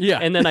go. Yeah.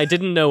 And then I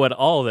didn't know at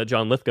all that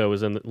John Lithgow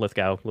was in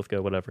Lithgow,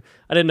 whatever.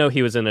 I didn't know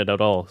he was in it at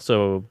all.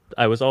 So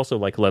I was also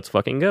like, let's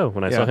fucking go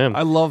when I saw him.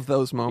 I love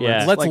those moments.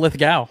 Yeah. Let's Like,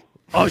 Lithgow.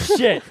 Oh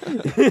shit.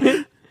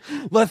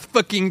 let's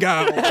fucking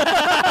go.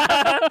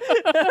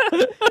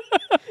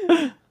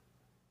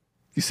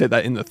 You said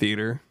that in the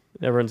theater.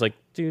 Everyone's like,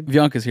 dude.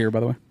 Bianca's here, by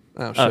the way.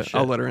 Oh, shit. shit.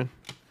 I'll let her in.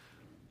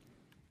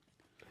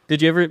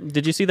 Did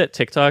you see that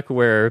TikTok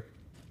where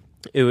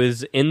it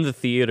was in the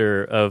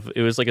theater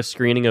it was like a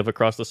screening of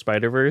Across the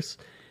Spider-Verse,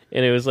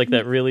 and it was like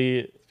that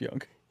really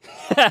Bianca.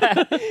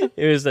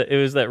 it was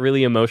that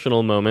really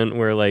emotional moment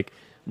where like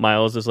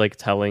Miles is like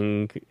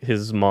telling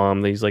his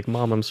mom that he's like,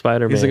 Mom, I'm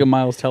Spider-Man. He's like a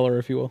Miles Teller,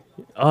 if you will.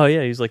 Oh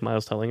yeah, he's like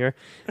Miles telling her.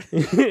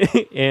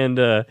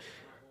 And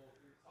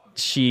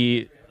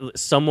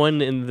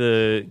someone in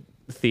the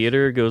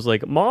theater goes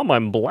like, Mom,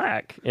 I'm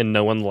black, and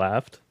no one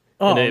laughed.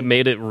 And it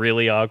made it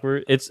really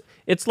awkward. It's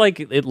like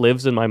it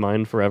lives in my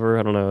mind forever.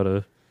 I don't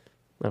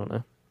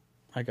know.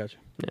 I got you.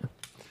 Yeah.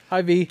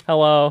 Hi, V.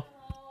 Hello.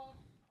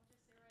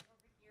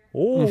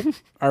 Oh. All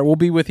right, we'll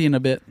be with you in a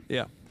bit.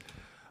 Yeah.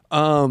 Do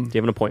you have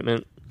an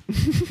appointment?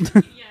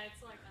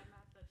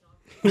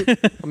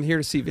 I'm here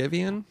to see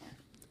Vivian.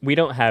 We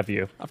don't have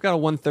you. I've got a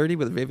 1:30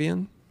 with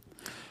Vivian.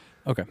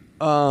 Okay.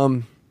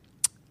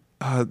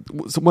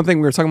 So one thing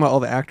we were talking about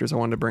all the actors I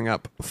wanted to bring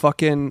up.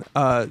 Fucking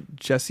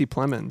Jesse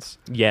Plemons.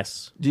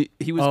 Yes.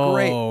 He was Oh,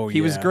 great.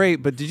 He was yeah. great.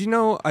 But did you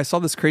know, I saw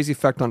this crazy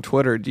fact on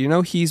Twitter. Do you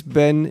know he's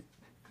been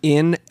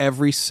in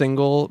every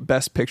single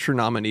Best Picture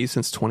nominee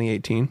since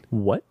 2018?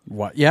 What?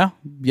 What? Yeah.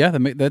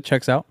 That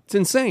checks out. It's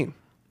insane.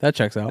 That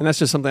checks out. And that's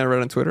just something I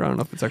read on Twitter. I don't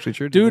know if it's actually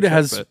true. Dude Didn't check,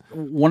 has but-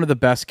 one of the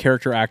best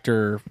character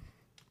actor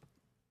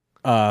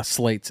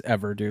slates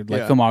ever, dude.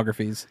 Like Yeah.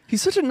 filmographies.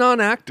 He's such a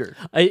non-actor.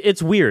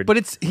 It's weird.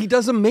 But he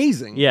does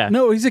amazing. yeah.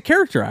 No, he's a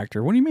character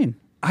actor. What do you mean?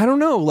 I don't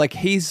know. Like,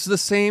 he's the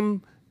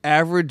same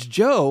average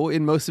Joe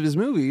in most of his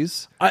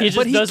movies. He just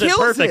but does it kills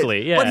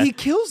perfectly, yeah. But he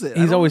kills it.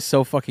 I He's don't- always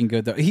so fucking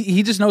good, though.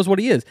 He just knows what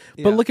he is.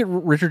 Yeah. But look at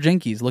Richard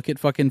Jenkins. Look at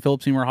fucking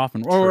Philip Seymour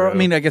Hoffman. Or, I True.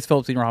 mean, I guess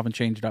Philip Seymour Hoffman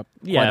changed up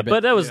quite Yeah, a bit.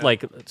 but that was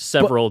like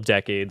several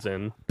decades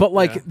in. But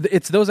like,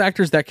 it's those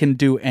actors that can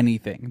do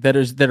anything. That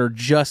are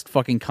just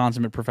fucking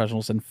consummate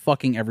professionals and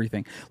fucking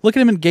everything. Look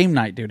at him in Game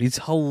Night, dude. He's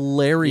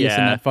hilarious in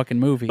Yeah. that fucking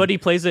movie. But he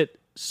plays it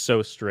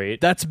so straight.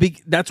 That's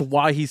big. That's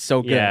why he's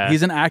so good. Yeah.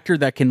 He's an actor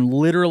that can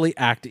literally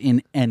act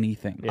in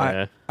anything.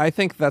 Yeah. I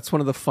think that's one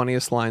of the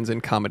funniest lines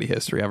in comedy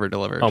history ever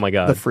delivered. Oh my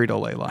God. The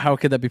Frito-Lay line. How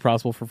could that be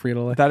possible for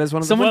Frito-Lay? That is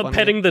one of the Someone funniest.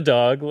 petting the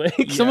dog,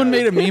 like Someone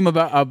made a meme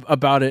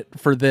about it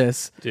for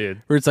this,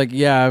 dude. where it's like,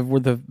 yeah, we're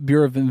the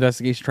Bureau of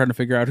Investigation trying to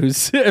figure out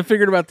who's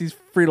figured about these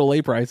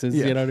Frito-Lay prices.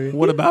 Yeah. You know what I mean?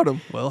 What about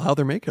them? Well, how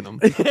they're making them.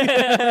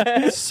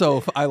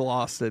 I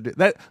lost it.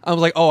 I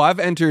was like, oh, I've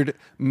entered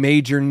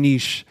major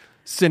niche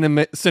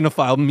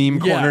cinephile meme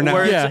corner now.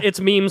 Where it's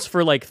memes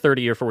for like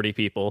 30 or 40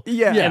 people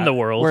in the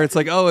world. Where it's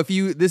like, oh,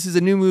 this is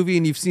a new movie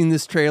and you've seen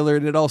this trailer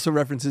and it also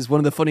references one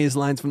of the funniest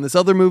lines from this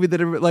other movie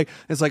that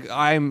it's like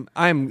I'm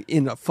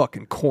in a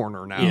fucking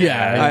corner now.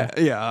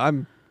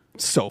 I'm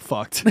so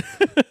fucked.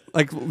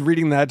 Like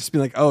reading that, just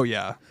being like, oh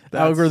yeah,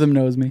 Algorithm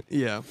knows me.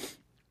 Yeah.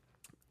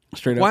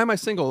 Straight up. Why am I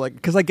single? Like,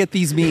 because I get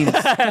these memes.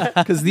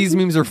 Because these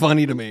memes are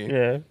funny to me.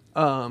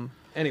 Yeah.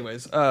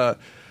 Anyways. And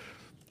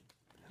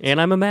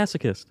I'm a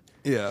masochist.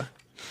 Yeah.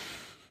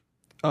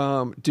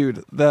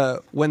 Dude,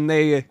 when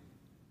they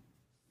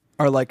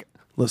are like,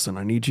 listen,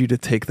 I need you to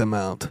take them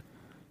out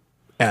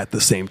at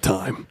the same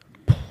time.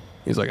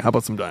 He's like, how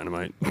about some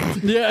dynamite?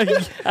 Yeah.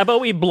 How about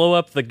we blow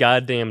up the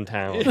goddamn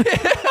town?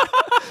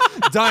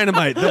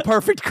 Dynamite, the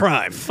perfect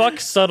crime. Fuck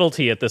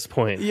subtlety at this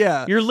point.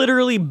 Yeah. You're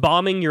literally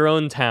bombing your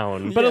own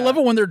town. But I love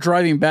it when they're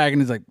driving back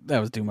and he's like, that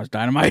was too much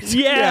dynamite.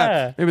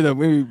 Yeah. Maybe a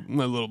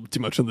little too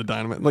much on the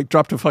dynamite. Like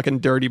dropped a fucking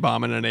dirty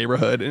bomb in a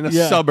neighborhood in a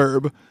Yeah.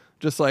 suburb.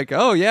 Just like,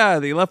 oh yeah,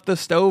 they left the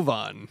stove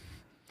on.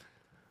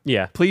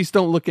 Yeah. Please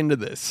don't look into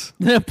this.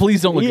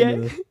 Please don't look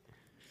into this.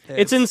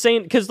 It's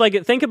insane because,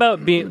 like, think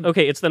about being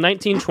okay. It's the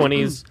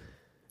 1920s.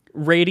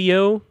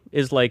 Radio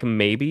is like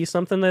maybe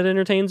something that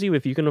entertains you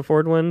if you can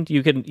afford one.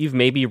 You've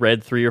maybe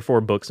read 3 or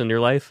 4 books in your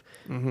life.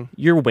 Mm-hmm.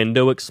 Your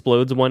window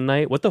explodes one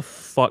night. What the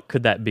fuck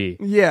could that be?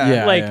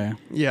 Yeah.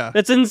 Yeah.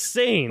 That's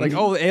insane. like,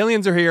 oh, the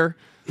aliens are here.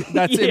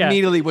 That's Yeah.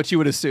 immediately what you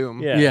would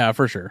assume. Yeah,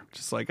 for sure.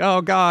 Just like,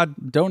 oh god,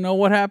 Don't know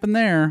what happened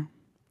there.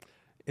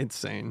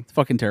 insane. It's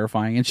fucking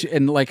terrifying.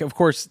 And like, of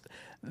course,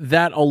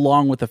 that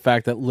along with the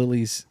fact that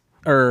Lily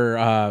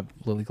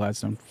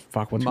Gladstone,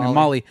 fuck, what's her name?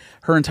 Molly,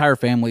 her entire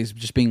family's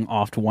just being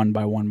offed one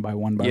by one by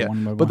one by Yeah,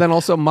 one by but one. then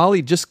also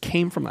Molly just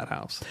came from that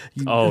house.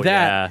 Oh,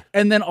 yeah.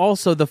 And then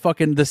also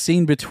the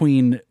scene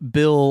between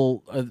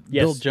Bill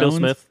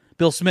Jones,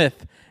 Bill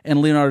Smith,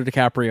 and Leonardo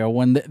DiCaprio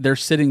when they're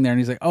sitting there and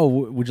he's like, "Oh,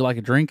 would you like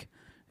a drink?"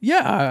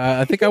 Yeah,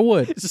 I think I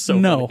would. It's so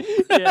no.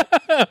 Yeah.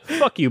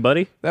 Fuck you,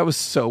 buddy. That was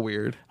so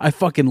weird. I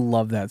fucking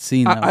love that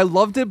scene. Though. I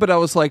loved it, but I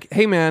was like,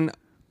 hey man,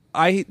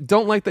 I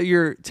don't like that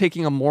you're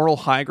taking a moral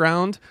high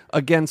ground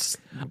against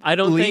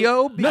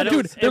Leo. No,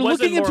 dude, they're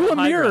looking into a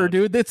mirror,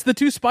 dude. It's the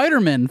 2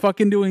 Spider-Men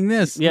fucking doing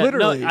this. Yeah,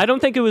 literally. No, I don't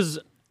think it was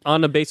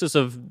on a basis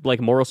of like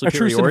moral A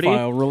true superiority.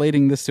 cinephile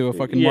relating this to a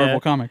fucking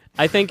Marvel comic.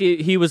 I think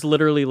he was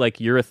literally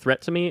like, you're a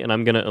threat to me and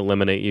I'm going to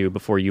eliminate you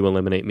before you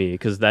eliminate me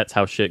because that's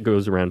how shit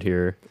goes around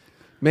here.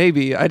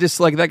 Maybe. I just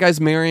like that guy's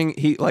marrying.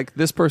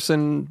 This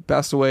person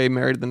passed away,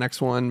 married the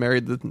next one,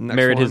 married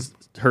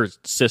her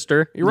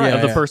sister. You're right.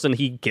 Of the Yeah. person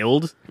he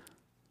killed.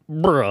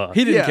 Bruh.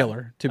 He didn't Yeah. kill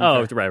her. To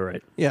be fair.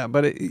 right. Yeah,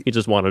 but He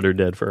just wanted her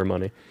dead for her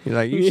money.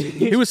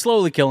 He was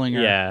slowly killing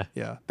her. Yeah.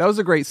 yeah, that was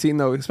a great scene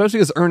though, especially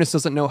because Ernest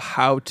doesn't know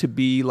how to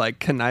be like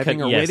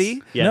conniving or Yes.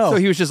 witty. Yes. No. So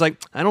he was just like,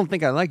 I don't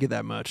think I like you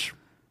that much.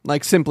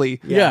 Like simply,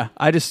 Yeah.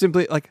 I just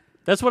simply like.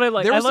 That's what I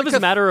like. There I was love like his a-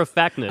 matter of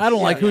factness. I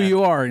don't like who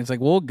you are. And he's like,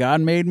 well,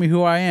 God made me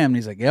who I am. And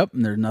he's like, yep,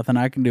 and there's nothing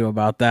I can do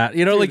about that.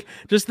 You know, like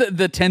just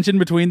the tension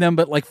between them,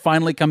 but like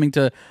finally coming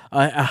to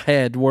a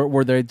head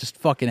where they just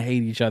fucking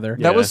hate each other.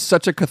 That was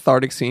such a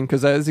cathartic scene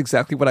because that is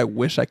exactly what I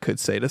wish I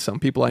could say to some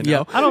people I know.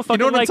 Yeah. I don't fucking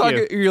you know what like I'm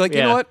talking. you. You're like, you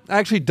Yeah. know what? I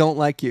actually don't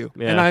like you,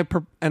 Yeah.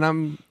 and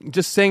I'm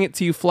just saying it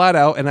to you flat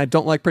out, and I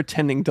don't like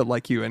pretending to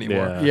like you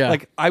anymore. Yeah. Yeah.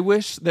 Like I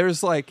wish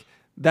there's like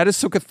that is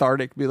so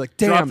cathartic. Be like,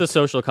 damn. Drop the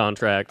social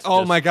contract. Oh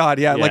Just- my god,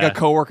 yeah, like yeah. a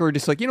coworker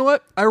just like, you know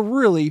what? I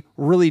really,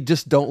 really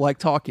just don't like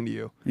talking to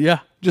you. Yeah.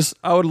 Just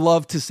I would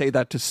love to say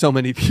that to so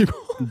many people.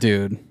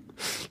 Dude.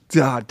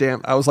 God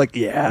damn. I was like,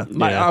 yeah.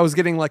 Yeah. I was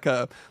getting like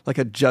a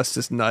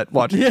justice nut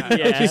watching that.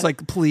 Yeah. Just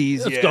like,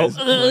 please, yes. go. Like,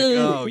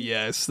 oh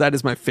yes. That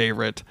is my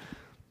favorite.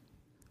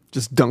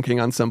 Just dunking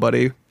on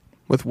somebody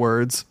with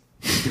words.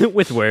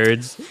 with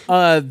words.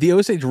 The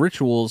Osage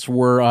rituals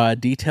were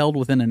detailed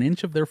within an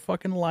inch of their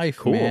fucking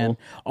life, man.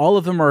 All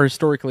of them are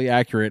historically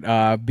accurate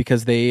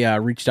because they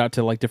reached out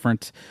to like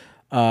different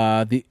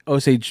the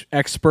Osage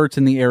experts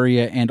in the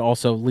area and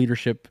also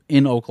leadership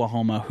in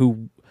Oklahoma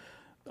who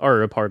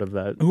Are a part of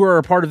that. are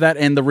a part of that,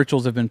 and the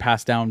rituals have been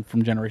passed down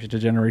from generation to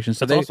generation.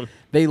 So That's awesome.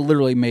 they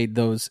literally made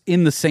those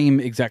in the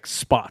same exact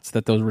spots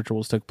that those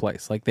rituals took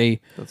place. Like they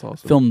That's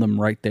awesome. filmed them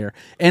right there.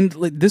 And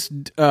like, this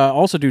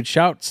also, dude,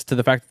 shouts to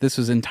the fact that this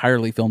was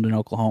entirely filmed in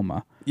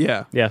Oklahoma.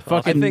 Yeah. Yeah.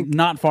 Fucking think-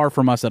 not far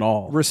from us at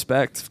all.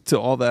 Respect to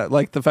all that.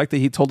 Like the fact that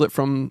he told it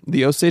from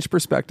the Osage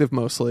perspective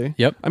mostly.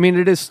 Yep. I mean,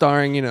 it is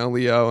starring,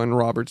 Leo and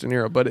Robert De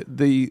Niro, but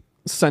the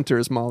center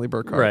is Molly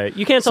Burkhart. Right.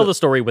 You can't tell the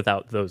story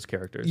without those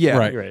characters. Yeah.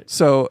 Right.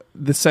 So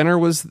the center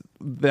was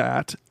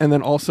that, and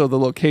then also the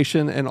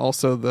location and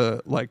also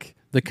the like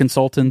The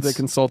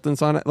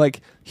consultants. on it.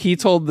 Like, he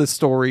told the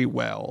story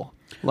well.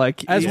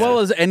 Like, As well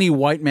as any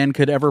white man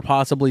could ever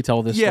possibly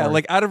tell this story.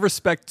 like, out of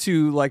respect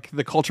to, like,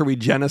 the culture we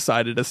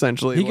genocided,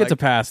 essentially. He gets a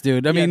pass,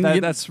 dude. I mean,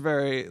 that's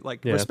very,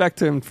 like, respect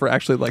to him for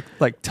actually,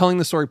 like telling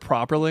the story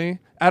properly.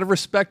 Out of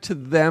respect to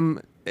them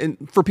and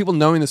for people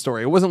knowing the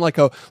story. It wasn't like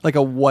a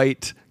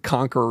white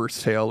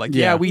conqueror's tale. Like,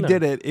 we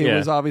did it. It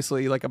was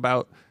obviously, like,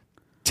 about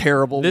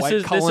terrible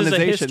white colonization. This is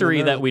a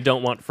history that we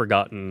don't want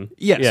forgotten.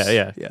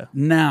 Yes. Yeah.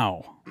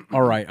 Now,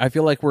 all right. I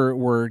feel like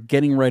we're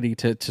getting ready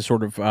to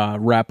sort of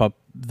wrap up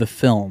the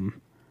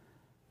film.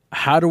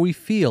 How do we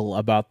feel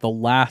about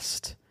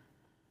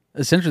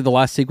essentially the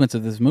last sequence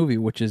of this movie,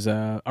 which is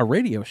a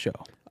radio show?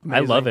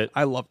 Amazing. I love it.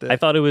 I loved it. I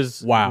thought it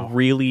was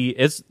really.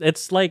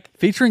 It's like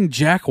featuring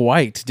Jack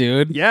White,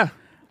 dude. Yeah.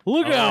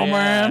 Look out,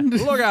 man!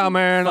 Look out,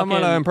 man! I'm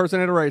gonna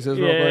impersonate a racist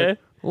real quick.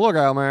 Look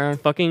out, man!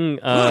 Fucking.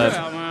 Look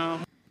out,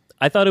 man!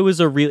 I thought it was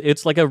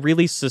it's like a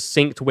really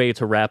succinct way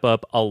to wrap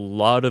up a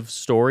lot of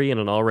story in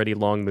an already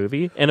long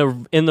movie,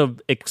 and in an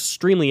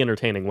extremely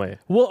entertaining way.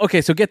 Well,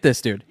 okay, so get this,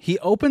 dude. He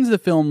opens the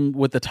film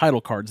with the title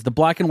cards, the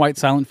black and white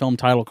silent film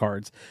title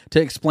cards,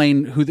 to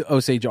explain who the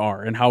Osage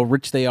are and how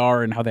rich they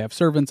are and how they have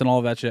servants and all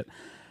of that shit.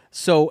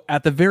 So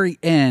at the very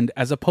end,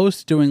 as opposed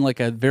to doing like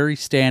a very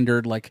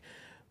standard, like,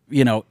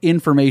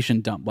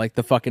 information dump, like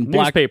the fucking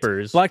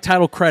newspapers, black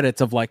title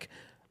credits of like,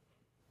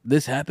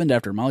 this happened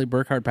after Molly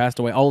Burkhart passed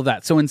away, all of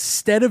that. So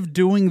instead of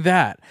doing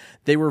that,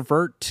 they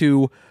revert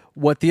to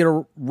what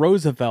Theodore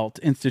Roosevelt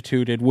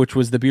instituted, which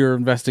was the Bureau of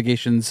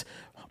Investigation's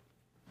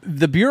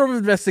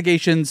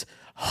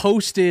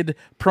hosted,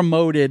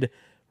 promoted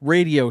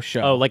radio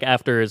show. Oh, like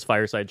after his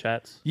fireside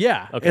chats?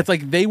 Yeah. Okay. It's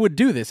like they would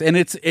do this. And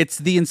it's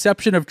the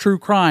inception of true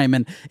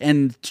crime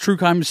and true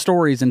crime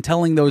stories and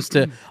telling those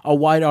to a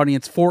wide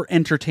audience for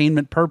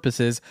entertainment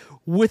purposes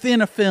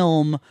within a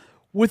film,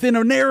 within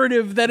a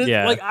narrative that is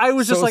like, I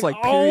was just like,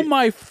 oh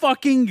my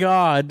fucking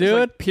God, dude.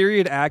 Like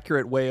period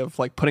accurate way of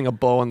like putting a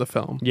bow on the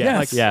film. Yeah.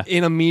 Yes. Like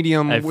in a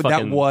medium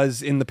that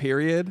was in the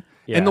period.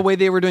 Yeah. And the way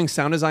they were doing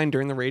sound design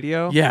during the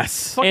radio.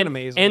 Yes. Fucking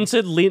amazing. And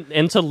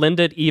to lend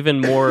it even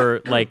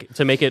more, like,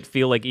 to make it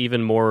feel like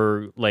even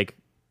more like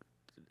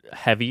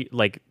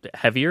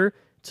heavier,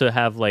 to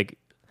have like,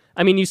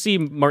 I mean, you see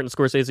Martin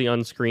Scorsese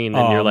on screen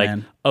and you're like,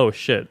 oh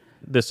shit.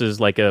 This is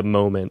like a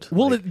moment.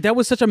 Well, that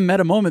was such a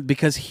meta moment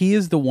because he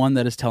is the one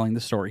that is telling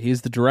the story. He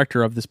is the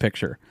director of this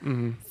picture.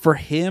 Mm-hmm. For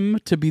him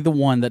to be the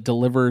one that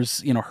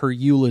delivers, her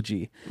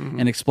eulogy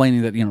and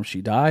explaining that,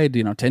 she died,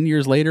 10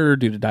 years later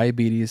due to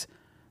diabetes,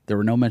 there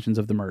were no mentions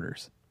of the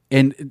murders.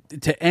 And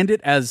to end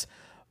it as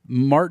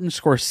Martin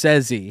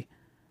Scorsese,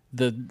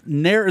 the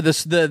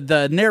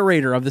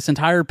narrator of this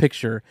entire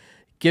picture,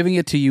 giving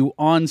it to you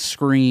on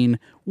screen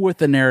with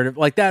the narrative,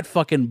 like that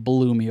fucking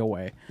blew me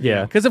away.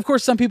 Yeah. Because of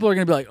course some people are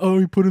going to be like, oh,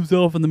 he put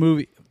himself in the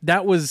movie.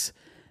 That was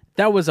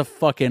a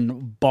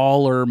fucking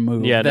baller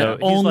move that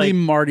only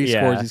Marty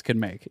Scorsese could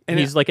make. And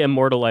he's like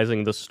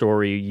immortalizing the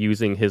story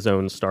using his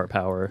own star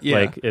power. Yeah.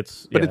 Like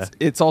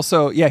it's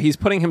also, he's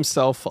putting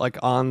himself like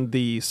on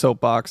the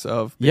soapbox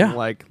of being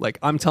like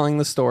I'm telling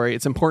the story.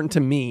 It's important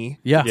to me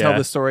to tell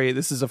the story.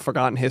 This is a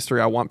forgotten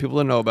history I want people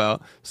to know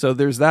about. So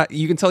there's that.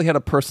 You can tell he had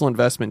a personal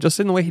investment just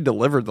in the way he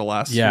delivered the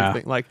last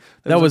thing. Like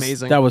that was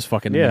amazing. That was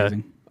fucking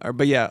amazing.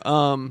 But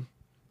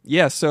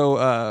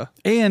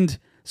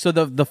so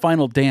the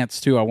final dance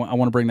too, I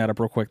want to bring that up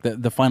real quick.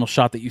 The final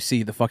shot that you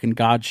see, the fucking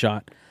God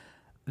shot,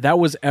 that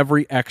was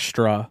every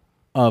extra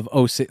of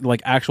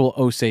actual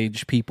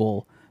Osage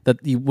people that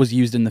was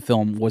used in the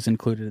film was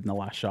included in the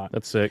last shot.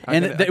 That's sick.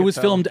 And it was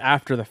filmed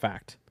after the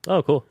fact.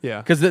 Oh, cool.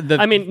 Yeah. Because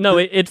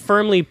it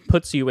firmly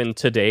puts you in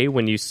today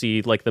when you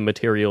see like the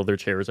material their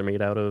chairs are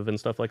made out of and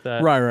stuff like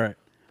that. Right.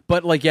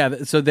 But like,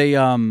 so they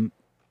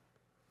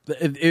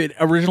it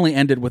originally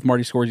ended with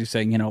Marty Scorsese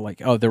saying,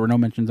 there were no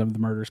mentions of the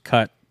murders,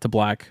 cut to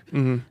black,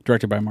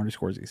 directed by Marty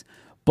Scorsese.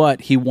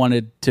 But he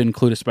wanted to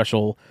include a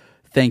special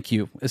thank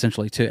you,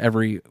 essentially, to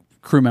every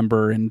crew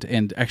member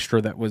and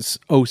extra that was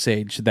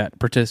Osage that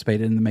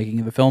participated in the making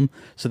of the film.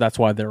 So that's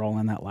why they're all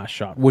in that last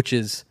shot, which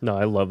is... No,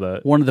 I love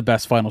that. One of the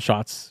best final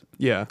shots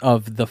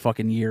of the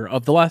fucking year,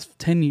 of the last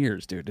 10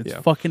 years, dude. It's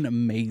fucking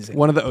amazing.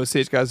 One of the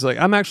Osage guys is like,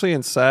 I'm actually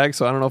in SAG,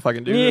 so I don't know if I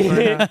can do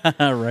this right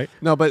now. Right.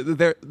 No, but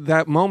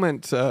that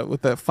moment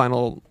with that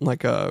final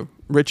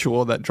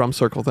ritual, that drum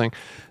circle thing,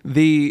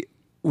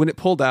 when it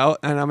pulled out,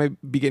 and I may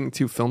be getting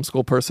too film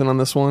school person on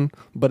this one,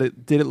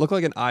 but did it look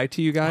like an eye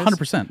to you guys?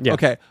 100%. Yeah.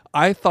 Okay.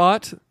 I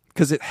thought,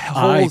 because it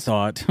holds...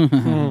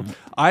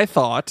 I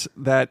thought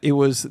that it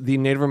was the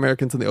Native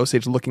Americans and the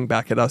Osage looking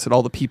back at us, at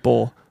all the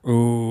people.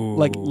 Ooh.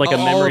 Like a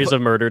memories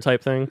of murder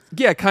type thing?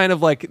 Yeah, kind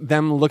of like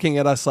them looking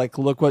at us like,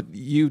 look what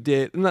you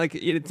did. And like,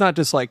 it's not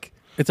just like...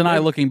 It's an eye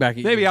looking back at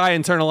you. Maybe I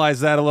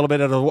internalized that a little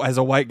bit as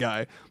a white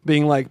guy,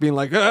 being like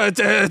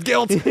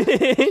guilt.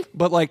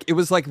 But like it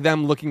was like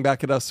them looking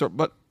back at us.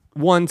 But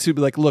one, to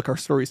be like, look, our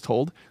story's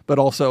told. But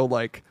also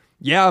like,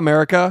 yeah,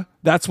 America,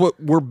 that's what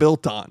we're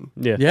built on.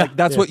 Yeah. Like,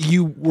 that's what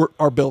you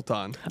are built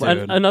on.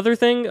 Another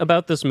thing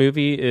about this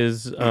movie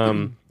is,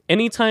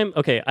 anytime,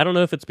 okay, I don't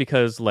know if it's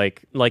because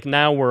like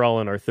now we're all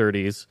in our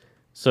 30s,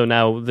 so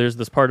now there's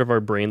this part of our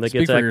brain that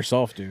Speak gets for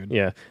yourself, dude.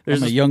 yeah,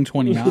 I'm a young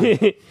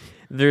 29.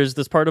 there's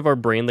this part of our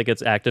brain that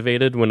gets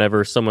activated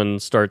whenever someone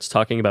starts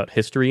talking about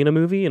history in a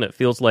movie, and it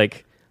feels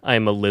like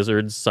I'm a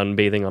lizard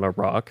sunbathing on a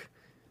rock,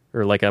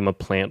 or like I'm a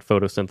plant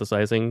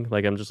photosynthesizing.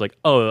 Like I'm just like,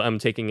 oh, I'm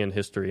taking in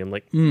history. I'm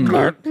like,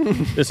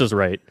 this is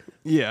right.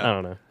 Yeah. I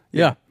don't know.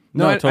 Yeah.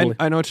 No, totally.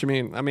 I know what you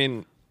mean. I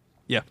mean,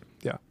 yeah.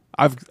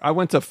 I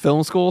went to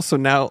film school, so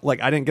now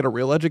like I didn't get a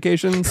real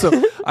education. So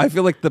I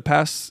feel like the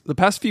past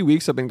few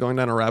weeks I've been going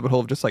down a rabbit hole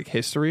of just like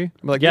history.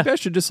 I'm like, maybe I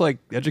should just like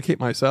educate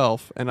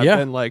myself. And I've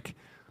been like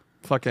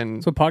fucking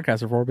That's what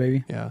podcasts are for,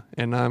 baby. yeah.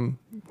 And I'm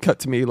cut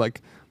to me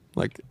like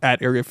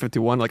at Area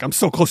 51, like I'm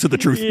so close to the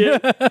truth.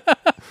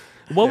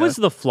 What was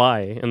the fly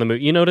in the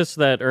movie? You noticed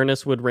that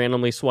Ernest would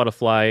randomly swat a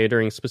fly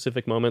during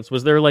specific moments.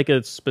 Was there like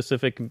a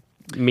specific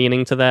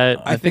meaning to that?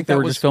 I think they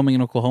were just filming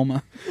in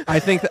Oklahoma. I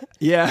think that,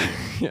 yeah.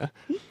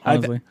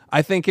 Honestly.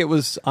 I think it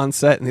was on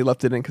set and he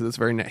left it in because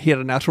it's he had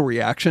a natural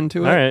reaction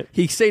to it. All right.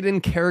 He stayed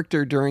in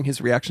character during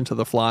his reaction to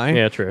the fly.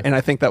 Yeah, true. And I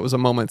think that was a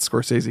moment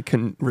Scorsese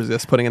couldn't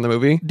resist putting in the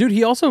movie. Dude,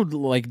 he also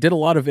like did a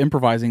lot of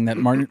improvising that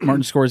Martin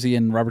Scorsese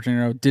and Robert De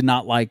Niro did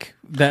not like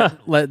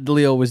that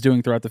Leo was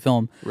doing throughout the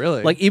film.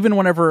 Really? Like even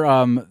whenever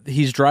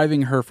he's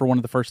driving her for one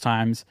of the first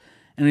times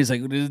and he's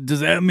like,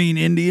 does that mean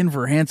Indian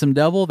for handsome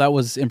devil? That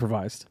was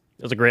improvised.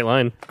 That was a great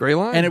line. Great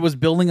line. And it was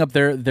building up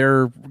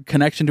their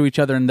connection to each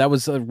other, and that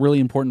was really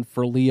important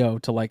for Leo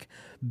to like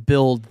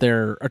build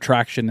their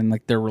attraction and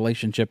like their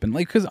relationship, and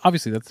like because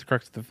obviously that's the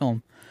crux of the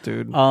film.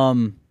 Dude.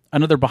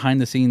 Another behind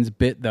the scenes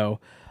bit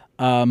though,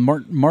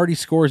 Marty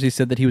Scorsese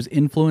said that he was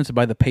influenced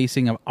by the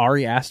pacing of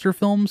Ari Aster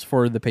films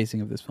for the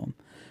pacing of this film.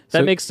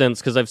 That makes sense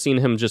because I've seen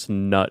him just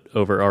nut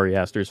over Ari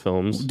Aster's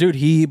films. Dude,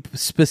 he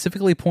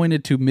specifically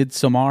pointed to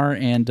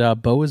Midsommar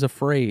and Beau is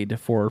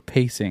Afraid for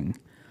pacing.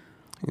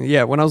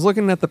 Yeah, when I was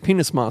looking at the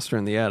penis monster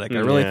in the attic, I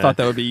really thought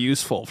that would be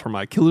useful for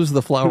my Killers of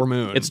the Flower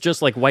Moon. It's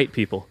just like white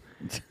people.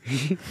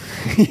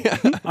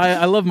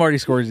 I love Marty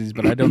Scorsese,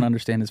 but I don't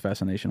understand his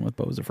fascination with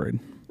Beau is Afraid.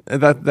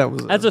 That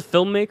was As a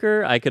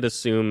filmmaker, I could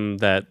assume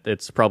that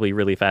it's probably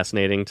really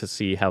fascinating to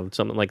see how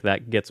something like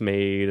that gets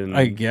made and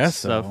I guess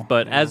stuff. so.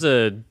 But as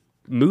a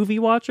movie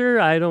watcher,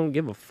 I don't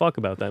give a fuck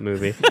about that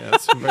movie.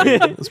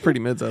 it's pretty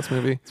mids-ass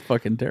movie. It's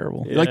fucking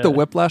terrible. You like the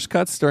whiplash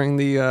cuts during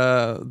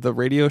the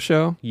radio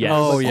show? Yes.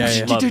 Oh, yeah,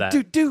 yeah. Love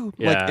that.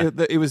 Yeah.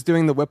 Like it was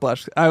doing the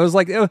whiplash. I was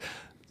like,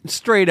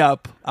 straight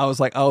up, I was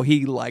like, oh,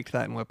 he liked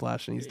that in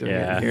Whiplash, and he's doing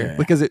it here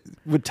because it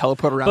would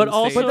teleport around. But the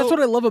also- stage. But that's what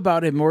I love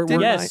about him.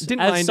 Yes,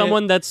 didn't as mind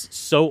someone that's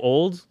so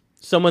old,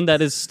 someone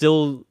that is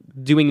still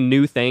doing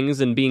new things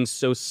and being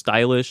so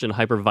stylish and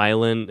hyper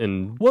violent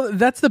and Well,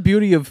 that's the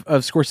beauty of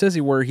Scorsese,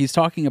 where he's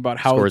talking about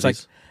how it's like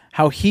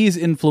how he's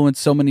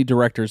influenced so many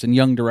directors and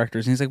young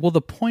directors, and he's like, well,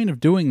 the point of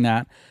doing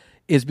that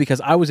is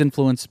because I was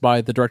influenced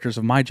by the directors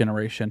of my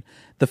generation.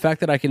 The fact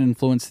that I can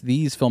influence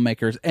these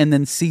filmmakers and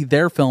then see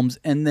their films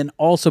and then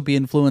also be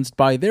influenced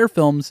by their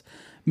films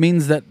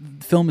means that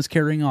film is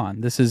carrying on.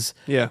 This is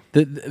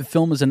the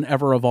film is an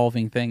ever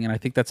evolving thing, and I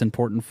think that's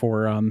important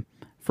for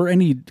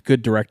any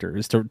good director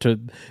is to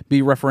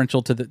be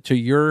referential to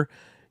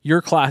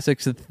your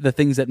classics, the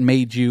things that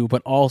made you,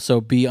 but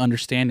also be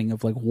understanding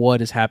of like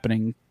what is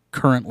happening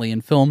currently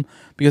in film,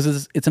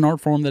 because it's an art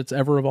form that's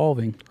ever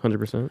evolving.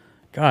 100%.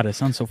 God, I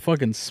sound so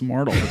fucking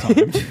smart all the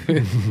time.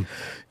 Dude.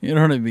 You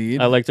know what I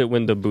mean? I liked it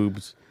when the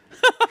boobs.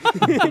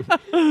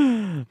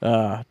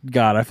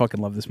 God, I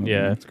fucking love this movie.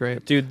 Yeah, it's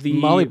great, dude. The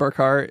Molly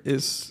Burkhart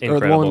is, or the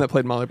Incredible. woman that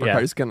played Molly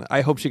Burkhart is gonna.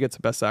 I hope she gets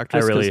a Best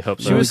Actress. I really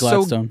hope so. She was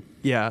Gladstone.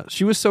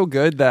 she was so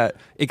good that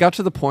it got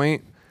to the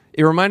point.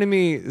 It reminded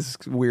me, this is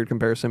a weird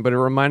comparison, but it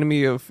reminded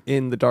me of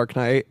in The Dark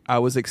Knight, I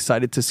was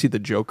excited to see the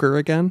Joker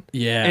again.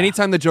 Yeah.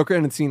 Anytime the Joker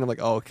entered a scene, I'm like,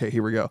 oh, okay,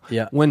 here we go.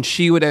 Yeah. When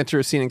she would enter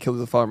a scene in Killers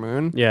of the Flower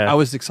Moon, I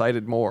was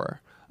excited more.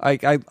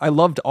 I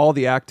loved all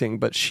the acting,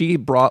 but she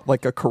brought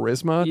like a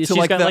charisma to she's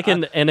like got like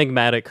an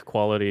enigmatic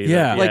quality.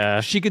 Yeah.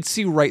 like she could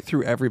see right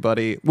through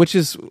everybody, which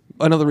is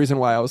another reason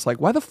why I was like,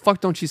 why the fuck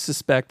don't you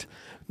suspect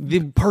the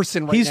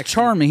person right He's next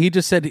charming. He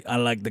just said, I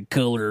like the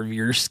color of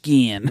your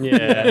skin.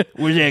 Yeah.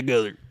 Where's that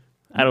color?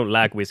 I don't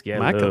like whiskey. I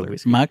My love color.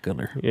 whiskey. My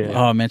color. Yeah.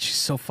 Oh, man, she's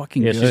so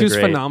fucking good. she's She was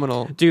great.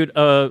 phenomenal. Dude,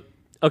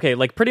 okay,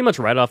 like pretty much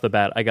right off the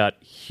bat, I got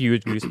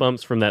huge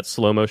goosebumps from that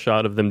slow-mo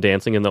shot of them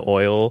dancing in the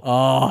oil.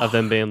 Of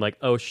them being like,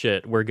 oh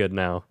shit, we're good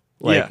now.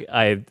 Like,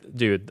 I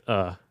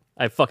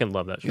fucking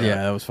love that shot.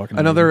 Yeah, that was fucking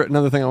Another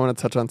thing I want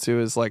to touch on too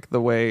is like the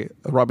way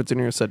Robert De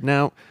Niro said,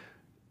 now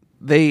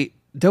they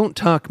don't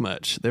talk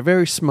much. They're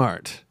very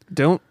smart.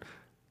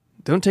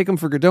 Don't take them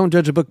don't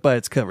judge a book by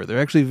its cover. They're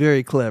actually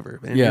very clever.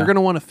 And you're going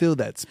to want to fill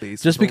that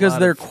space. Just with a because lot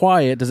they're of-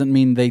 quiet doesn't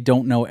mean they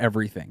don't know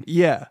everything.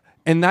 Yeah.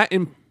 And that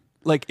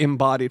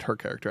embodied her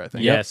character, I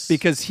think. Yes.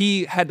 Because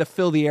he had to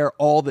fill the air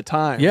all the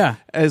time. Yeah.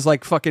 As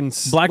like fucking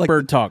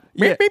Blackbird talk.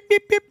 Yeah. Beep,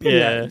 beep, beep, beep.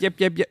 Yeah.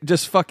 Yep.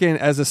 Just fucking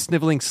as a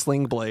sniveling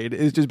sling blade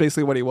is just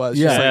basically what he was.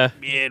 Yeah. Just Yeah.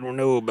 like, I don't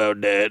know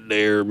about that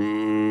there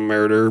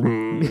murder.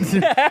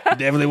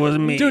 Definitely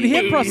wasn't me. Dude, he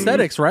had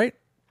prosthetics, right?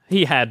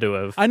 He had to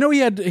have. I know he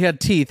had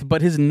teeth,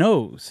 but his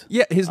nose,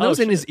 Yeah, his nose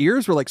and shit. his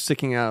ears were like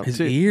sticking out. his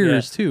too.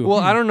 ears too. Well,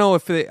 I don't know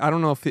if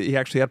he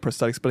actually had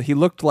prosthetics, but he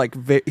looked like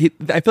I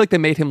feel like they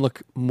made him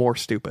look more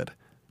stupid.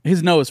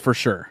 his nose for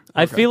sure.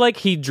 I feel like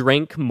he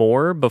drank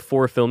more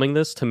before filming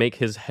this to make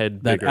his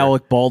head That bigger.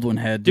 Alec Baldwin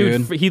head,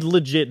 dude. Dude, he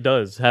legit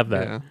does have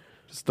that. Yeah,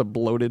 just a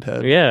bloated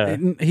head. Yeah.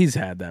 He's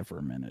had that for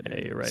a minute. Yeah,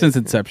 you're right. Since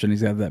inception,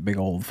 he's had that big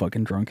old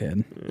fucking drunk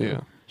head.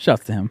 Yeah.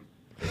 Shouts to him.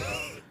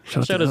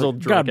 Shout his old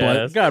drunk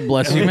ass. God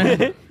bless you,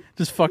 man.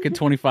 Just fucking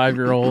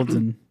 25-year-olds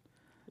and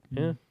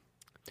Yeah.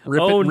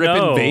 Ripping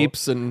no.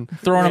 vapes and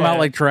throwing them out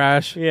like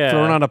trash. Yeah.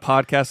 throwing on a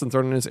podcast and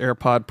throwing in his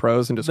AirPod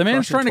Pros and just The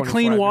man's trying crushing to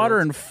clean water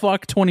 25-year-olds. and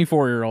fuck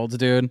 24-year-olds,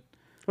 dude. Why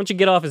don't you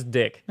get off his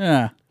dick?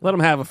 Yeah. Let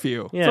him have a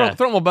few. Yeah.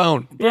 Throw him a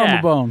bone. Throw him Yeah.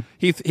 a bone.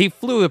 He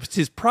flew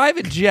his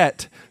private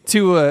jet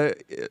to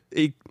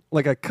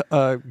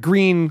a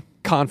green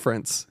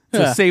conference to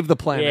Yeah. save the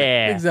planet.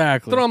 Yeah.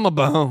 Exactly. Throw him a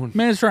bone.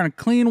 Man's trying to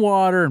clean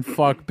water and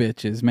fuck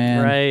bitches,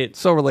 man. Right.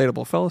 So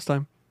relatable. Fellas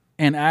time.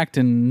 And act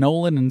in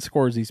Nolan and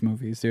Scorsese's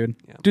movies, dude.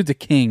 Dude's a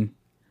king.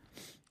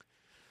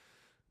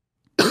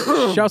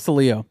 Shouts to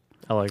Leo.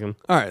 I like him.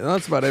 All right,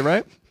 that's about it,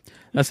 right?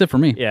 That's it for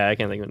me. Yeah, I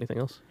can't think of anything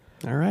else.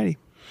 All righty.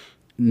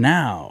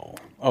 Now.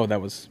 Oh,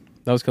 that was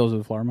Killers of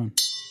the Flower Moon.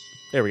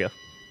 There we go.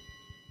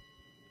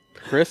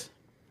 Chris?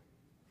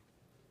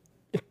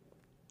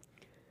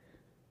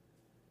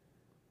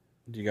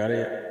 You got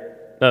it?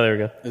 Oh, there we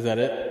go. Is that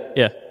it?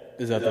 Yeah.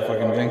 Is that the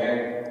fucking thing?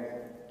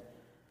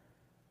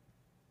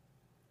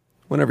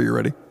 Whenever you're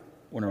ready.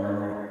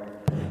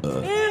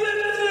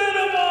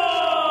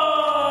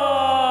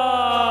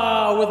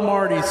 With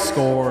Marty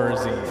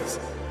Scorsese's.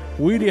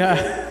 We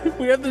have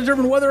to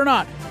determine whether or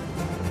not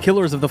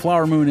Killers of the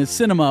Flower Moon is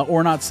cinema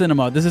or not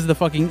cinema. This is the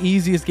fucking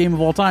easiest game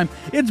of all time.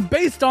 It's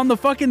based on the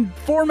fucking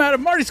format of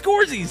Marty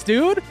Scorsese's,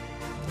 dude.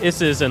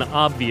 This is an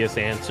obvious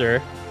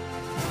answer.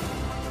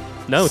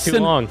 No, too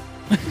Cin- long.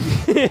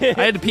 I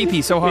had to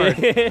pee so hard.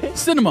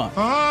 Cinema.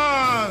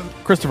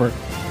 Christopher.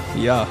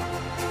 Yeah.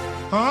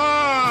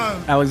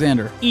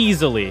 Alexander.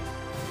 Easily.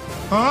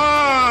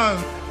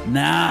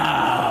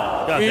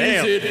 Now. God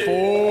damn. it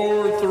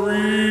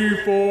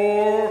 4-3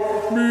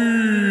 for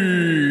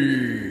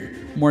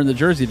me? More in the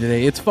jersey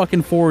today. It's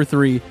fucking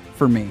 4-3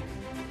 for me.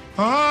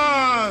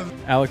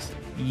 Alex.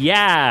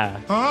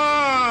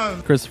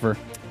 Yeah. Christopher.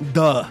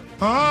 Duh.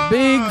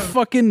 Big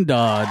fucking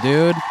duh,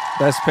 dude.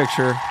 Best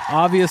picture.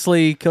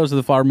 Obviously, Killers of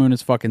the Flower Moon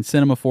is fucking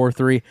cinema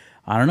 4-3.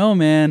 I don't know,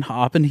 man.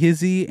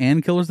 Oppenhizzy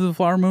and Killers of the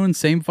Flower Moon,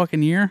 same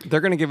fucking year.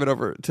 They're going to give it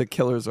over to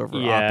Killers over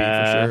Yeah. Oppie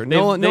for sure. They've,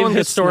 Nolan they've gets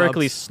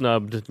historically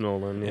snubs. snubbed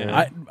Nolan.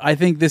 Yeah. I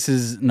think this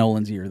is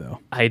Nolan's year, though.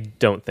 I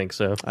don't think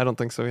so. I don't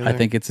think so either. I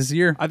think it's his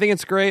year. I think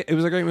it's great. It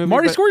was a great movie.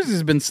 Marty but Scorsese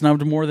has been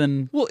snubbed more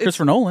than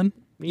Christopher Nolan.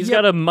 He's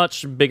got a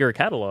much bigger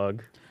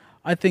catalog.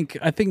 I think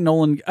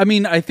Nolan. I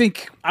mean, I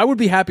think I would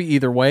be happy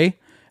either way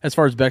as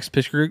far as best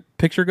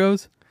picture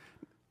goes.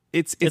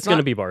 It's It's not- going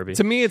to be Barbie.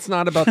 To me, it's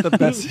not about the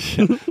best.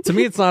 To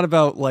me, it's not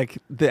about like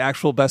the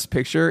actual best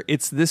picture.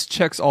 It's this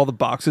checks all the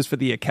boxes for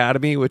the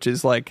Academy, which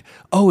is like,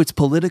 oh, it's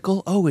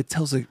political. Oh, it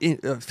tells a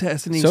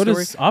fascinating So story.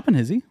 does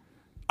Oppenhizzy.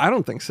 I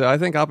don't think so. I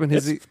think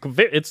Oppenhizzy.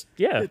 It's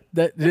yeah.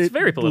 That It's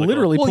very political.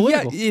 Literally Well,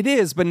 political. yeah, it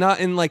is, but not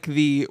in like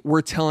the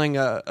we're telling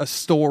a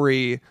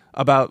story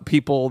about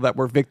people that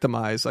were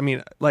victimized. I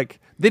mean, like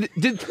did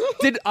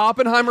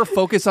Oppenheimer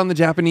focus on the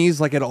Japanese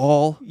like at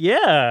all?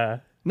 Yeah.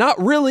 Not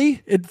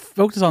really. It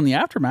focused on the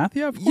aftermath.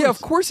 Yeah, of course. Yeah,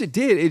 of course it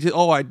did. It just,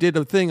 I did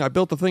a thing. I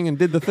built a thing and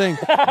did the thing.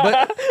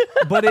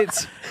 But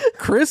it's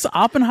Chris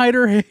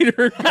Oppenheimer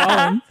hater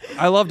Collins.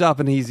 I loved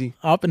Oppenhizzy.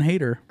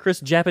 Oppenhater.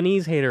 Chris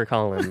Japanese hater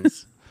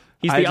Collins.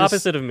 He's the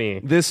opposite of me.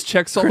 This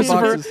checks all the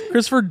boxes.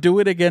 Christopher, do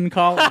it again,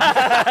 Collins.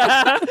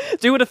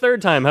 Do it a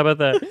third time. How about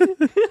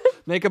that?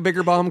 Make a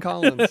bigger bomb,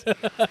 Collins.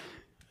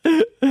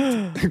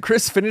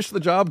 Chris, finish the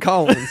job,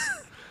 Collins.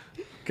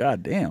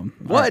 God damn.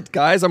 What,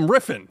 guys? I'm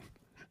riffing.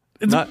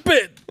 It's a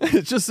bit.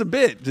 It's just a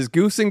bit. Just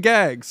goofs and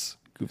gags.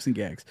 Goofs and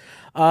gags.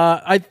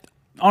 I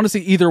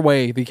honestly, either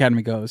way the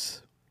Academy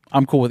goes,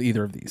 I'm cool with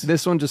either of these.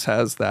 This one just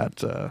has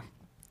that.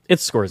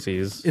 It's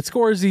Scorsese's. It's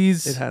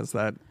Scorsese's. It has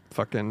that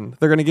fucking.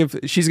 They're gonna give.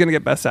 She's gonna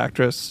get Best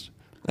Actress,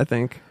 I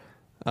think.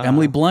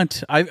 Emily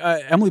Blunt.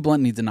 Emily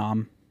Blunt needs a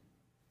nom.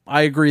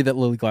 I agree that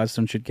Lily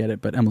Gladstone should get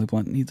it, but Emily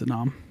Blunt needs a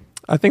nom.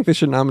 I think they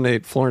should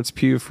nominate Florence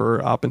Pugh for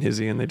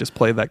Oppenhizzy, and they just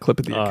play that clip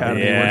at the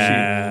Academy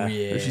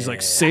where she's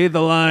like, "Say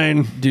the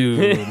line,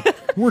 Dude,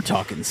 we're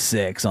talking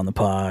sex on the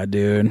pod,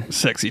 dude.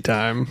 sexy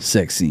time."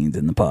 Sex scenes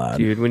in the pod.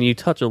 Dude, when you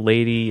touch a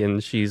lady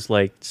and she's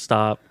like,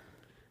 stop,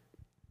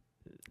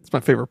 It's my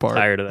favorite part.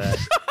 tired of that.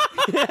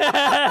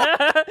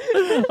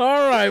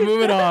 All right,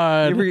 moving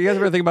on. You guys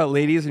ever think about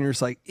ladies and you're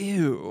just like,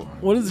 ew?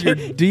 What is your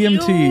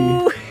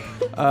DMT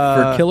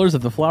for Killers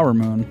of the Flower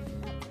Moon?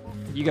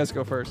 You guys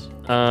go first.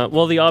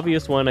 Well, the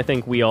obvious one, I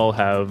think we all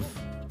have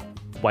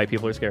White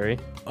People Are Scary.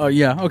 Oh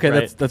yeah, okay,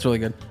 Right. that's really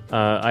good.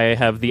 I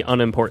have the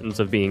unimportance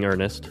of being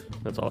Ernest.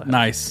 That's all I have.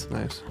 Nice.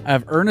 Nice. I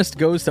have Ernest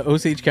Goes to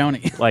Osage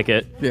County. Like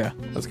it. Yeah,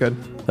 That's good.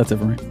 that's it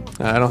for me.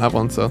 I don't have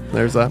one, so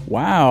there's that.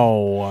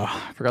 Wow.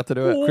 Forgot to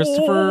do it.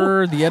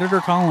 Christopher, the editor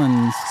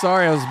Collins.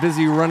 Sorry, I was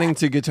busy running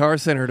to Guitar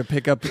Center to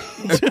pick up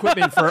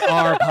equipment for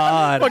our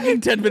pod.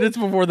 Fucking 10 minutes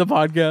before the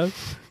podcast.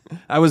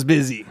 I was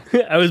busy.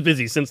 I was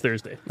busy since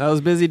Thursday. I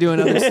was busy doing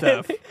other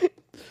stuff.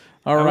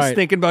 All I was right.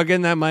 thinking about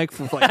getting that mic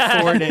for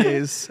like 4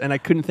 days, and I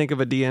couldn't think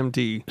of a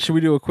DMT. Should we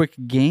do a quick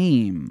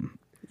game?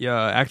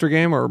 Yeah, actor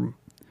game or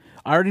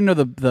I already know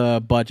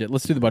the budget.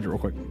 Let's do the budget real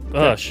quick.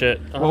 Oh, shit.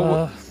 what I'm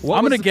was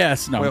going to the-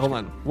 guess. No. Wait, hold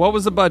on. What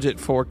was the budget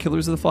for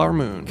Killers of the Flower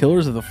Moon?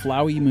 Killers of the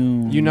Flowy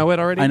Moon. You know it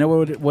already? I know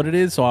what it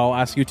is, so I'll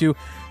ask you to.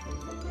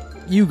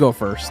 You go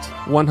first.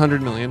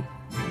 100 million.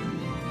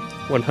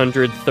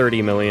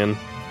 130 million.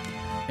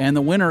 And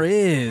the winner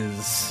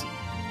is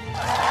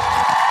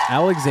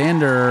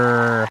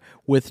Alexander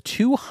with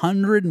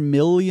 $200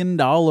 million,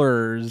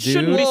 dude.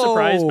 Shouldn't be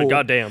surprised, but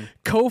goddamn.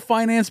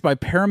 Co-financed by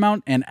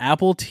Paramount and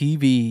Apple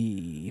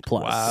TV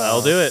Plus. Wow.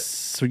 I'll do it.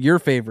 So your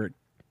favorite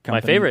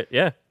company. My favorite,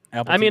 yeah.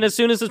 Apple I mean, TV. as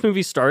soon as this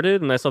movie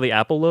started and I saw the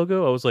Apple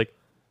logo, I was like,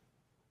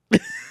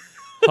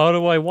 how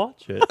do I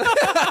watch it?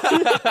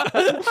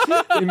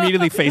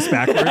 Immediately face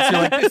backwards.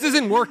 You're like, this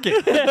isn't working.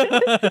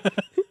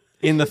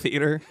 In the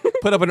theater.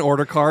 Put up an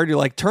order card. You're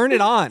like, turn it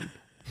on.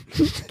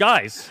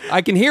 Guys,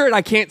 I can hear it.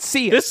 I can't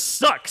see it. this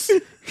sucks.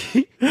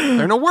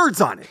 There are no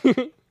words on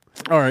it.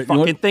 All right. you know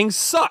Fucking thing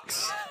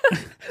sucks.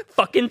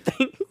 Fucking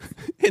thing.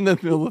 In the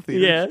middle of the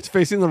theater. Yeah. It's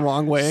facing the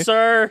wrong way.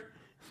 Sir,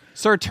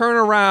 Sir, turn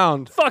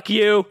around. fuck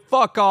you.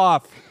 Fuck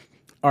off.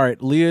 All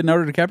right.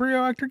 Leonardo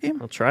DiCaprio actor game?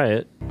 I'll try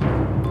it.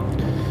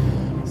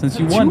 Since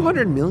you won.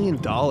 $200 million,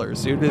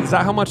 dude. Is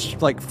that how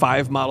much like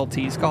 5 Model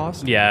Ts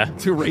cost? Yeah.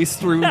 To race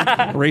through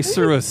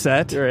a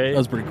set? Right. That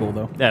was pretty cool,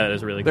 though. Yeah, that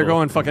is really They're cool.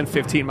 going fucking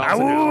 15 miles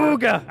an hour.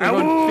 Awooga. They're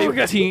going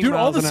 15 Dude,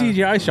 all miles the an hour.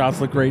 CGI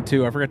shots look great,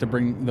 too. I forgot to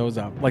bring those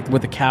up. Like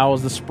with the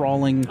cows, the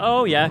sprawling.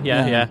 Oh, yeah.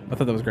 I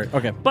thought that was great.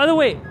 Okay. By the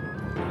way,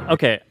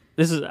 okay,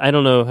 I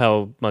don't know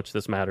how much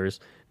this matters.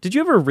 Did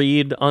you ever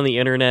read on the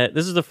internet?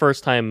 This is the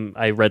first time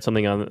I read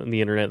something on the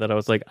internet that I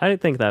was like, I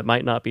think that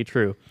might not be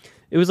true.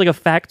 It was like a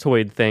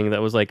factoid thing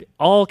that was like,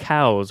 all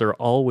cows are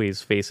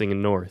always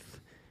facing north.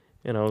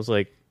 And I was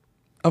like,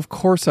 Of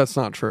course that's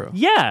not true.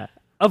 yeah,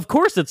 of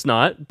course it's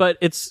not, but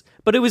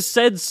it was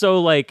said so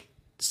like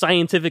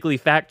scientifically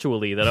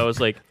factually that I was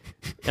like,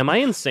 am I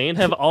insane?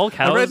 Have all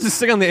cows? I read this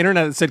thing on the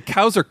internet that said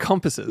cows are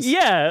compasses.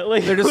 Yeah,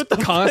 like They're just what the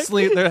fuck?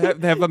 constantly, they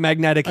have a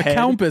magnetic A head.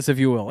 compass, if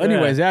you will.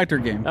 Anyways, the actor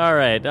game. All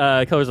right,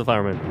 Killers of the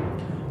Flower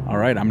Moon. All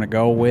right, I'm going to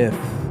go with...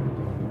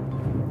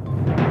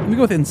 Let me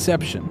go with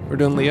Inception. We're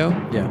doing Leo?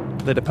 Yeah.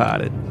 The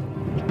Departed.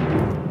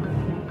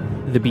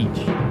 The Beach.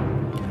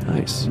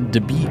 Nice. The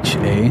Beach,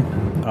 eh?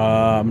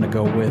 I'm going to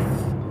go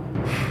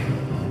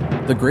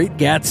with The Great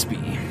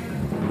Gatsby.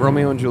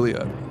 Romeo and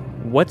Juliet.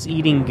 What's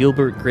eating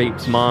Gilbert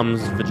Grape's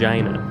mom's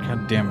vagina?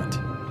 God damn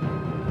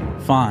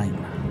it. Fine.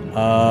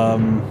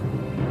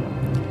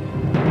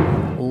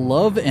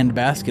 Love and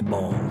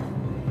Basketball.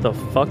 The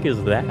fuck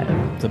is that?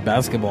 It's a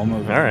basketball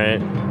movie. All right.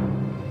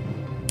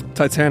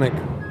 Titanic.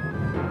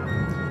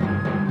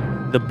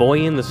 The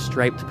Boy in the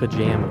Striped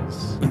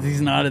Pajamas.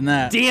 He's not in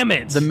that. Damn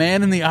it! The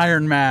Man in the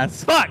Iron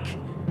Mask. Fuck!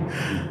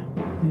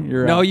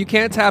 You're No, out. you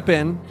can't tap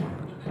in.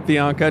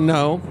 Bianca,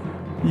 no.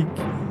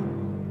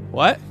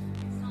 What?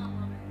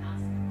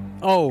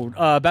 Oh,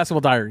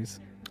 Basketball Diaries.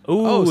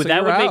 Ooh, Oh, so that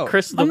you're would out. make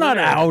Chris the I'm not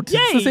winner. out. Yay!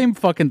 It's the same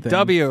fucking thing.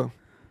 W.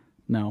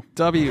 No.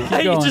 W. You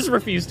going. just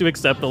refuse to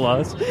accept the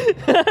loss.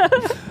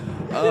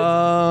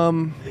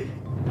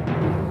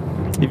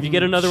 If you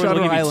get another one, Shutter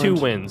we'll give you Island.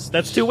 2 wins.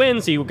 That's 2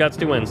 wins. You got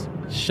 2 wins.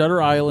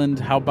 Shutter Island.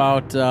 How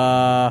about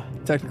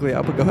Technically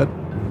out, but go ahead.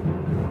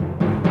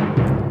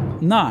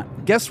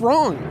 not? Guess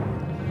wrong.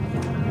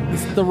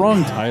 It's the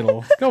wrong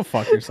title. Go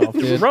fuck yourself,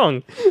 dude.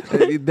 Wrong.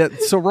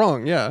 That's so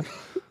wrong, yeah.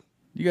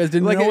 You guys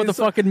didn't Like, know what the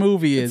it's- fucking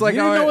movie is. it's like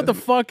you didn't how know I- what the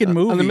fucking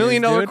movie On the $1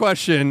 million is, dude.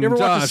 question, You ever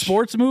watch a Josh.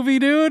 sports movie,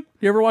 dude?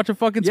 You ever watch a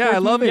fucking Yeah, sports I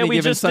love movie? Any we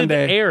Given just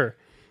Sunday. did Air.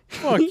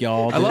 Fuck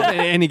y'all, I dude. love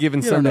Any Given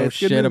You don't Sunday. know It's a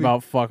good shit movie.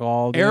 about fuck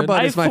all, dude. Air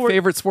Bud is my I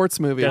favorite sports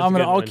movie. Yeah. I'm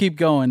gonna. Good I'll one. keep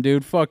going,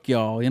 dude. Fuck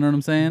y'all. You know what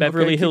I'm saying?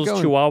 Beverly keep Hills,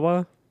 going.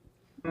 Chihuahua.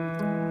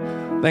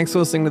 Thanks for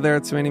listening to There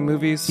Are Too Many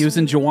Movies. He was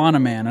in Joanna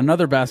Man,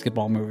 another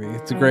basketball movie.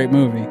 It's a great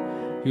movie.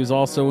 He was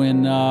also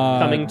in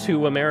Coming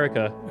to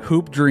America.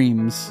 Hoop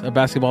Dreams, a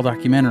basketball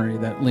documentary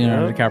that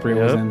Leonardo Yep,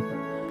 DiCaprio was yep.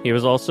 in. He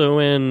was also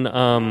in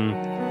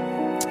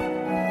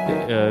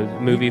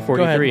movie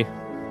 43.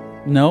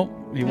 No,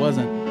 he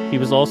wasn't. He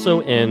was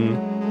also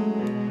in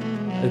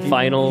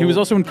Final. He was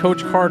also in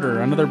Coach Carter,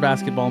 another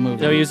basketball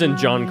movie. No, he was in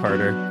John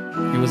Carter.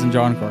 He was in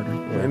John Carter.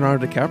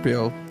 Leonardo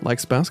DiCaprio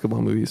likes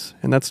basketball movies,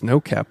 and that's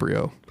no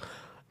Caprio.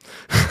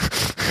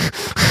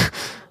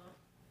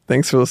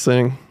 Thanks for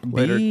listening.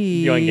 Later.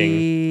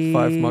 Yoinking.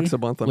 $5 a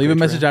month on Leave a Patreon.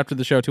 message after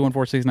the show,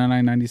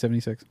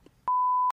 214-699-9076.